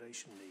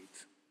accommodation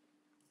needs.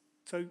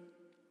 So,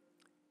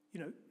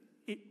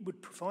 it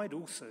would provide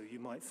also, you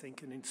might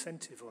think, an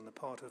incentive on the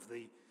part of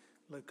the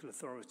local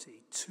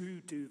authority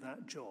to do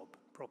that job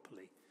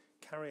properly,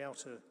 carry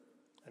out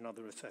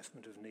another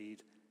assessment of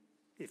need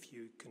if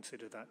you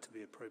consider that to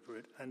be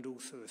appropriate, and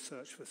also a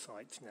search for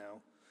sites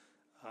now.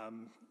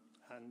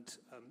 And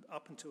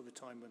up until the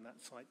time when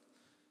that site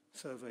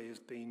survey has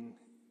been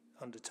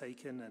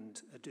undertaken and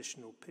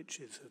additional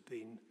pitches have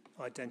been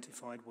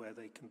identified where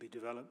they can be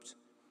developed,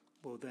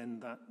 well then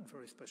that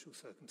very special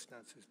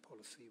circumstances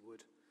policy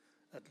would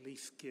at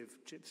least give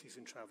gypsies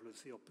and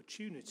travellers the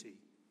opportunity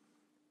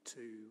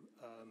to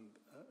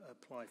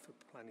apply for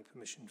planning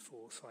permission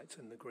for sites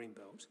in the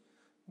Greenbelt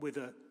with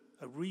a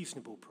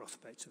reasonable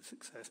prospect of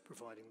success,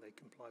 providing they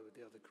comply with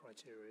the other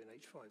criteria in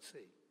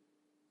H5C.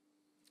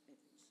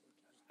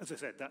 As I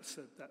said,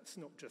 that's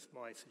not just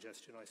my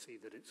suggestion. I see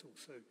that it's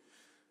also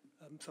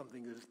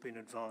something that has been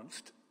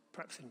advanced,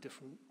 perhaps in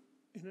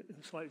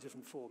a slightly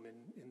different form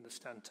in the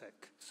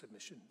Stantec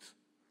submissions,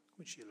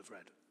 which you'll have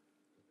read.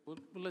 Well,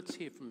 let's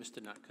hear from Mr.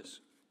 Natkus.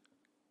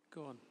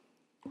 Go on.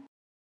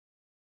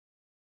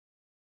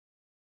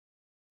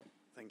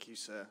 Thank you,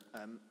 sir.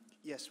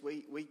 Yes,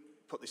 we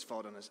put this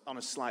forward on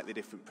a slightly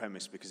different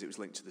premise because it was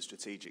linked to the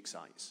strategic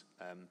sites,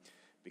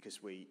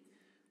 because we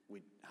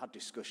had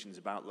discussions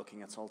about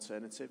looking at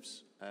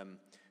alternatives.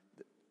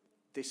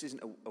 This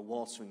isn't a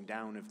watering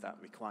down of that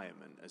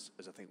requirement, as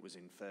I think was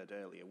inferred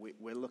earlier.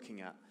 We're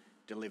looking at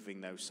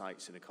delivering those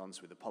sites in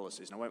accordance with the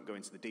policies. And I won't go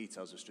into the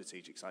details of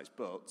strategic sites,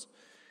 but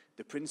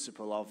the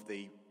principle of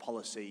the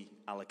policy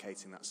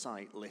allocating that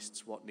site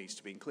lists what needs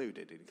to be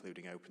included,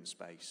 including open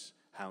space,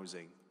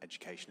 housing,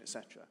 education,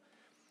 etc.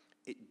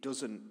 It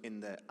doesn't, in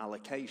the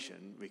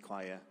allocation,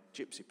 require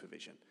gypsy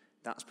provision.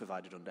 That's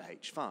provided under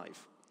H5.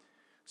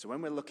 So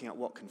when we're looking at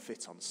what can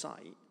fit on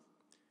site,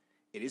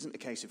 it isn't a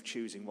case of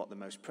choosing what the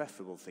most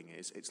preferable thing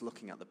is, it's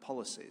looking at the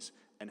policies,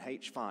 and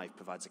H5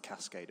 provides a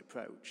cascade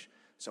approach.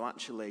 So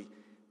actually,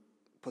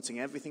 putting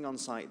everything on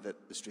site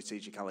that the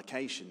strategic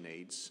allocation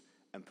needs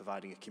and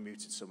providing a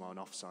commuted somewhere on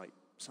off-site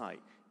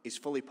site is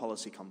fully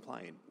policy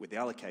compliant with the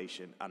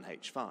allocation and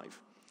H5.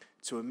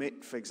 To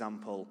omit, for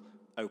example,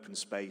 open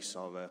space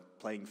or a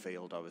playing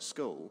field or a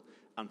school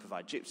and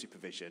provide gypsy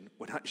provision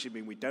would actually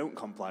mean we don't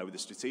comply with the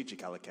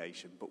strategic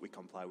allocation, but we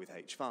comply with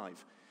H5.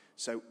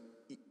 So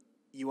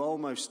you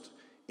almost,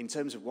 in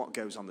terms of what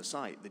goes on the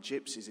site, the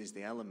gypsies is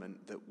the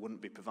element that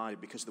wouldn't be provided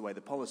because of the way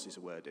the policies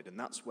are worded, and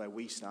that's where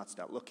we started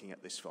out looking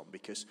at this from,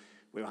 because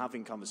we were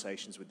having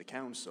conversations with the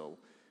council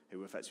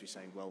who are effectively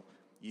saying, well,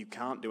 you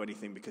can't do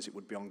anything because it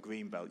would be on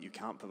Greenbelt. You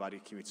can't provide a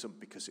community sub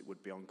because it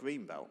would be on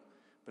Greenbelt.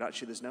 But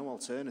actually, there's no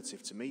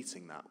alternative to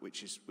meeting that,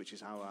 which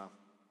is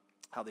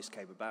how this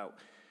came about.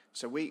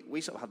 So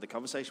we sort of had the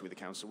conversation with the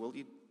council. Will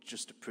you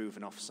just approve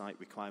an off-site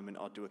requirement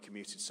or do a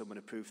commuted sub and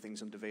approve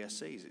things under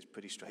VSCs? It's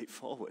pretty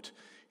straightforward.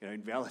 You know,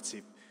 in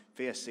reality,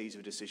 VSCs are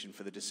a decision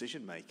for the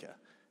decision maker.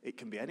 It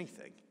can be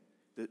anything.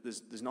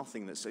 There's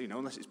nothing that's, you know,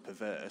 unless it's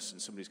perverse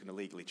and somebody's going to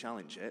legally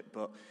challenge it,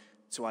 but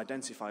to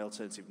identify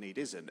alternative need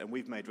isn't. And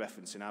we've made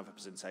reference in our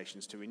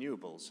representations to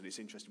renewables. And it's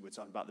interesting, we were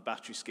talking about the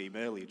battery scheme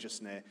earlier,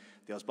 just near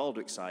the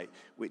Osbaldwick site,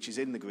 which is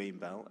in the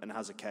Greenbelt and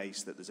has a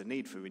case that there's a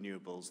need for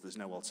renewables, there's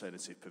no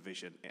alternative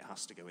provision, it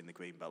has to go in the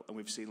Greenbelt. And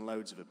we've seen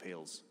loads of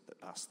appeals that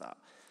pass that.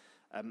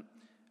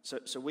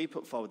 So we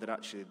put forward that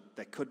actually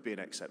there could be an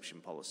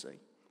exception policy.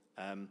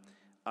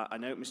 I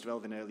know Mr.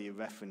 Elvin earlier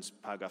referenced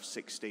paragraph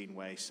 16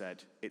 where he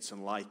said it's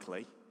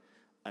unlikely,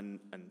 and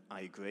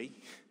I agree.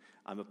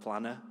 I'm a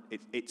planner.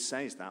 It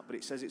says that, but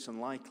it says it's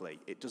unlikely.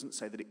 It doesn't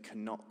say that it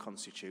cannot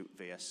constitute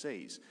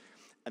VSCs.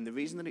 And the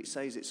reason that it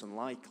says it's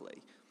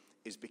unlikely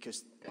is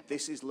because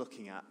this is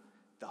looking at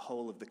the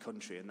whole of the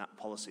country and that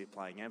policy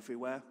applying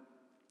everywhere.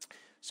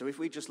 So if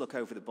we just look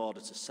over the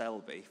border to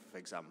Selby, for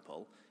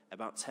example,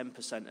 about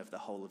 10% of the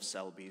whole of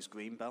Selby is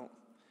Greenbelt.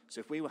 So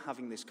if we were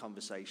having this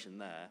conversation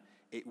there,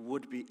 it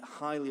would be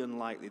highly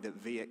unlikely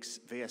that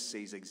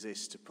VSCs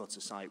exist to put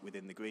a site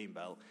within the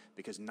Greenbelt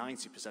because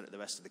 90% of the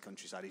rest of the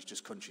countryside is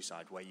just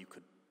countryside where you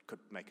could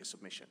make a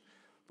submission.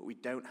 But we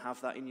don't have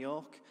that in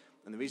York.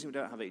 And the reason we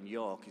don't have it in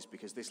York is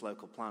because this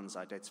local plan's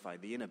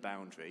identified the inner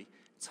boundary,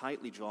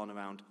 tightly drawn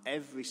around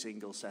every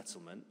single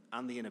settlement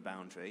and the inner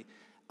boundary,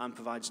 and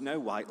provides no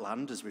white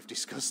land, as we've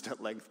discussed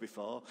at length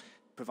before,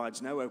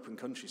 provides no open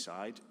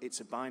countryside.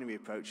 It's a binary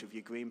approach of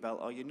you're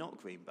Greenbelt or you're not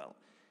Greenbelt.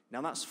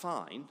 Now that's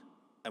fine.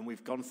 And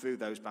we've gone through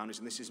those boundaries,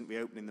 and this isn't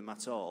reopening them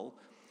at all.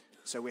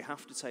 So we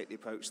have to take the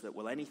approach that,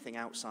 well, anything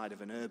outside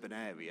of an urban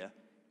area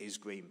is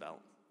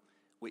Greenbelt,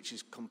 which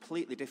is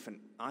completely different.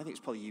 I think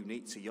it's probably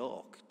unique to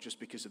York, just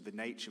because of the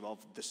nature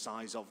of the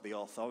size of the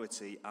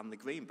authority and the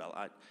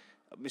Greenbelt.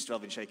 Mr.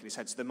 Elvin shaking his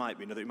head, so there might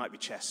be another, it might be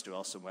Chester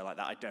or somewhere like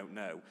that, I don't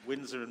know.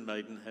 Windsor and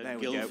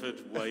Maidenhead,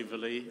 Guildford,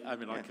 Waverley, I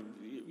mean,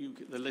 yeah.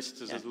 The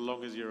list is as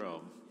long as your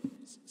arm.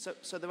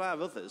 So there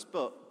are others,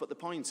 but the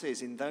point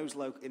is, in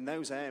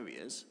those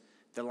areas,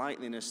 the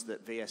likeliness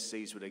that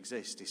VSCs would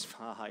exist is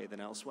far higher than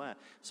elsewhere.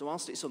 So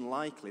whilst it's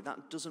unlikely,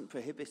 that doesn't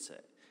prohibit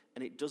it,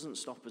 and it doesn't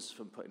stop us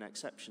from putting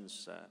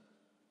exceptions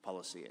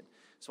policy in.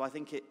 So I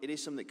think it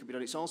is something that could be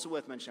done. It's also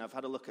worth mentioning, I've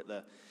had a look at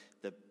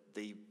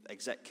the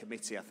exec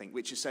committee, I think,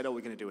 which has said, oh,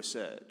 we're going to do a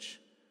search.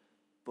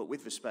 But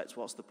with respect,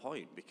 what's the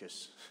point?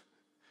 Because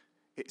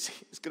it's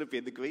going to be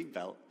in the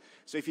Greenbelt.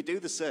 So if you do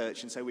the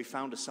search and say, we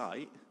found a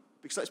site,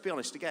 because let's be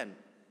honest, again,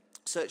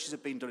 searches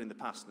have been done in the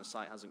past and the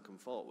site hasn't come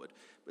forward.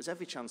 But there's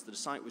every chance that a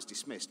site was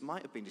dismissed,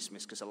 might have been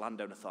dismissed because a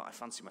landowner thought, I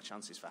fancy my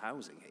chances for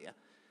housing here.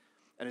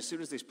 And as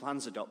soon as this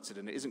plan's adopted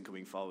and it isn't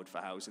coming forward for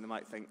housing, they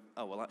might think,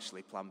 oh, well,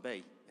 actually, plan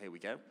B, here we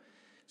go.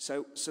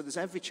 So there's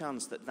every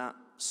chance that that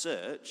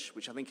search,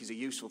 which I think is a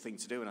useful thing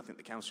to do, and I think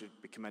the council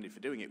should be commended for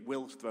doing it,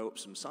 will throw up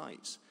some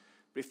sites.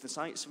 But if the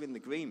sites are in the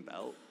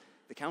Greenbelt,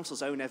 the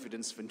council's own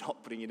evidence for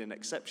not putting in an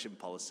exception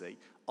policy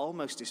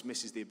almost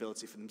dismisses the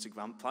ability for them to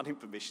grant planning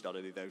permission on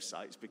any of those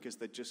sites because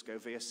they just go,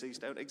 VSCs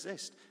don't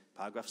exist,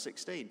 paragraph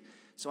 16.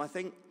 So I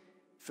think,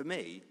 for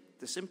me,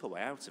 the simple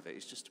way out of it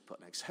is just to put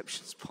an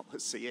exceptions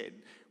policy in,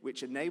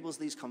 which enables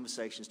these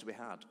conversations to be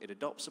had. It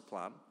adopts a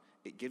plan,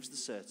 it gives the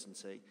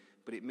certainty,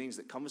 but it means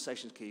that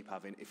conversations keep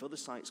having. If other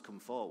sites come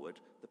forward,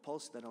 the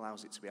policy then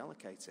allows it to be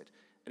allocated.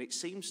 And it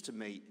seems to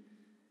meet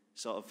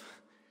sort of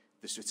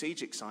the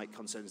strategic site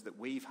concerns that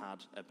we've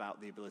had about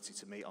the ability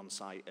to meet on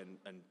site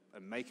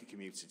and make a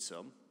commuted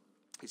sum.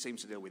 It seems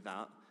to deal with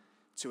that.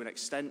 To an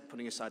extent,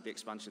 putting aside the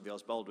expansion of the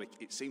Osbaldwick,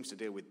 it seems to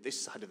deal with this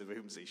side of the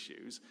room's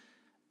issues,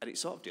 and it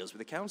sort of deals with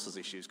the council's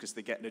issues because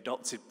they get an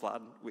adopted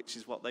plan, which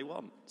is what they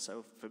want.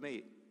 So for me,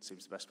 it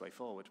seems the best way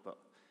forward, but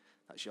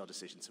that's your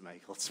decision to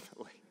make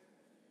ultimately.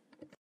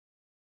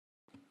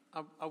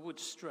 I would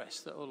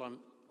stress that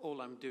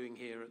all I'm doing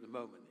here at the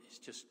moment is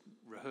just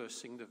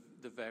rehearsing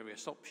the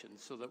various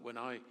options, so that when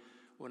I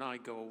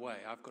go away,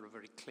 I've got a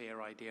very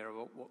clear idea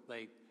about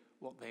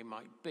what they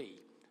might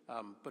be.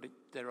 But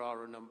there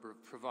are a number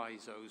of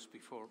provisos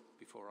before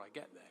I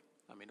get there.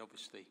 I mean,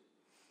 obviously,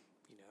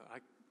 you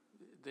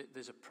know,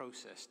 there's a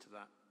process to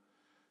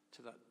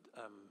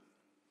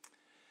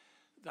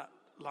that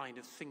line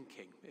of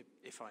thinking.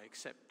 If I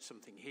accept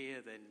something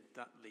here, then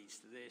that leads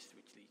to this,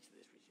 which leads to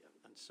this,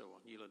 and so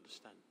on. You'll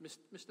understand,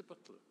 Mr.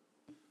 Butler.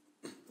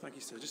 Thank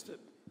you, sir. Just to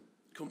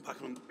come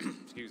back on,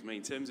 excuse me,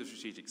 in terms of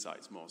strategic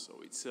sites more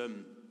so, it's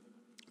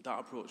that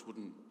approach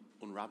wouldn't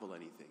unravel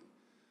anything.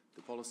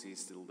 The policy is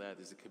still there.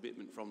 There's a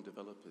commitment from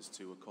developers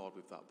to accord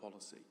with that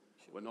policy.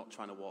 Sure. We're not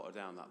trying to water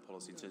down that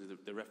policy in terms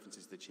of the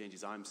references, the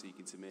changes I'm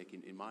seeking to make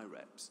in my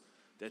reps.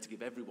 They're to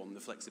give everyone the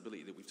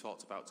flexibility that we've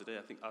talked about today.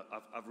 I think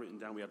I've written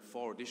down we had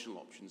 4 additional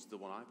options to the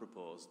one I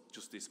proposed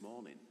just this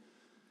morning.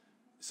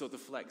 So the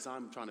flex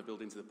I'm trying to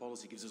build into the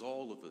policy gives us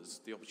all of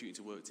us the opportunity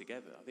to work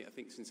together. I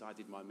think since I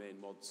did my main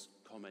mods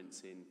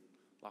comments in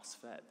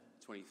last Feb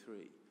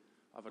 23,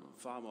 I've had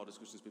far more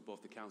discussions with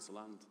both the council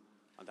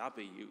and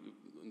Abbey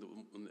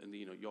and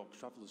the York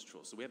Travellers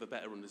Trust. So we have a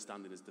better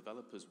understanding as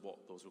developers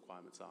what those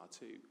requirements are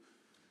too.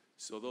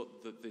 So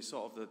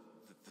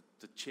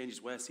the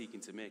changes we're seeking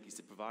to make is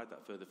to provide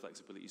that further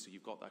flexibility, so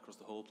you've got that across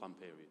the whole plan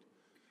period.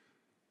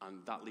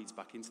 And that leads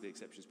back into the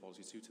exceptions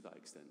policy too, to that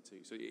extent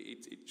too. So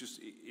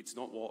it's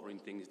not watering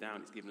things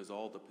down, it's given us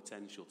all the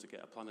potential to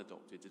get a plan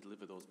adopted to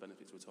deliver those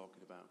benefits we're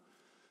talking about,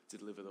 to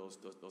deliver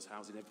those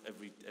housing.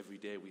 Every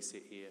day we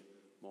sit here,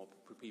 more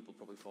people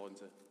probably fall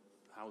into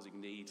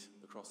housing need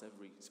across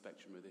every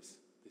spectrum of this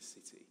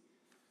city.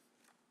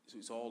 So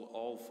it's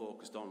all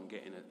focused on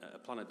getting a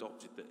plan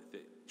adopted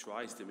that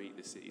tries to meet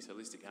the city's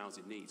holistic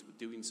housing needs, but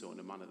doing so in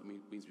a manner that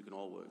means we can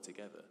all work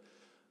together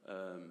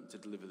to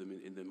deliver them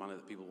in the manner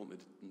that people want them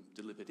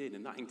delivered in.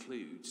 And that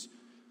includes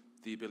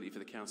the ability for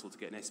the council to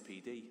get an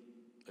SPD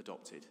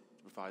adopted,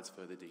 provides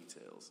further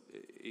details.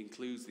 It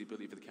includes the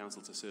ability for the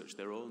council to search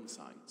their own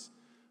sites.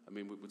 I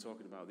mean, we're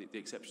talking about the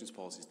exceptions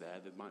policies there.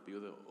 There might be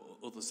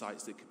other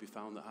sites that could be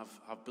found that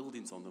have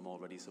buildings on them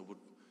already, so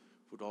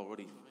would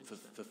already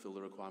fulfil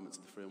the requirements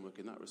of the framework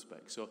in that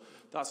respect. So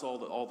that's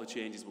all the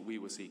changes that we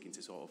were seeking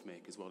to sort of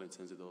make as well in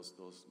terms of those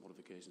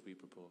modifications we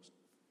proposed.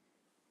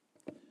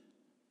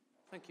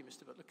 Thank you,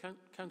 Mr. Butler.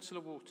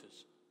 Councillor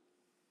Waters.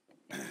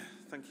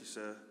 Thank you,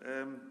 sir.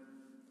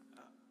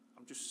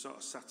 I'm just sort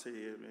of sat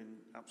here in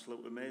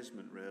absolute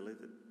amazement, really,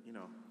 that,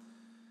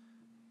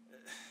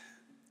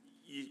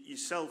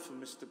 yourself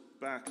and Mr.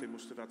 Barclay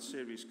must have had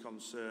serious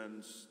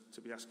concerns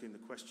to be asking the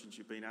questions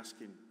you've been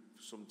asking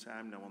for some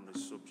time now on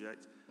this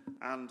subject,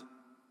 and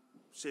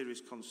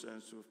serious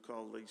concerns to have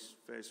called these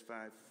Phase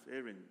 5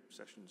 hearing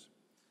sessions.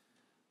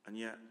 And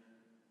yet,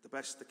 the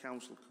best the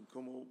council can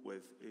come up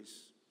with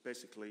is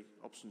basically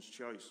options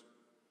choice.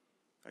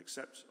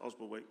 Accept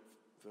Osborwick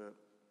for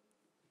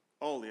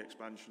all the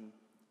expansion,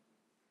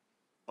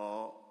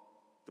 or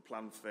the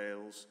plan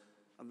fails,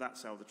 and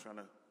that's how they're trying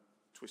to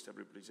twist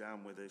everybody's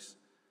arm with this.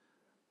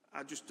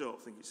 I just don't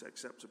think it's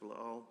acceptable at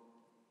all.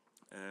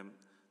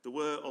 There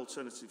were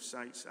alternative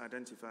sites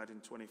identified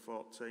in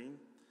 2014,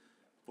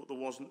 but there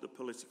wasn't the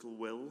political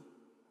will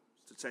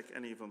to take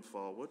any of them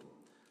forward.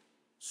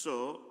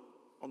 So,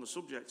 on the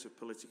subject of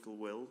political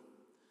will,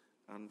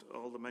 and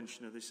all the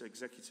mention of this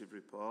executive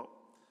report,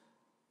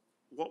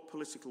 what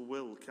political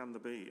will can there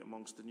be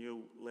amongst the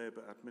new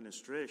Labour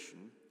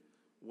administration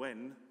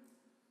when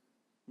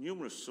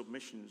numerous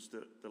submissions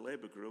that the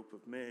Labour group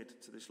have made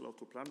to this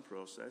local plan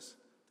process,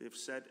 they have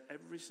said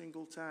every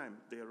single time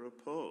they are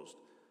opposed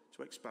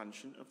to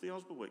expansion of the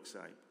Osborwick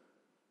site?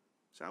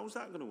 So how is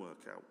that going to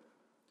work out?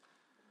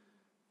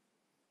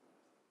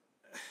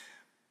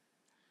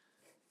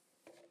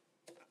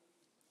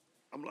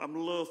 I'm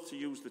loath to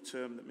use the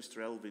term that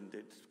Mr. Elvin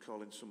did,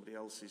 calling somebody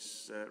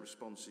else's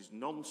responses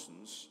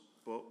nonsense,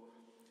 but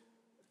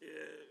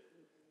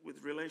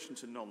with relation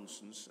to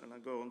nonsense, and I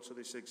go on to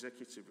this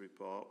executive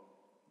report,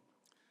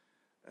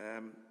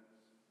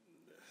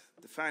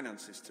 the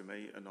finances to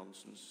me are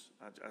nonsense.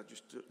 I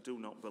just do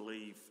not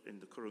believe in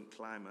the current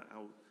climate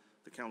how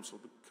the council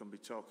can be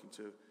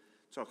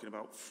talking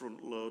about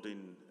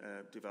front-loading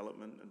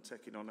development and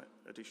taking on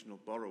additional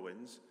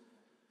borrowings.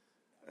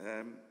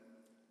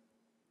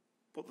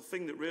 But the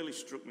thing that really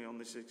struck me on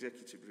this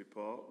executive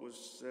report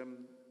was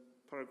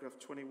paragraph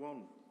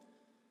 21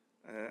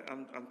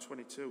 and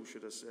 22,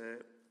 should I say.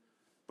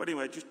 But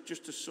anyway,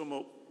 just to sum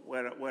up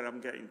where I'm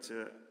getting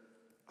to,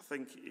 I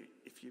think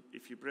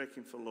if you're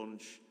breaking for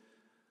lunch,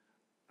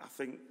 I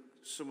think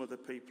some of the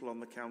people on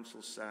the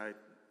council side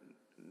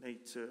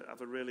need to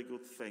have a really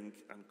good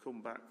think and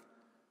come back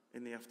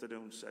in the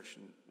afternoon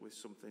session with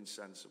something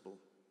sensible.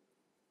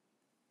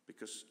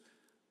 Because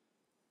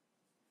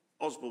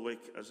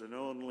Osborwick as an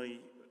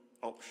only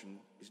option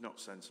is not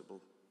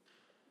sensible.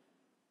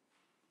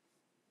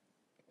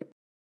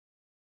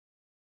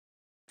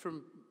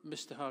 From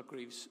Mr.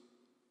 Hargreaves,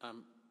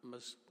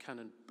 Ms.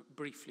 Cannon,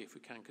 briefly if we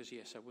can, because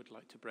yes, I would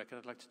like to break, and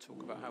I'd like to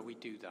talk about how we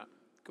do that.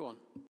 Go on.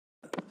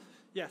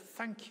 Yeah,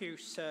 thank you,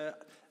 sir.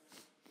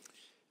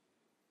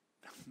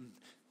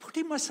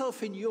 Putting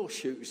myself in your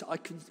shoes, I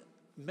can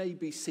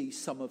maybe see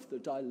some of the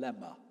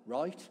dilemma,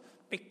 right?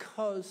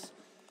 Because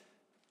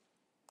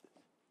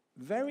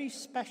very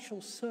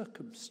special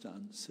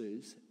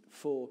circumstances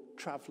for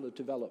traveller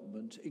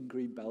development in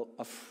Greenbelt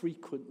are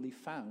frequently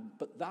found,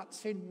 but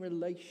that's in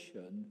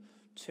relation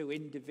to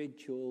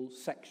individual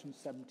Section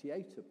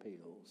 78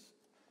 appeals.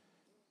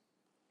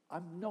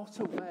 I'm not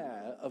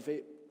aware of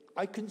it.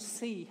 I can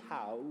see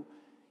how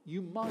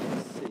you might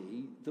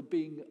see there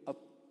being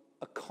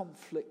a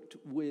conflict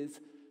with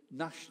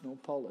national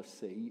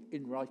policy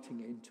in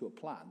writing it into a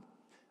plan.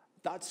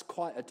 That's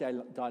quite a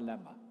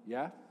dilemma,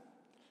 yeah?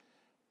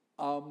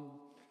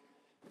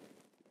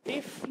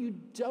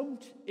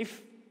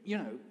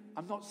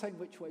 I'm not saying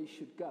which way you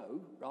should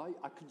go, right?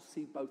 I can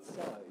see both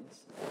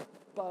sides.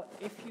 But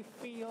if you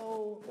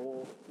feel,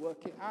 or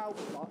work it out,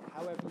 like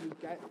however you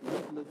get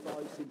legal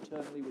advice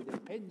internally within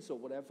PINs or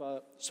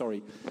whatever,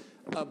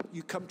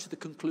 you come to the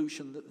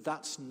conclusion that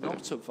that's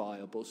not a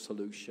viable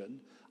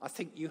solution, I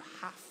think you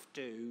have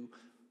to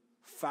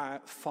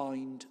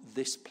find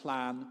this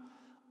plan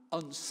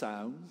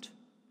unsound,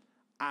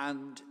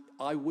 and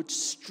I would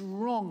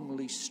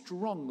strongly,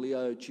 strongly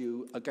urge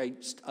you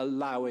against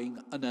allowing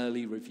an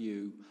early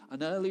review.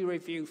 An early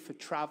review for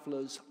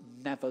travellers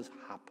never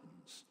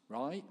happens,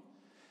 right?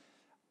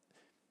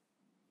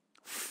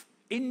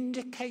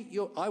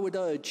 I would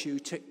urge you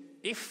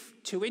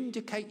to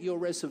indicate your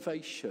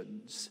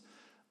reservations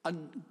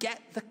and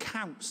get the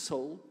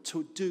council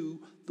to do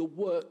the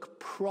work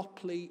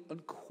properly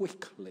and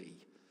quickly,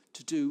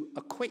 to do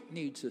a quick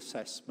needs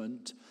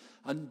assessment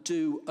and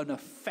do an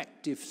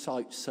effective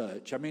site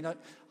search. I mean,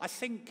 I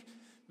think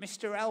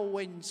Mr.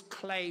 Elwyn's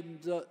claim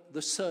that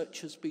the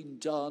search has been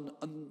done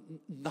and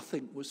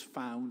nothing was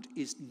found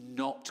is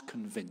not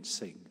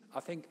convincing. I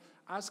think,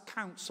 as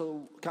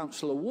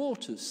Councillor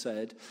Waters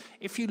said,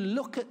 if you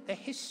look at the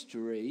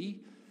history,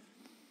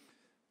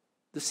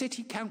 the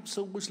City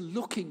Council was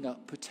looking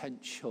at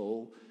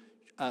potential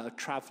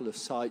traveller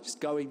sites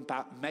going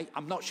back,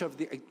 I'm not sure,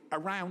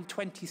 around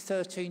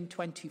 2013,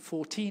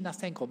 2014, I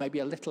think, or maybe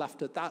a little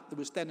after that. There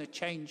was then a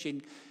change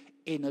in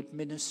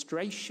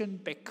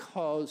administration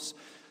because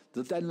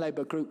the then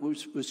Labour group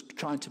was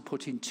trying to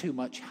put in too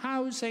much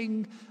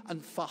housing,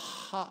 and for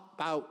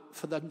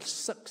the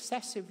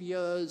successive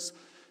years,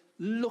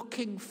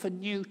 looking for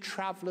new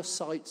traveller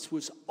sites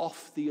was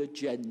off the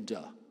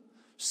agenda.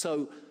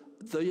 So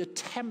the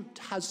attempt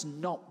has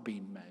not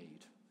been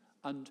made.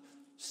 And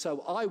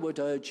so I would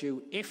urge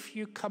you, if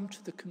you come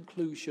to the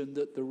conclusion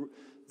that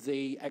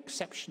the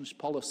exceptions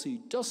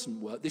policy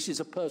doesn't work, this is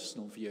a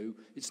personal view,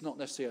 it's not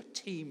necessarily a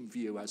team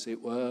view, as it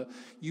were,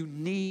 you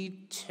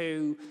need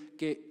to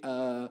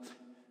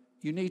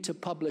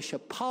publish a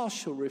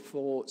partial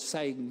report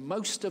saying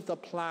most of the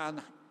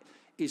plan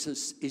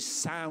is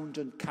sound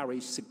and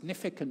carries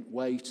significant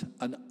weight,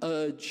 and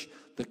urge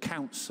the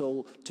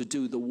council to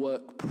do the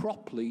work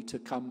properly, to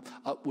come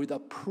up with a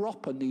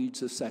proper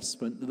needs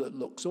assessment that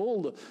looks at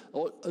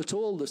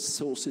all the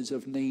sources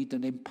of need,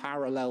 and in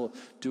parallel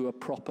do a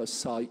proper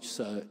site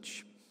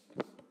search.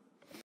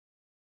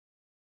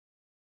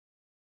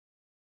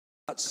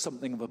 That's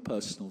something of a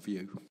personal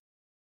view.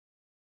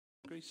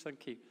 Grace,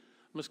 thank you.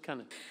 Ms.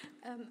 Cannon.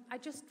 I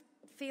just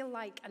feel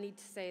like I need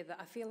to say that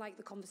I feel like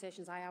the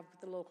conversations I have with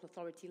the local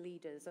authority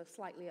leaders are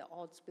slightly at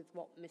odds with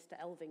what Mr.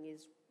 Elving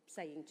is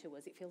saying to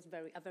us. It feels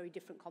a very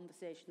different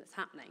conversation that's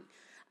happening.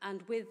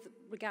 And with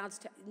regards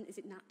to, is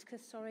it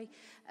Natkus, sorry?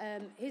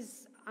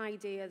 His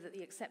idea that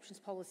the exceptions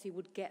policy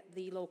would get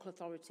the local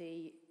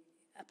authority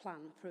a plan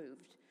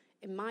approved.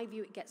 In my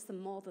view, it gets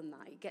them more than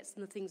that. It gets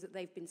them the things that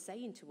they've been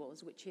saying to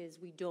us, which is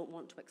we don't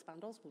want to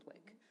expand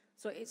Oswaldwick.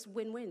 So it's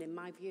win-win in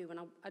my view, and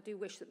I do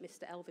wish that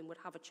Mr. Elving would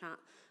have a chat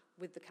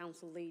with the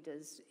council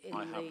leaders in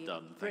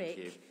the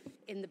break.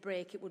 In the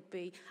break, it would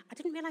be. I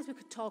didn't realise we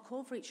could talk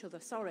over each other.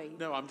 Sorry.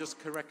 No, I'm just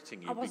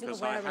correcting you I wasn't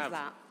because aware of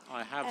that.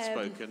 I have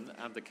spoken,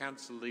 and the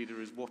council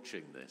leader is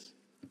watching this.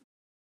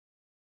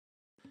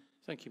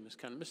 Thank you, Ms.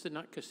 Cannon. Mr.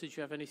 Natkus, did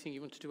you have anything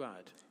you wanted to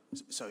add?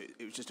 So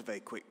it was just a very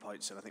quick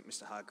point, and I think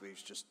Mr.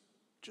 Hargreaves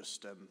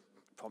just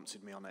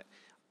prompted me on it.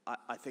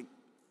 I think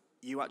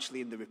you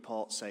actually in the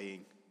report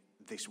saying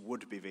this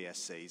would be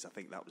VSCs, I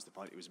think that was the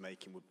point he was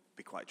making, would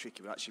be quite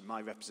tricky. But actually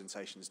my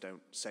representations don't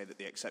say that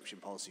the exception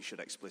policy should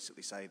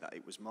explicitly say that.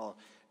 It was more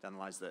to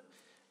analyse that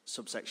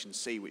subsection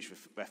C, which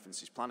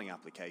references planning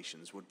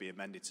applications, would be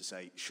amended to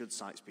say, should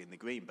sites be in the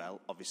green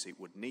belt, obviously it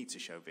would need to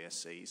show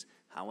VSCs.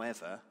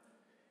 However,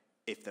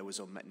 if there was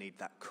unmet need,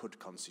 that could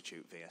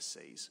constitute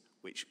VSCs,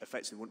 which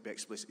effectively wouldn't be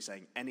explicitly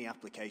saying any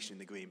application in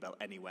the green belt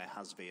anywhere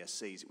has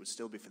VSCs. It would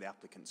still be for the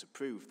applicant to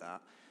prove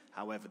that.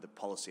 However, the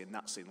policy, and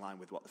that's in line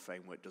with what the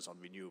framework does on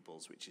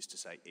renewables, which is to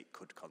say it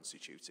could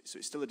constitute it. So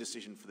it's still a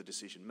decision for the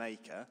decision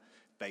maker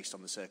based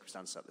on the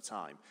circumstances at the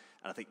time.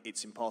 And I think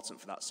it's important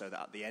for that so that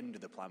at the end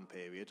of the plan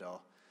period, or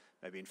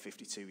maybe in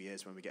 52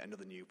 years when we get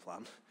another new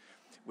plan,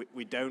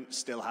 we don't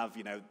still have,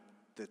 you know,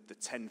 the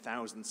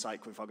 10,000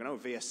 site coming forward. Oh,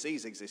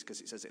 VSCs exist because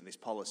it says it in this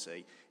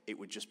policy. It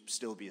would just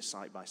still be a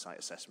site-by-site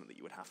assessment that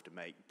you would have to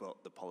make,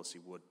 but the policy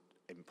would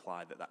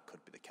imply that that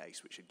could be the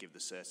case, which would give the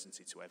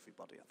certainty to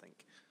everybody, I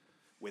think,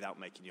 without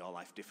making your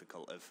life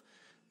difficult of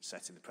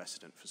setting the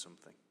precedent for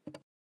something.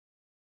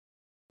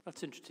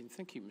 That's interesting.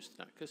 Thank you, Mr.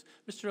 Natkus.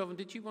 Mr. Elvin,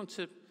 did you want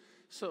to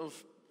sort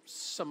of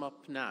sum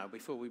up now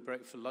before we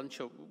break for lunch,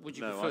 or would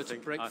you prefer to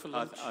break for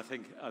lunch? I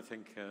think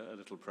a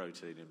little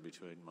protein in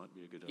between might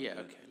be a good idea.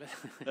 Yeah,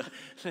 okay.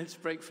 Let's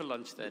break for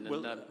lunch then,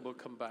 and we'll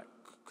come back.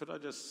 Could I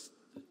just?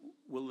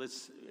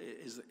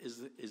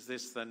 Is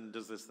this then?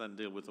 Does this then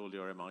deal with all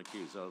your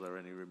MIQs? Are there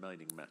any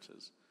remaining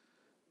matters?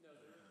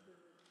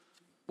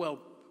 Well,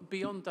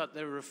 beyond that,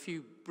 there are a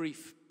few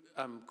brief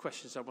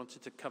questions I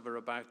wanted to cover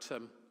about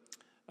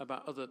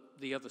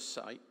the other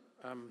site.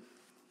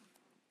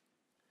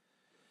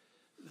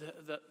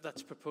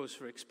 That's proposed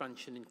for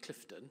expansion in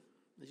Clifton.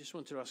 I just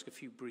want to ask a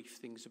few brief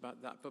things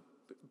about that, but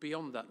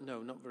beyond that,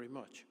 no, not very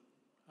much.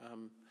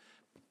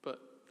 But,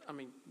 I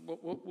mean,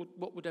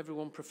 what would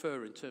everyone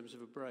prefer in terms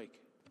of a break?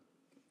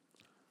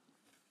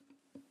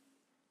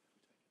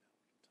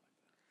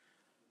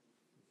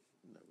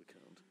 No, we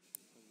can't.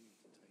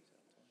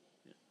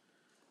 Yeah.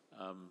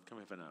 Can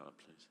we have an hour,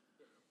 please?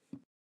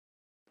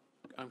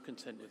 I'm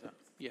content with that,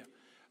 yeah.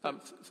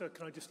 So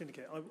can I just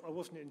indicate, I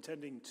wasn't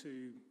intending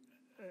to,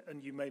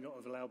 and you may not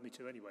have allowed me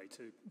to anyway,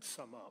 to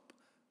sum up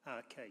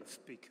our case,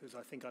 because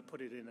I think I put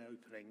it in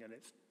opening and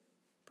it's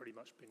pretty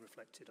much been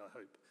reflected, I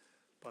hope,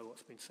 by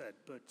what's been said.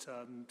 But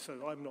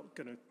so I'm not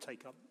going to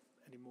take up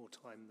any more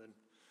time than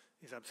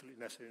is absolutely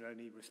necessary and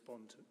only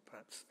respond to,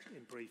 perhaps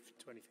in brief,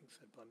 to anything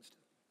said by Mr.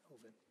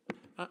 Holvin.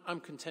 I'm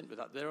content with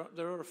that.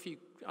 There are a few.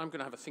 I'm going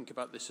to have a think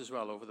about this as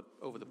well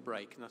over the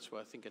break, and that's why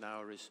I think an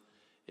hour is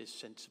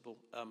sensible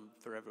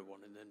for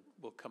everyone, and then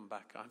we'll come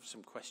back. I have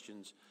some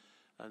questions,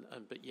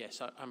 but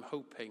yes, I'm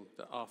hoping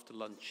that after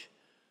lunch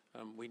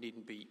we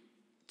needn't be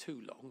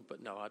too long.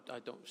 But no, I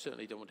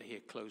certainly don't want to hear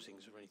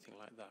closings or anything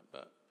like that.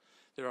 But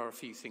there are a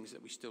few things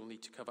that we still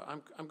need to cover.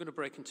 I'm going to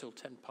break until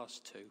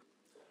 2:10.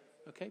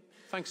 Okay.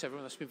 Thanks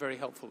everyone. That's been very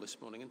helpful this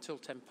morning. Until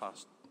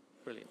 2:10.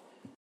 Brilliant.